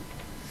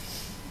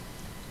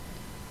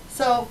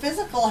 So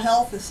physical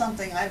health is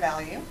something I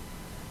value.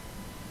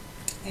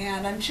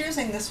 And I'm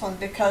choosing this one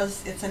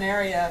because it's an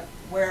area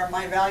where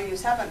my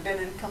values haven't been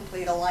in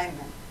complete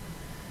alignment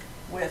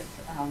with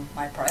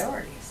my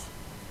priorities.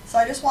 So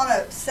I just want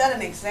to set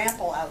an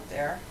example out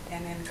there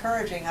and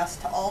encouraging us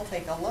to all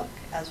take a look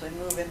as we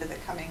move into the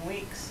coming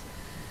weeks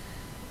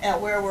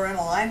at where we're in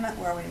alignment,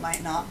 where we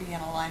might not be in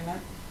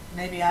alignment.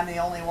 Maybe I'm the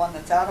only one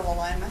that's out of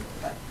alignment,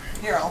 but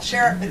here, I'll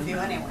share it with you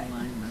anyway.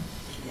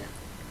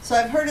 So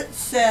I've heard it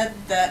said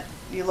that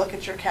you look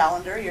at your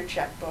calendar, your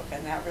checkbook,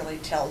 and that really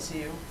tells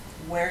you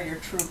where your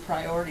true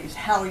priorities,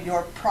 how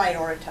you're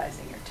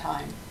prioritizing your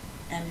time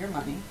and your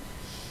money.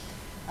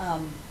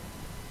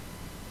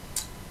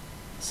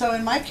 So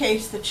in my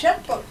case, the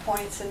checkbook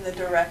points in the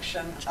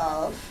direction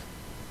of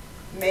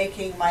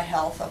making my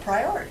health a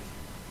priority.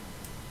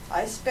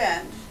 I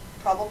spend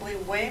probably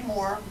way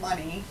more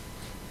money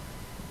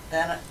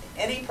than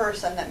any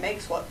person that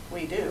makes what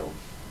we do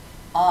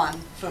on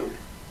food.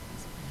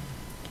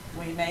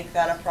 We make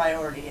that a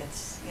priority.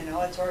 It's, you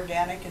know, it's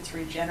organic, it's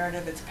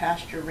regenerative, it's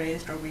pasture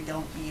raised, or we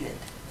don't eat it.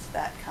 It's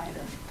that kind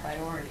of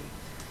priority.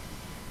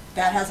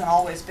 That hasn't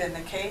always been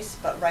the case,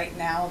 but right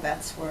now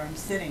that's where I'm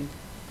sitting.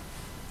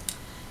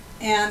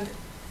 And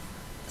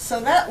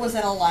so that was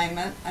in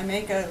alignment. I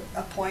make a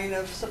point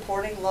of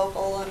supporting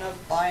local and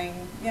of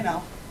buying, you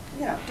know,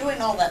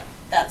 doing all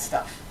that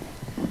stuff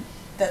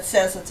that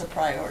says it's a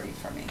priority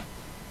for me.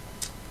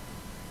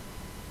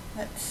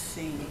 Let's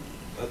see.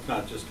 That's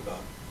not just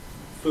about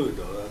food,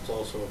 though. That's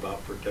also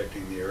about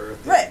protecting the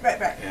earth. Right.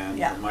 And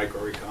yeah. the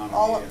microeconomy.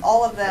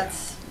 All of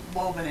that's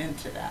woven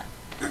into that.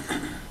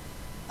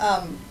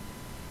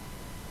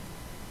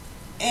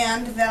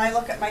 And then I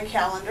look at my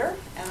calendar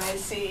and I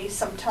see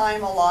some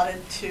time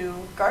allotted to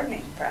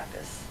gardening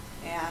practice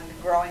and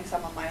growing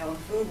some of my own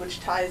food, which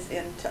ties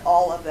into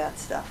all of that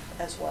stuff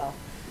as well.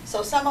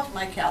 So some of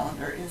my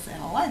calendar is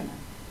in alignment.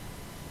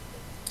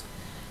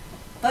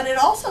 But it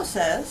also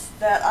says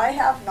that I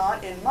have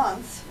not in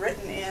months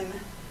written in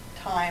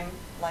time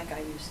like I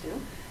used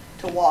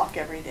to walk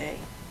every day,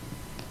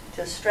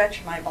 to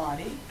stretch my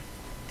body,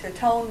 to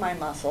tone my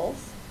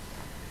muscles,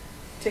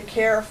 to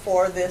care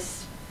for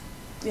this,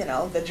 you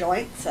know, the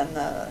joints and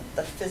the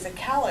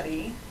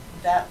physicality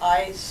that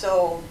I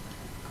so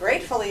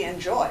gratefully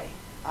enjoy.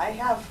 I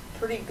have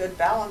pretty good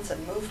balance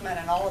and movement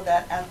and all of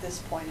that at this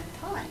point in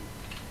time.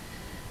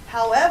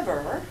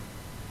 However,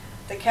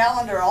 the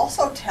calendar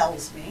also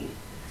tells me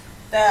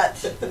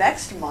that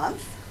next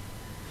month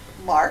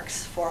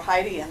marks for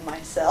Heidi and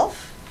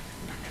myself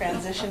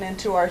transition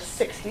into our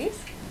 60s.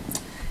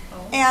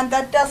 And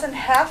that doesn't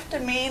have to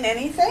mean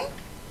anything,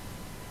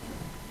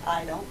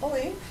 I don't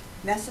believe,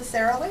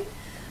 necessarily.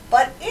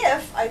 But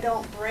if I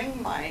don't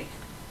bring my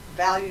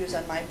values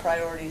and my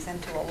priorities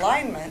into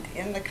alignment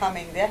in the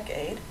coming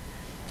decade,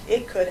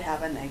 it could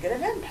have a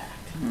negative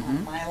impact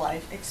on my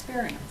life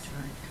experience.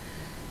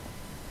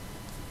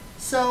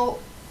 So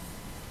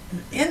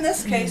in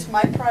this case,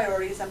 my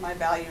priorities and my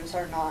values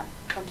are not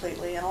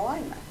completely in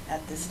alignment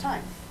at this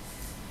time.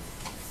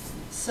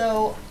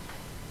 So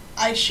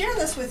I share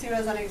this with you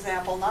as an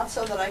example, not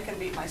so that I can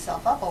beat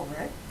myself up over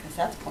it, because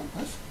that's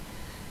pointless,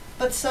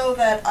 but so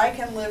that I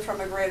can live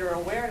from a greater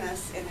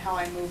awareness in how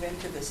I move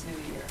into this new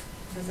year.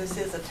 Because this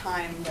is a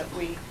time that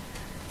we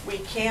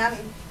can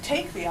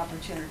take the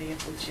opportunity,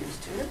 if we choose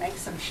to make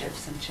some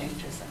shifts and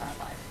changes in our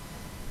life.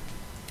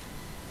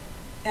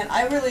 And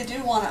I really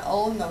do want to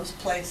own those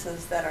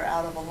places that are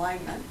out of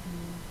alignment,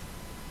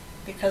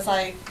 because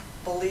I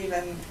believe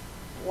in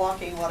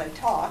walking what I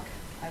talk.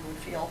 I would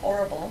feel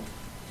horrible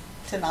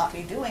to not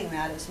be doing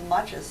that as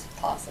much as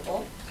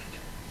possible.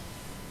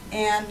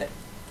 And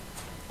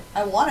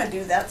I want to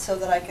do that so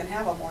that I can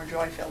have a more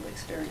joy-filled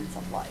experience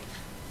of life.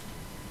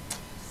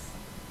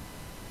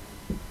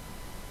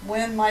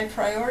 When my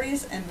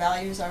priorities and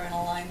values are in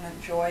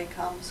alignment, joy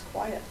comes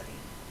quietly.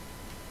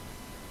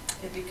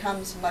 It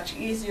becomes much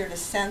easier to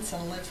sense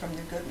and live from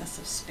the goodness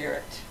of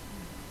spirit.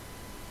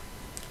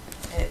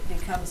 It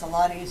becomes a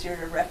lot easier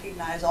to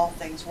recognize all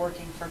things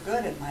working for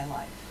good in my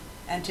life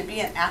and to be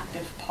an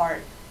active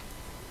part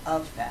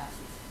of that.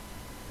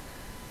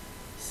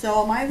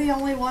 So am I the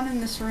only one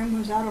in this room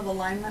who's out of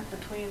alignment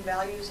between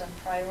values and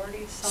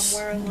priorities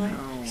somewhere in life?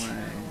 No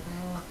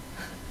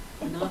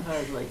way. Not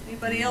hardly.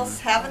 Anybody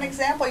else have an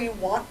example you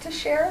want to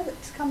share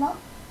that's come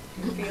up?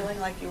 You're feeling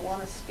like you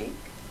want to speak?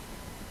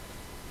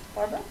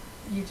 Barbara?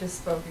 You just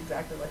spoke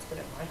exactly what's been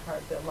in my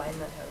heart, the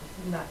alignment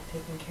of not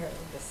taking care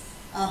of this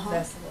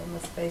vessel and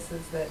the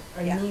spaces that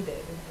are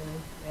needed,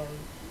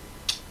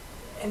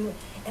 and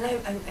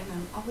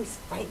I'm always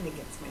fighting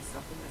against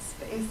myself in this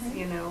space,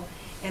 you know,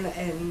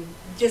 and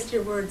just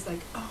your words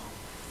like, oh,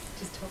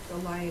 just helped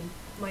align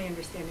my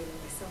understanding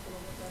of myself a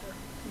little bit better.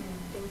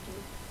 Thank you.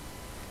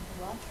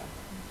 You're welcome.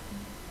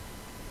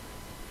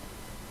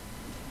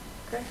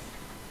 Chris?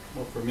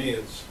 Well, for me,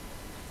 it's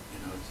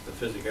the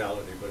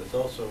physicality, but it's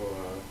also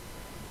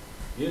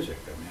music.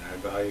 I mean, I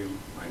value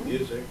my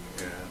music,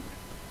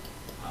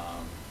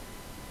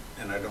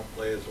 and I don't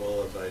play as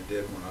well as I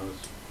did when I was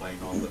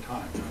playing all the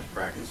time. I was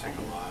practicing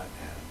a lot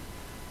and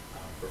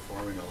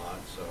performing a lot.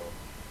 So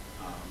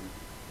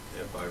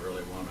if I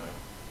really want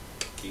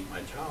to keep my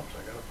chops,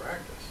 I gotta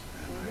practice.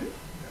 And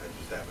I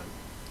just haven't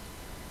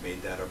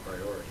made that a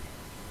priority,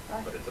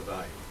 Right. but it's a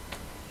value.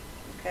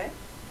 Okay.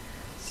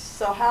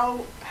 So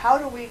how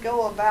do we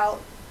go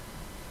about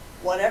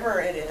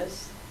whatever it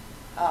is,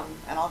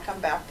 and I'll come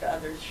back to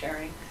others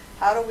sharing,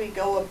 how do we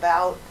go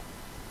about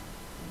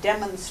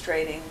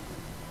demonstrating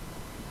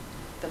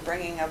the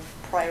bringing of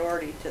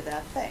priority to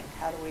that thing?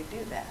 How do we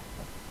do that?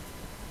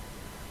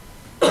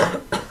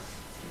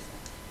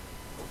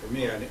 For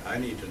me, I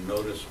need to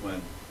notice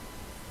when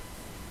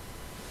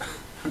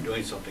I'm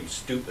doing something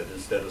stupid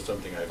instead of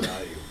something I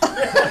value.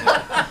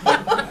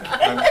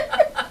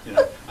 You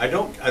know, I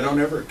don't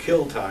ever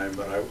kill time,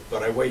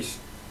 but I waste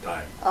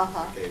time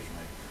occasionally.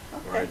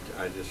 Or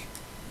I just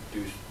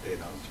do,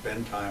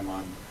 spend time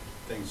on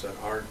things that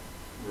aren't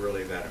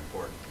really that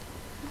important.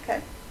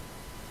 Okay,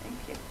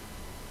 thank you.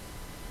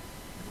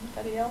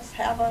 Anybody else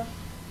have a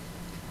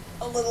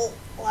little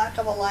lack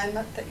of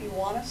alignment that you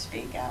want to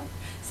speak out?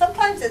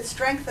 Sometimes it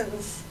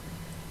strengthens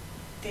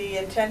the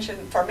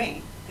intention, for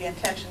me, the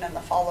intention and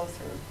the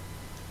follow-through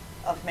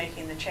of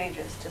making the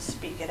changes to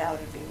speak it out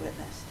and be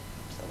witnessed.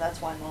 So that's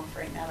why I'm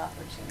offering that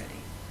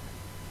opportunity.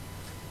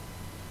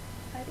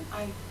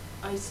 Heidi?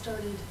 I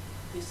started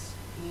this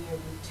year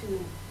with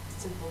 2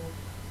 simple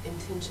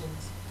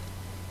intentions.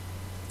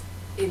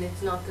 And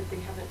it's not that they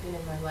haven't been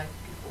in my life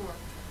before.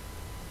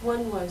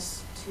 One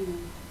was to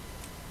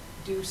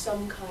do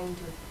some kind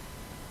of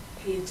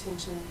pay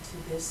attention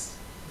to this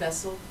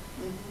vessel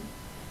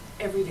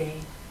every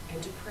day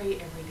and to pray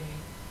every day.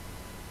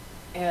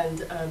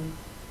 And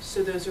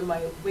so those are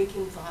my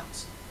waking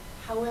thoughts.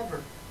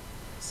 However,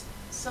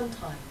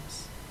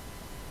 sometimes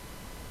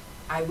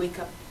I wake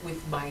up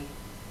with my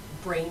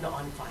brain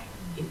on fire.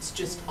 It's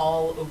just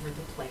all over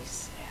the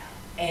place.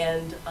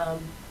 And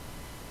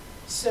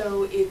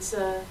so it's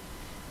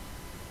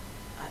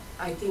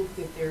I think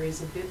that there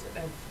is a bit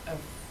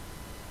of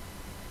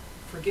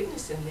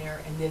forgiveness in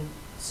there, and then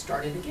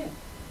start it again.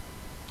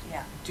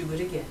 Yeah. Do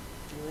it again.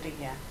 Do it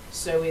again.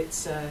 So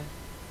it's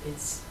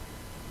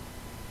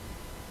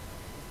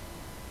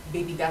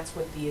maybe that's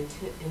what the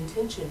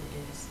intention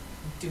is.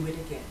 Do it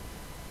again.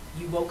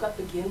 You woke up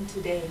again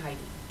today, Heidi.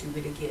 Do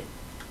it again.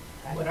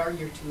 Right. What are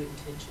your 2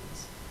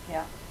 intentions?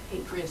 Yeah.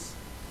 Hey, Chris,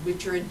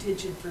 what's your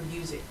intention for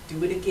music?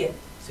 Do it again.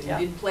 So Yeah.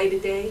 you didn't play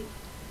today.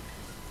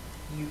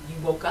 You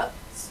woke up.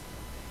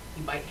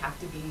 You might have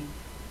to be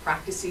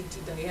practicing to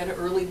Diana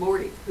early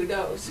morning. Who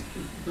knows?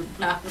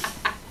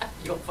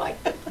 You'll find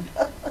it.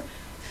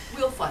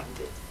 We'll find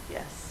it.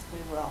 Yes, we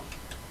will.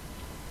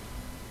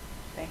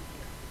 Thank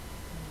you.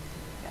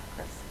 Yeah,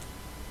 Chris?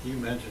 You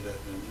mentioned it,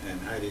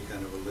 and Heidi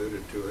kind of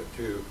alluded to it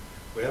too.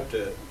 We have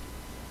to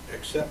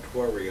accept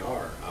where we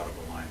are out of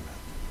alignment.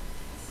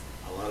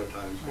 A lot of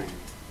times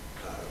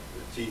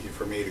it's easy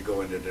for me to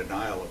go into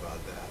denial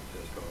about that.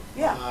 Just go,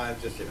 Yeah.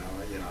 just, I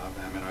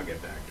mean, I'll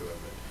get back to it,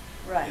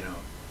 but, Right.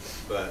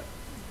 but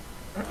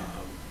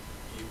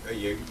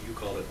you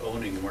called it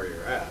owning where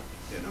you're at,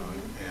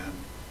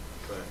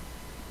 but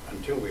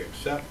until we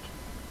accept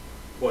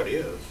what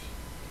is,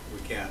 we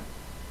can't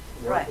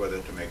work Right. with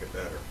it to make it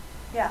better.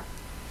 Yeah.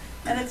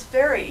 And it's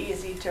very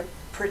easy to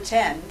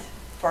pretend,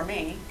 for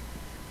me,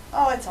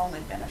 oh, it's only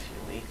been a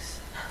few weeks.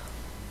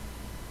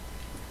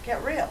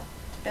 Get real.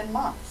 It's been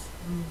months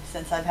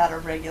since I've had a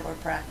regular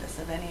practice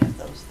of any of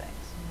those things.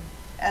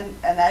 And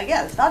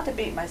again, it's not to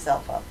beat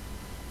myself up.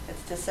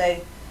 It's to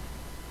say,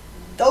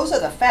 those are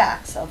the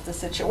facts of the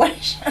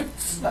situation.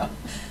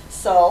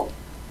 So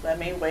let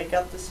me wake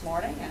up this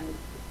morning and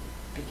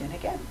begin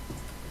again.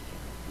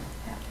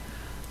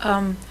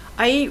 Yeah.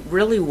 I eat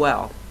really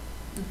well.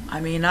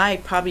 I mean, I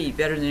probably eat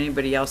better than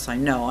anybody else I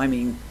know. I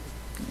mean,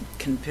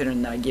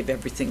 considering that I give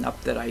everything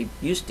up that I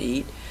used to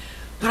eat.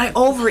 But I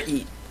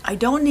overeat. I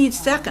don't need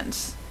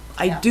seconds.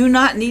 I do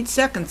not need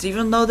seconds,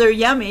 even though they're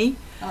yummy.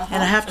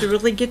 And I have to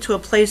really get to a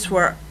place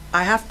where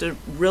I have to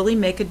really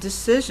make a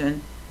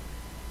decision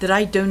that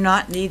I do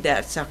not need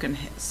that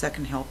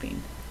second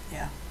helping.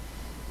 Yeah.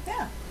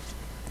 Yeah.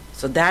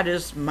 So that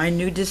is my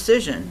new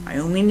decision. I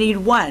only need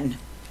one.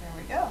 There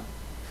we go.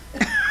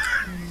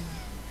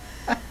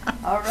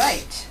 All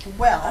right.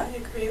 Well, I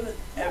agree with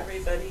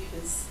everybody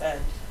who's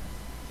said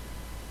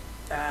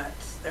that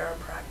there are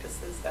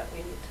practices that we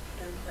need to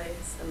put in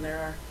place, and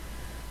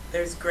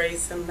there's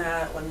grace in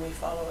that when we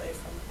fall away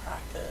from the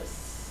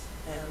practice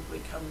and we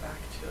come back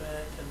to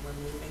it and we're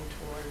moving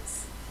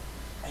towards,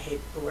 I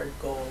hate the word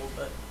goal,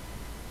 but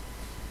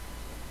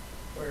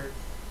we're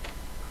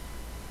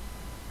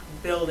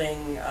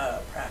building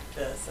a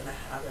practice and a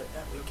habit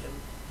that we can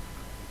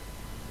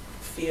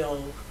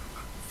feel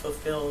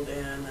fulfilled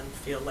in and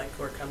feel like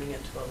we're coming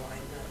into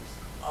alignment.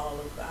 All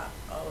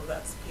of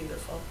that's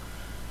beautiful.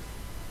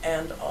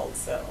 And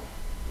also,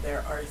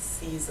 there are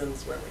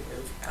seasons where we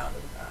move out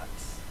of that,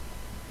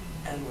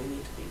 and we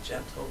need to be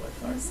gentle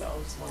with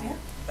ourselves when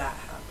that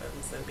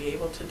happens, and be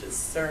able to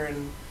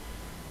discern,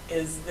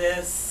 is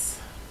this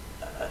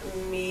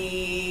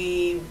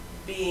me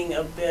being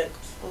a bit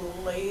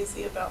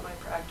lazy about my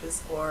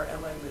practice, or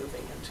am I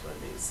moving into a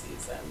new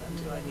season,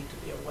 and do I need to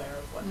be aware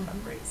of what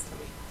that brings to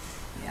me?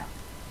 yeah.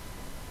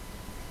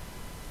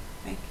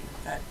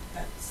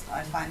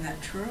 I find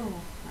that true,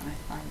 and I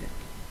find it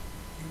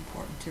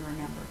important to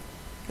remember,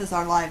 because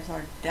our lives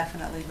are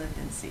definitely lived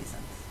in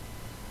seasons.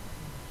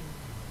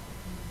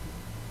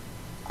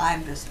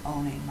 I'm just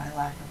owning my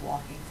lack of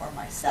walking for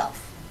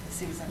myself, the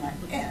season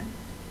I'm in,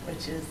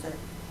 which is that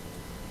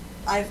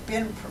I've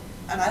been,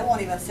 and I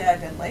won't even say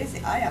I've been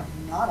lazy. I am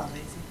not a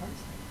lazy person.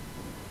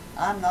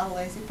 I'm not a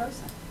lazy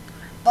person.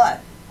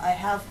 But I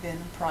have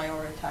been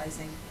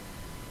prioritizing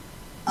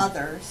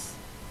others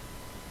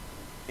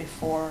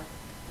before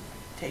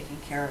taking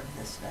care of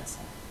this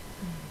vessel.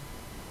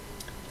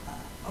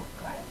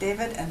 Go ahead,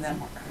 David, and then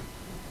we're going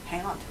to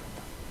hang on to it.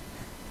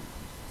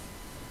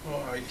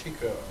 Well, I think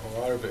a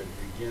lot of it,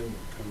 again,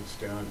 comes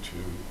down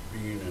to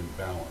being in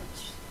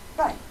balance.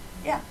 Right,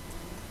 yeah.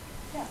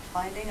 Yeah,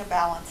 finding a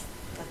balance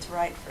that's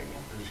right for you.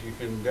 Because you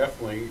can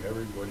definitely,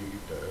 everybody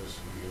does,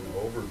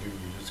 overdo,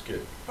 you just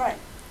get Right.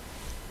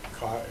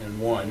 caught in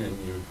one and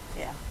you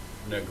Yeah.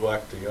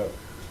 neglect the other.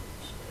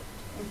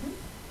 Mm-hmm.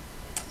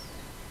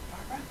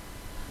 Barbara?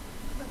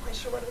 I'm not quite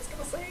sure what I was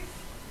going to say,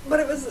 but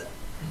it was. I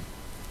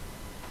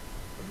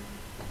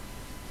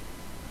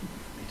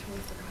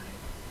totally forgot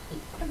it.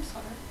 I'm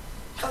sorry.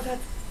 Oh,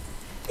 that's.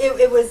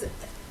 It was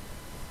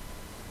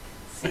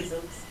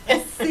Seasons.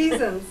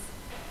 seasons.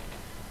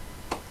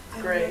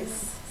 I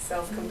Grace,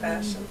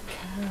 self-compassion.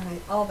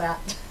 remember- all that.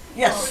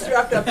 Yes. All was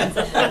wrapped up in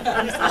something.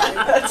 I'm sorry.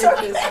 That's It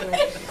okay.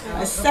 just,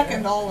 I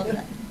second all of it.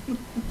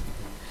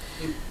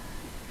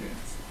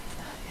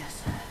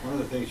 Yes. One of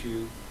the things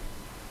you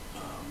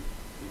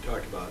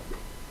talked about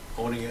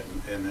owning it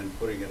and then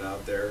putting it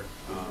out there.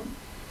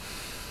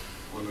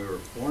 When we were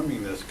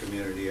forming this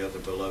community as a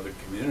beloved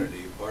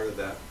community, part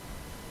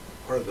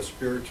of the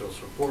spiritual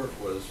support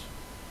was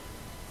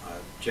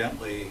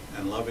gently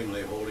and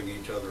lovingly holding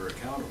each other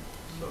accountable.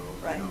 So,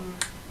 Right. you know,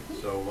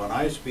 so when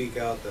I speak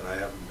out that I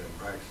haven't been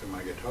practicing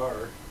my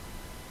guitar,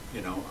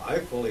 you know, I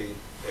fully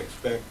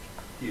expect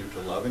you to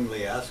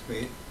lovingly ask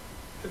me,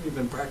 have you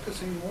been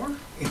practicing more?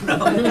 You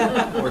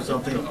know, or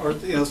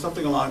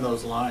something along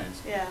those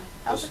lines. Yeah.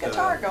 How's the Just,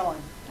 guitar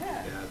going?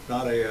 Yeah. Yeah, it's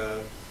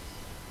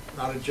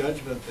not a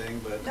judgment thing,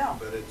 but No.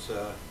 but it's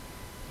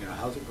you know,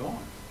 how's it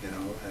going? You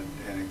know,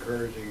 and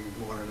encouraging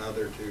one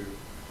another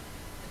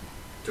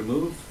to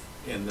move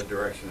in the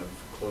direction of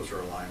closer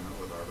alignment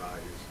with our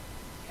values.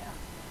 Yeah.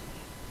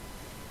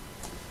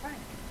 Right.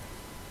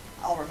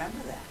 I'll remember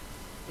that.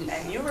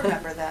 And you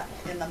remember that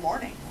in the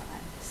morning when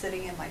I'm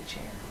sitting in my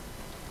chair.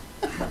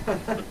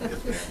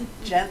 Yes, ma'am.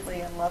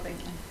 Gently and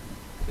lovingly.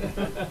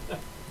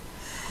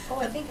 oh,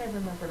 I think I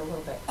remembered a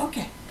little bit.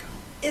 Okay.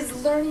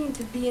 Is learning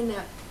to be in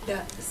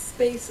that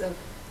space of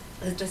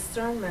the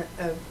discernment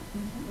of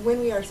when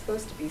we are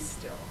supposed to be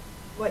still.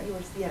 What you were,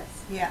 yes,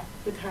 Yeah.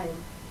 the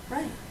time.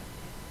 Right.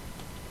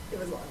 It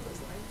was along those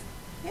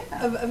lines.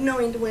 Yeah. Of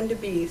knowing when to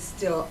be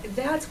still.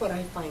 That's what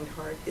I find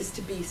hard, is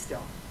to be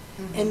still.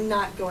 Mhm. And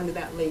not go into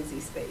that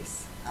lazy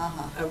space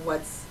Uh-huh. of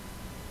what's,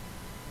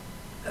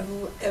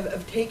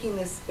 of taking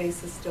this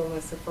space of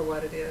stillness for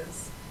what it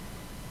is.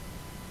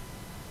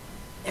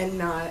 And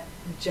not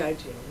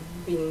judging,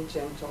 being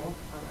gentle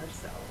on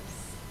ourselves.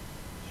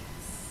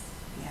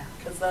 Yeah.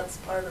 Because that's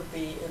part of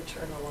the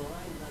internal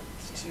alignment,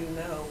 to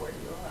know where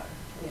you are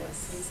in what Yes.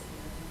 season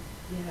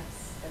you're in, Yes.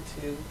 and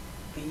to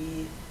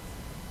be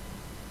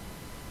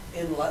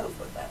in love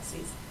with that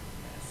season.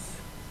 Yes.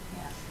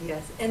 Yeah.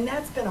 Yes, and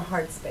that's been a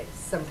hard space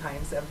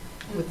sometimes of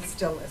with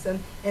stillness,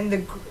 and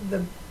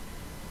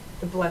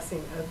the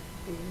blessing of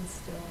being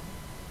still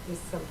is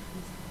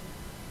sometimes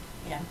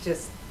Yeah.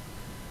 just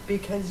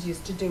because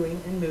used to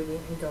doing and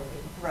moving and going.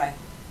 Right.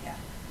 Yeah.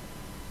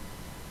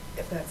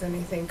 If that's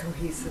anything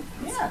cohesive.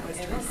 that's Yeah, what I was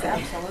it trying to is, say.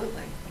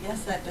 absolutely.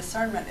 Yes, that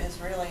discernment is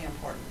really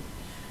important.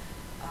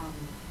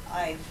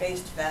 I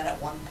faced that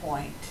at one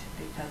point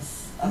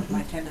because of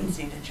my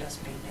tendency to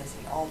just be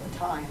busy all the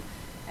time.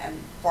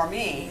 And for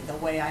me, the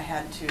way I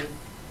had to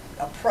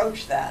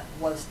approach that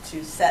was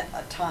to set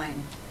a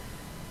time.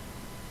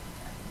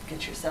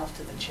 Get yourself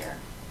to the chair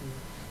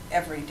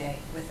every day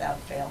without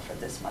fail for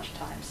this much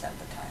time, set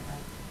the timer.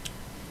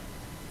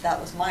 That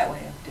was my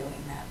way of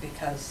doing that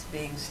because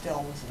being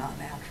still was not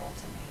natural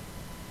to me.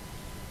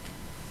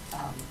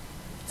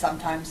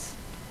 Sometimes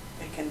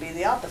it can be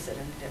the opposite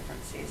in a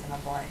different season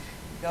of life.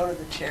 You go to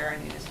the chair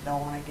and you just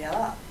don't want to get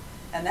up.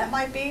 And that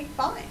might be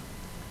fine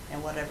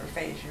in whatever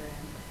phase you're in.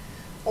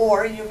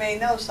 Or you may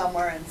know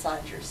somewhere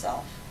inside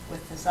yourself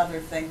with this other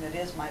thing that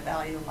is my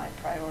value, my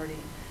priority,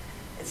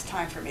 it's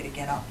time for me to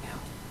get up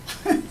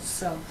now.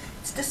 So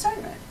it's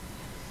discernment.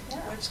 Yeah.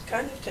 Which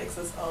kind of takes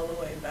us all the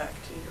way back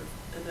to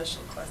your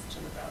initial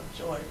question about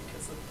joy,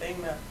 because the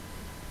thing that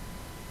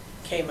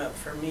came up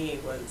for me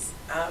was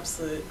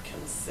absolute,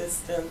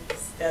 consistent,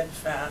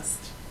 steadfast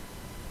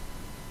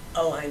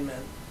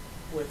alignment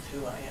with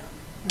who I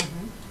am.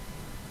 Mhm.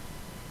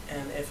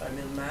 And if I'm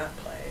in that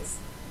place,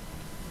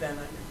 then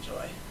I'm in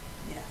joy.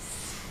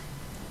 Yes.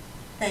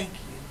 Thank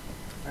you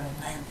for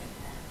landing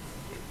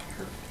that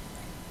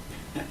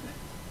perfectly.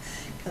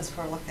 Because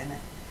we're looking at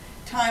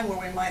time where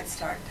we might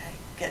start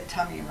to get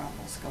tummy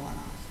rumbles going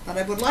on. But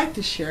I would like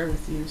to share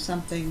with you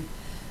something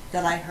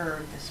that I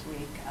heard this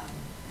week.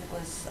 It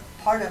was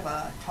part of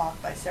a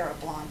talk by Sarah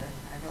Blondin.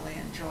 I really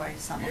enjoy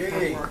some of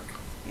her work.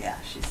 Yeah,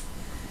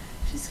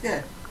 she's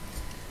good.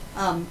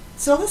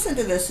 So listen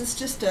to this. It's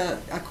just a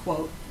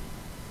quote.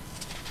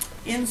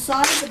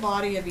 Inside the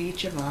body of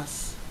each of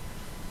us,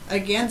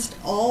 against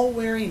all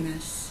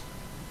weariness,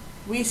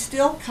 we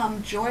still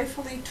come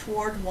joyfully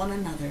toward one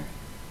another,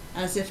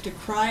 as if to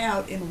cry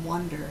out in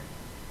wonder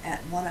at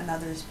one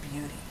another's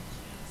beauty.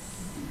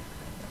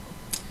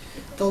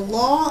 The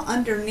law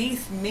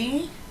underneath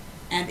me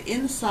and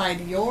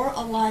inside your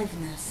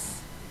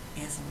aliveness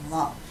is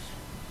love.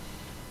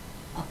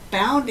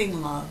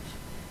 Abounding love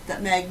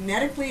that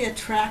magnetically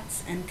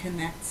attracts and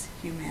connects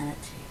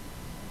humanity.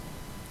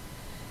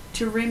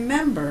 To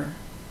remember,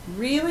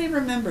 really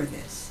remember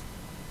this,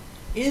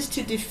 is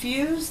to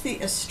diffuse the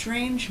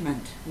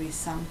estrangement we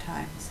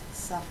sometimes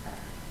suffer.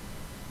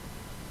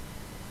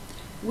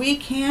 We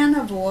can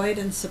avoid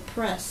and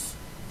suppress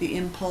the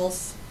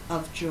impulse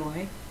of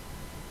joy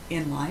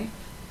in life,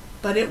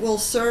 but it will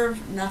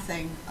serve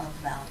nothing of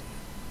value.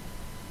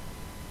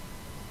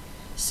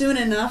 Soon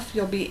enough,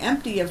 you'll be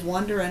empty of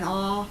wonder and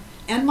awe,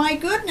 and my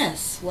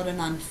goodness, what an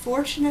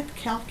unfortunate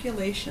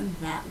calculation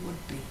that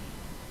would be.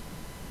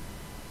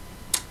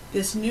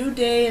 This new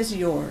day is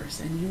yours,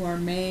 and you are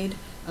made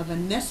of a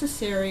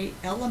necessary,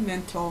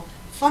 elemental,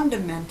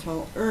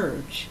 fundamental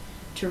urge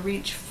to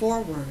reach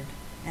forward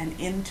and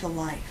into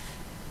life.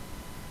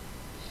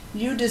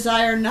 You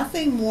desire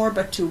nothing more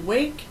but to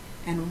wake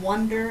and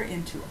wonder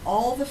into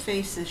all the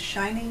faces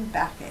shining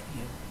back at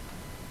you.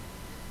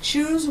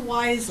 Choose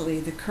wisely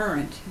the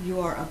current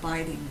you are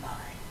abiding by.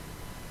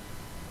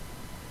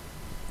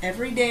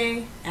 Every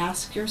day,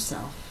 ask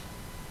yourself,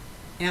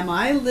 am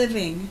I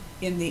living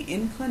in the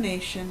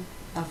inclination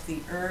of the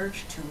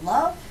urge to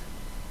love,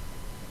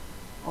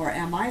 or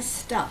am I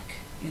stuck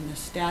in the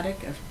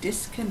static of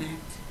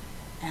disconnect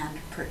and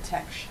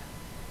protection?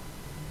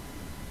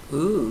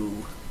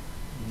 Ooh.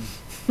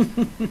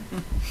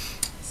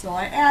 So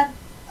I add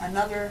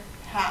another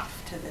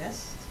half to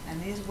this,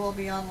 and these will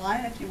be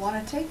online if you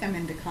want to take them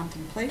into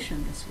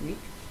contemplation this week.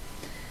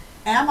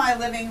 Am I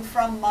living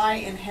from my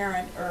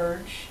inherent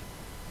urge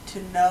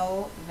to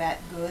know that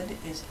good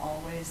is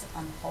always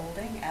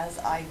unfolding as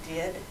I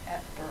did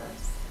at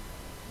birth?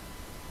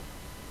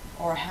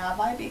 Or have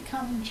I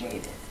become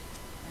jaded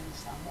in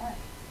some way?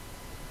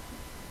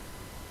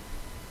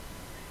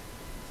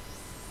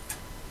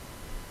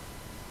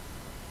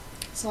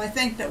 So I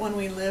think that when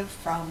we live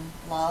from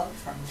love,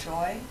 from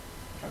joy,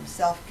 from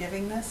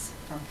self-givingness,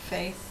 from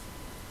faith,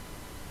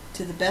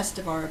 to the best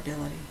of our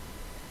ability,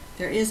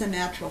 there is a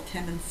natural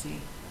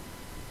tendency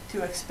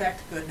to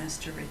expect goodness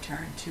to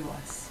return to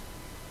us.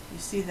 You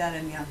see that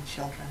in young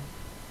children.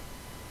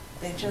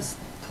 They just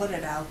put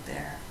it out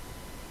there,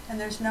 and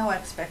there's no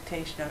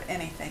expectation of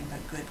anything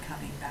but good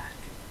coming back.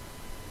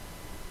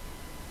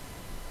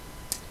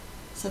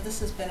 So this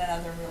has been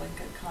another really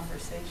good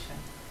conversation.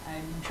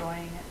 I'm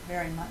enjoying it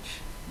very much,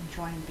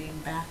 enjoying being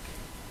back.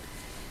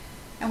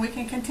 And we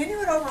can continue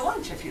it over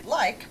lunch if you'd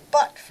like,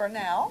 but for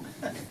now,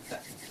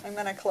 I'm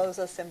going to close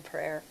us in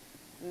prayer,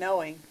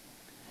 knowing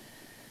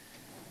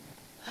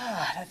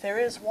that there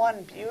is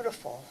one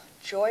beautiful,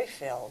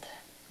 joy-filled,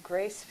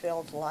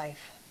 grace-filled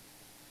life.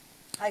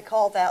 I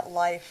call that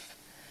life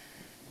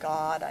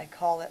God. I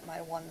call it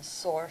my one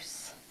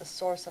source, the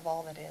source of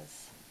all that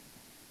is.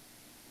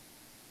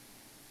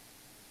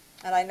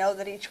 And I know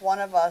that each one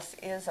of us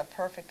is a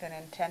perfect and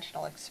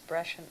intentional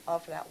expression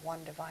of that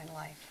one divine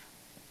life.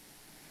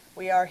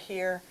 We are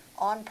here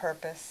on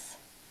purpose,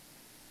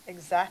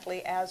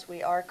 exactly as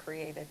we are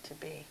created to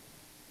be,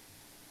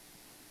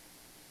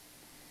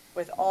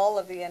 with all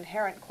of the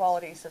inherent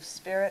qualities of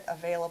spirit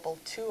available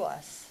to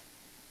us,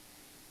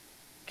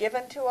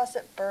 given to us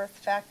at birth,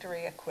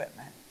 factory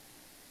equipment,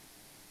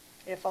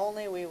 if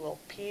only we will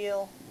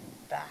peel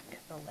back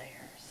the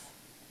layers.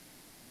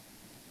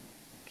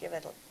 Give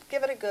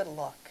it a good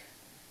look.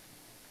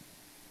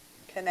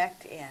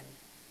 Connect in.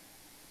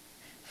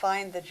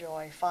 Find the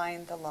joy,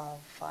 find the love,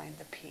 find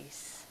the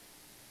peace.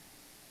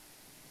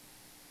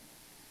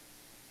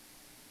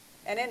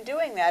 And in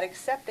doing that,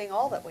 accepting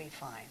all that we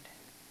find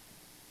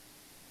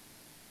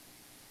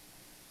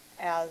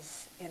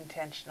as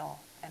intentional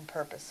and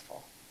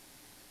purposeful.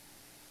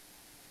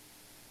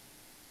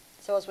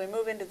 So as we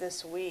move into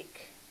this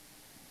week,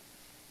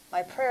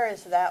 my prayer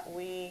is that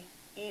we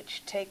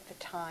each take the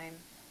time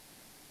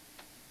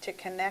to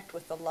connect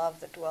with the love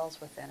that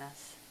dwells within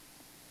us.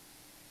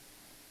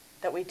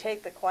 That we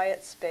take the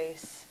quiet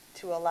space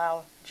to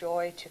allow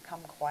joy to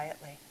come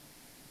quietly.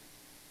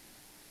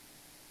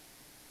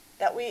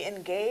 That we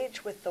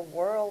engage with the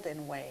world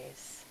in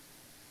ways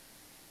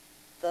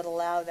that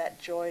allow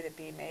that joy to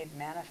be made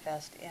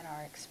manifest in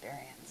our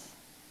experience.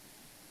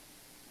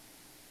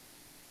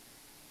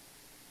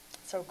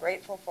 So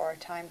grateful for our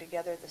time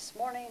together this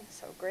morning.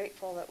 So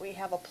grateful that we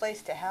have a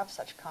place to have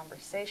such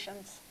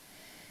conversations.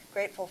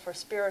 Grateful for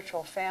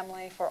spiritual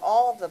family, for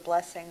all of the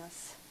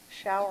blessings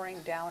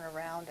showering down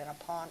around and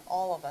upon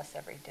all of us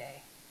every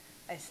day.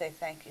 I say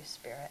thank you,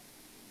 Spirit.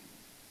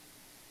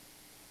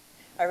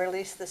 I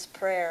release this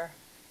prayer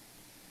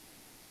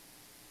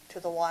to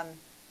the one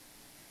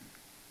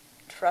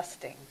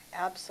trusting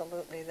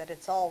absolutely that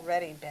it's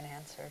already been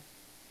answered.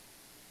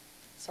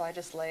 So I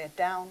just lay it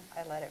down,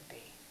 I let it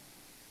be.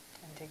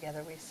 And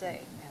together we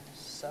say, and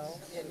so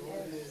it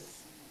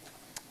is.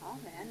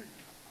 Amen.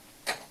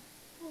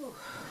 Whew.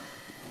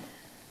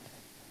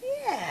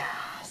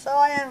 Yeah, so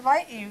I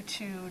invite you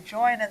to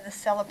join in the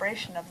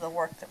celebration of the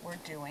work that we're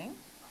doing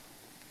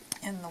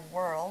in the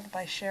world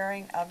by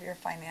sharing of your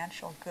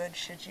financial goods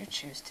should you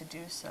choose to do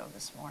so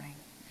this morning.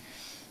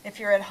 If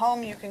you're at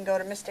home, you can go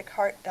to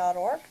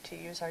mysticheart.org to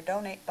use our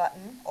donate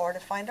button or to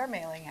find our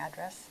mailing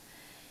address.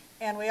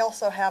 And we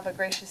also have a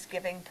gracious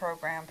giving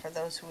program for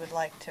those who would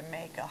like to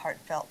make a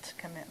heartfelt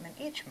commitment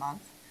each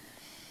month.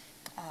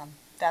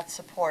 That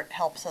support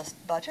helps us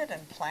budget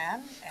and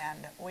plan,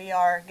 and we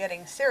are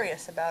getting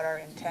serious about our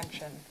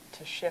intention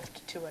to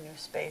shift to a new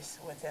space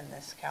within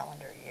this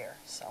calendar year.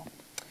 So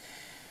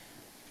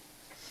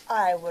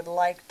I would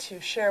like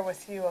to share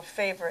with you a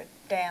favorite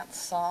dance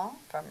song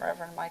from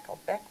Reverend Michael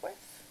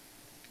Beckwith.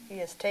 He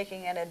is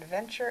taking an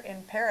adventure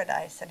in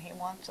paradise, and he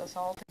wants us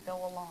all to go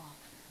along.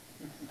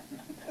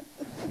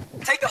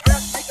 Take a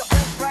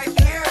breath right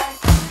here.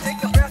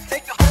 Take a breath,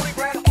 take a holy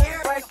breath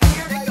here, right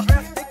here. Take a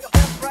breath, take a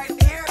breath right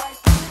here.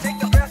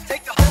 Take a breath,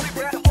 take a holy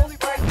breath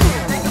right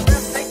here. Take a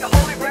breath, take a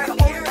holy breath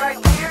right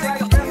here.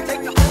 Take a breath,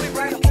 take a holy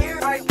breath here,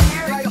 right here.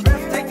 Take a breath,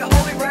 take a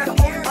holy breath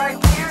here, right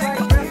here. Take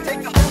a breath,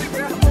 take a holy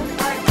breath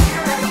right here.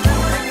 Take a breath,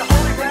 take a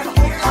holy breath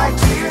here, right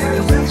here. Take a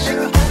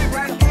breath, take a holy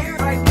breath here,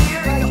 right here.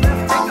 Take a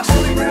breath, take a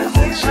holy breath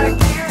right here.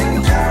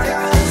 In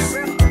paradise,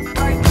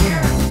 right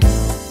here.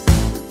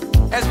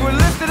 As we're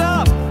lifted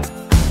up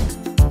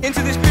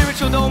into the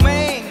spiritual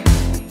domain,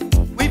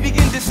 we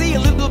begin to see a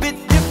little bit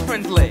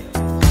differently.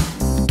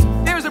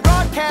 There's a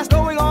broadcast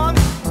going on.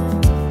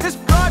 This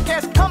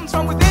broadcast comes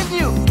from within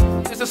you.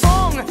 There's a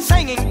song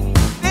singing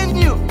in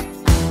you.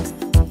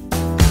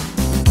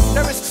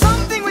 There is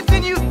something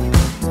within you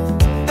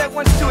that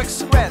wants to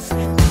express.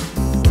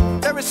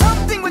 There is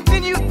something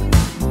within you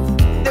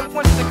that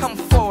wants to come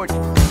forward.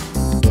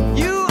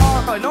 You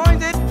are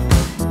anointed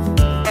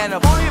and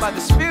appointed by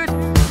the Spirit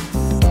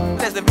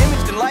as the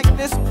image and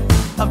likeness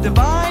of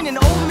divine and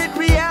ultimate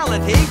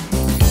reality.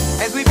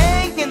 As we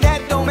bang in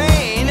that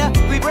domain,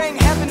 we bring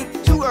heaven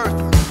to earth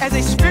as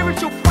a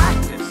spiritual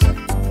practice.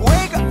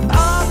 Wake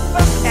up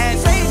and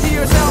say to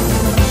yourself,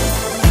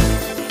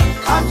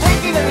 I'm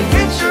taking an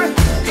adventure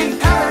in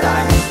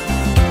paradise.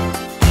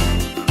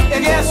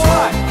 And guess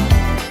what?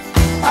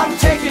 I'm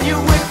taking you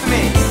with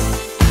me.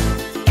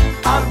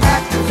 I'm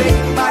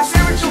activating my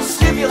spiritual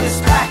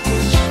stimulus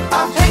package.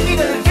 I'm taking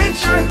an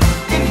adventure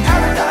in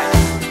paradise.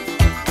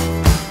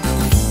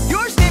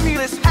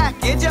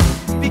 Package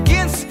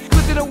begins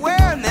with an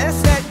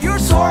awareness that you're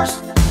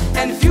sourced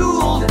and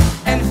fueled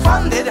and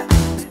funded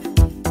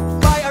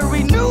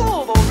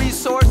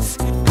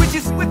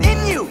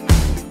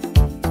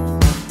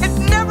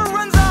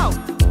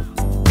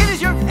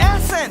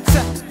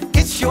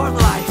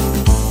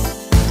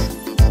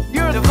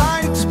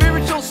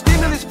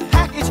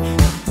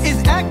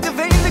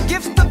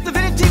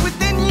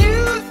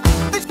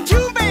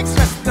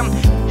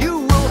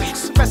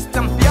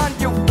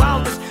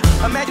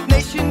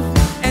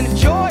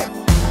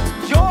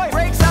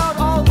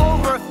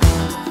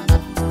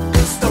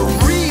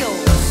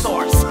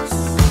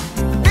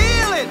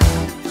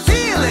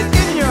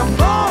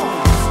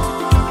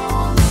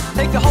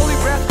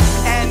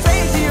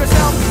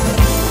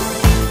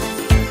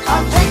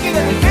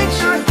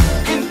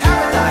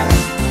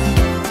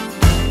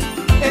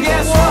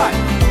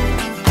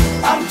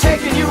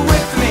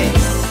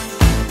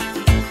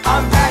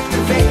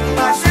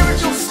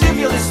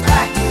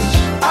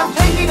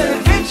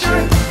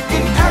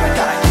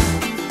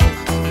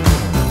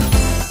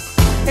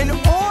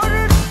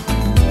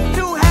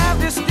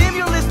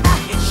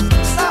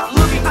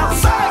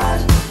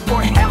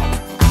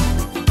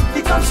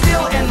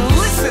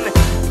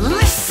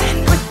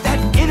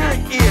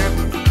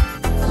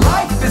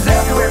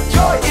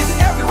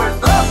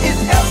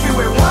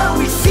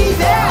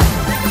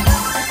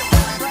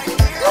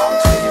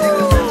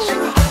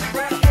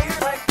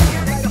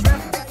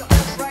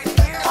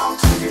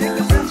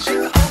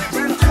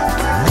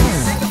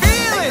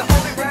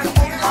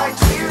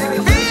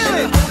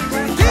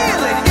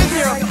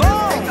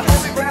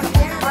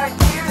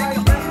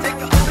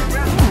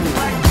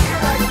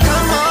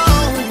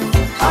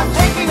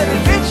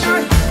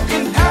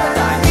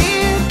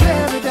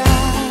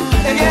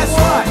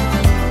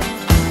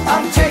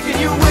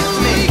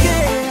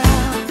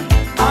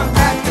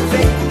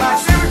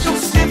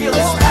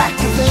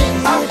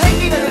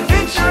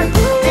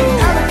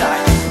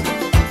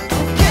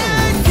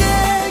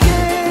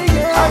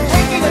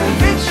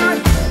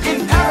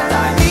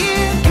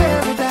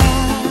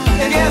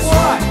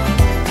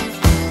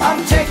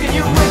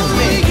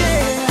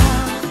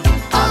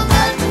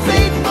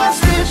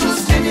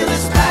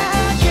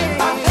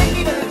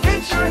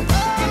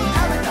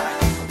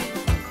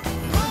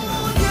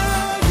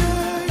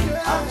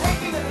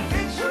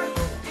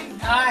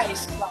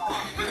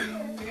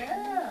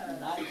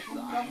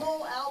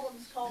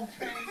called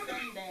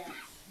Transcendence.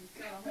 He's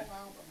got a whole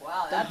album.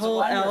 Wow, The that's whole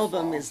wonderful.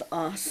 album is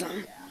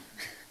awesome.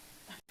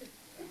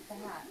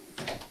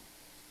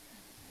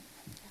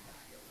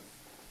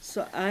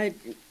 So I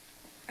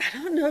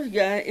don't know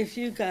if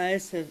you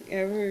guys have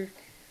ever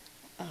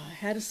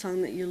had a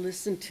song that you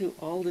listen to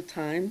all the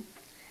time,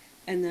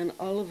 and then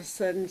all of a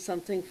sudden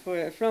something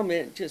from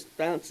it just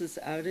bounces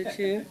out at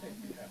you.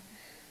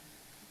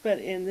 But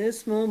in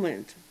this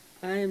moment,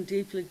 I am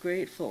deeply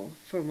grateful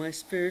for my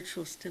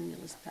spiritual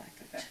stimulus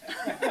package.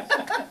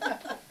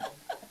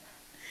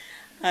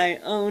 I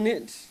own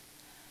it.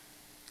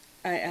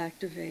 I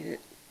activate it.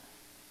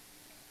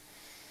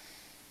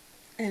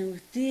 And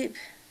with deep,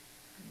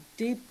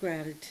 deep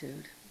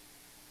gratitude,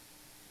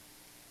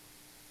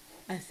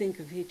 I think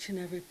of each and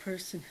every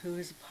person who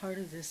is a part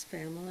of this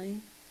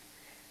family,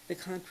 the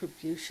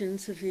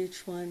contributions of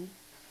each one,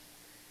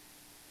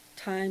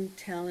 time,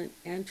 talent,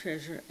 and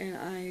treasure, and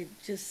I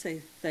just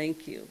say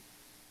thank you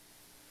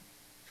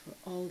for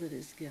all that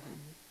is given.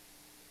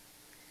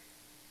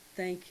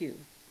 Thank you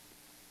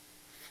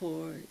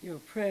for your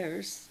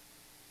prayers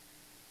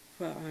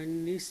for our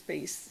new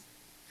space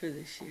for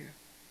this year,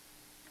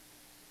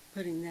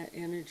 putting that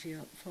energy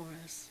up for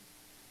us,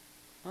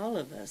 all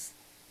of us,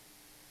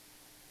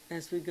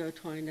 as we go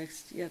to our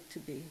next yet to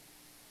be.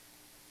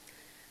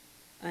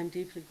 I'm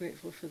deeply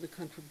grateful for the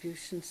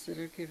contributions that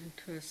are given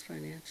to us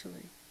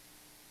financially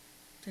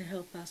to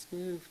help us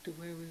move to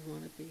where we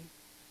want to be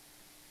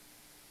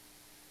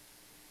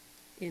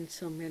in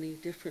so many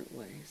different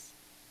ways.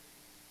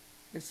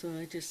 And so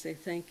I just say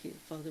thank you,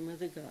 Father,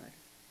 Mother, God,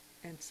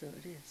 and so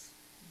it is.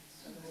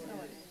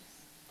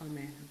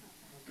 Amen.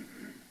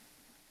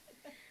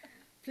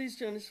 Please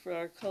join us for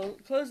our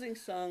closing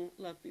song,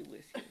 Love Be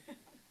With You.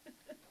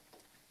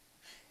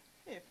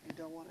 If you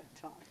don't want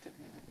to talk to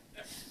me.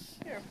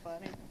 You're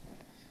funny.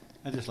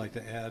 I'd just like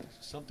to add,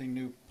 something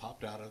new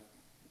popped out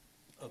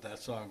of that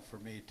song for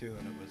me too,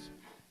 and it was,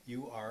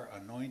 "You are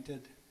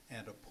anointed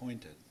and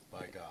appointed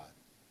by God."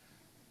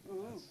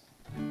 Ooh.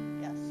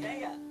 Yes. Yeah,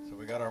 yeah. So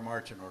we got our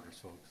marching orders,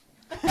 folks.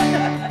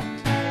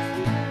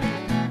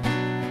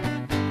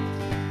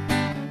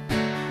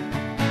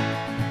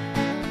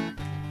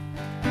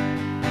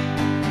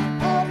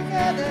 All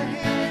together,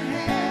 hand in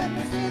hand,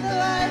 we see the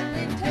light,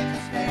 we take a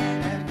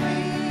stand, and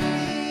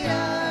we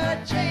are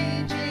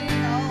changing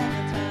all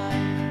the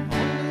time. A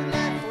new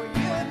life for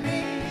you and me,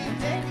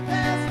 take the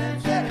past and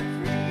set it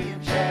free,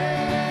 and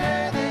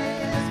share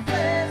this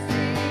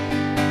blessing.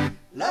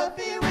 Love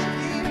be with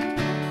you,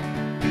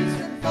 peace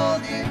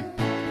enfold you,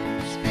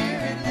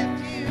 spirit lift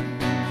you,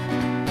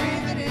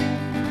 breathe it in.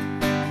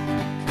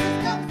 Truth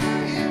come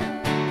through you,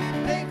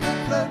 make it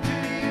flow to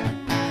you,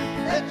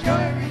 let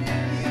joy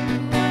renew you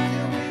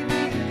until we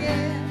meet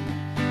again.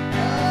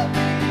 Love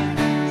be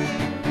with you,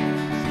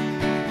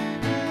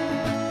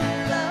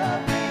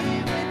 love be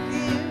with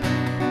you,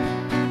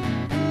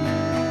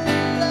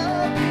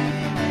 love be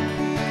with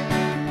you,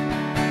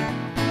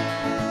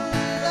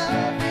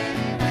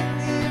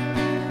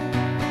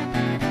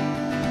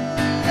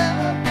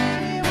 love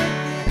be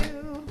with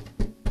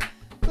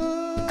you,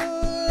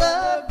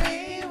 love be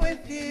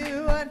with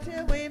you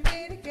until we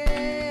meet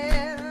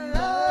again.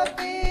 Love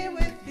be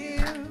with you.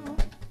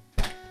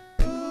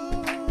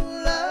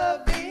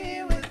 Love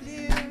be with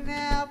you.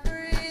 Now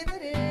breathe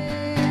it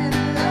in.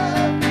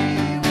 Love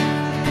be with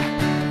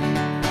you.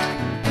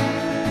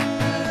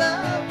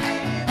 Love be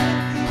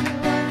with you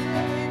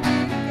until we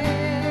meet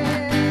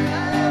again.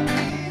 Love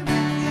be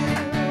with you.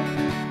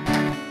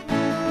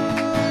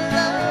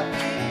 Love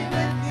be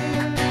with you.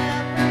 Now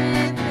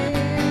breathe it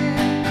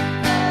in.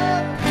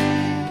 Love be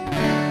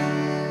with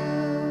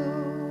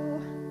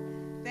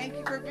you. Thank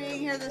you for being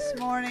here this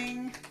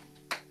morning.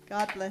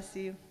 God bless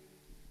you.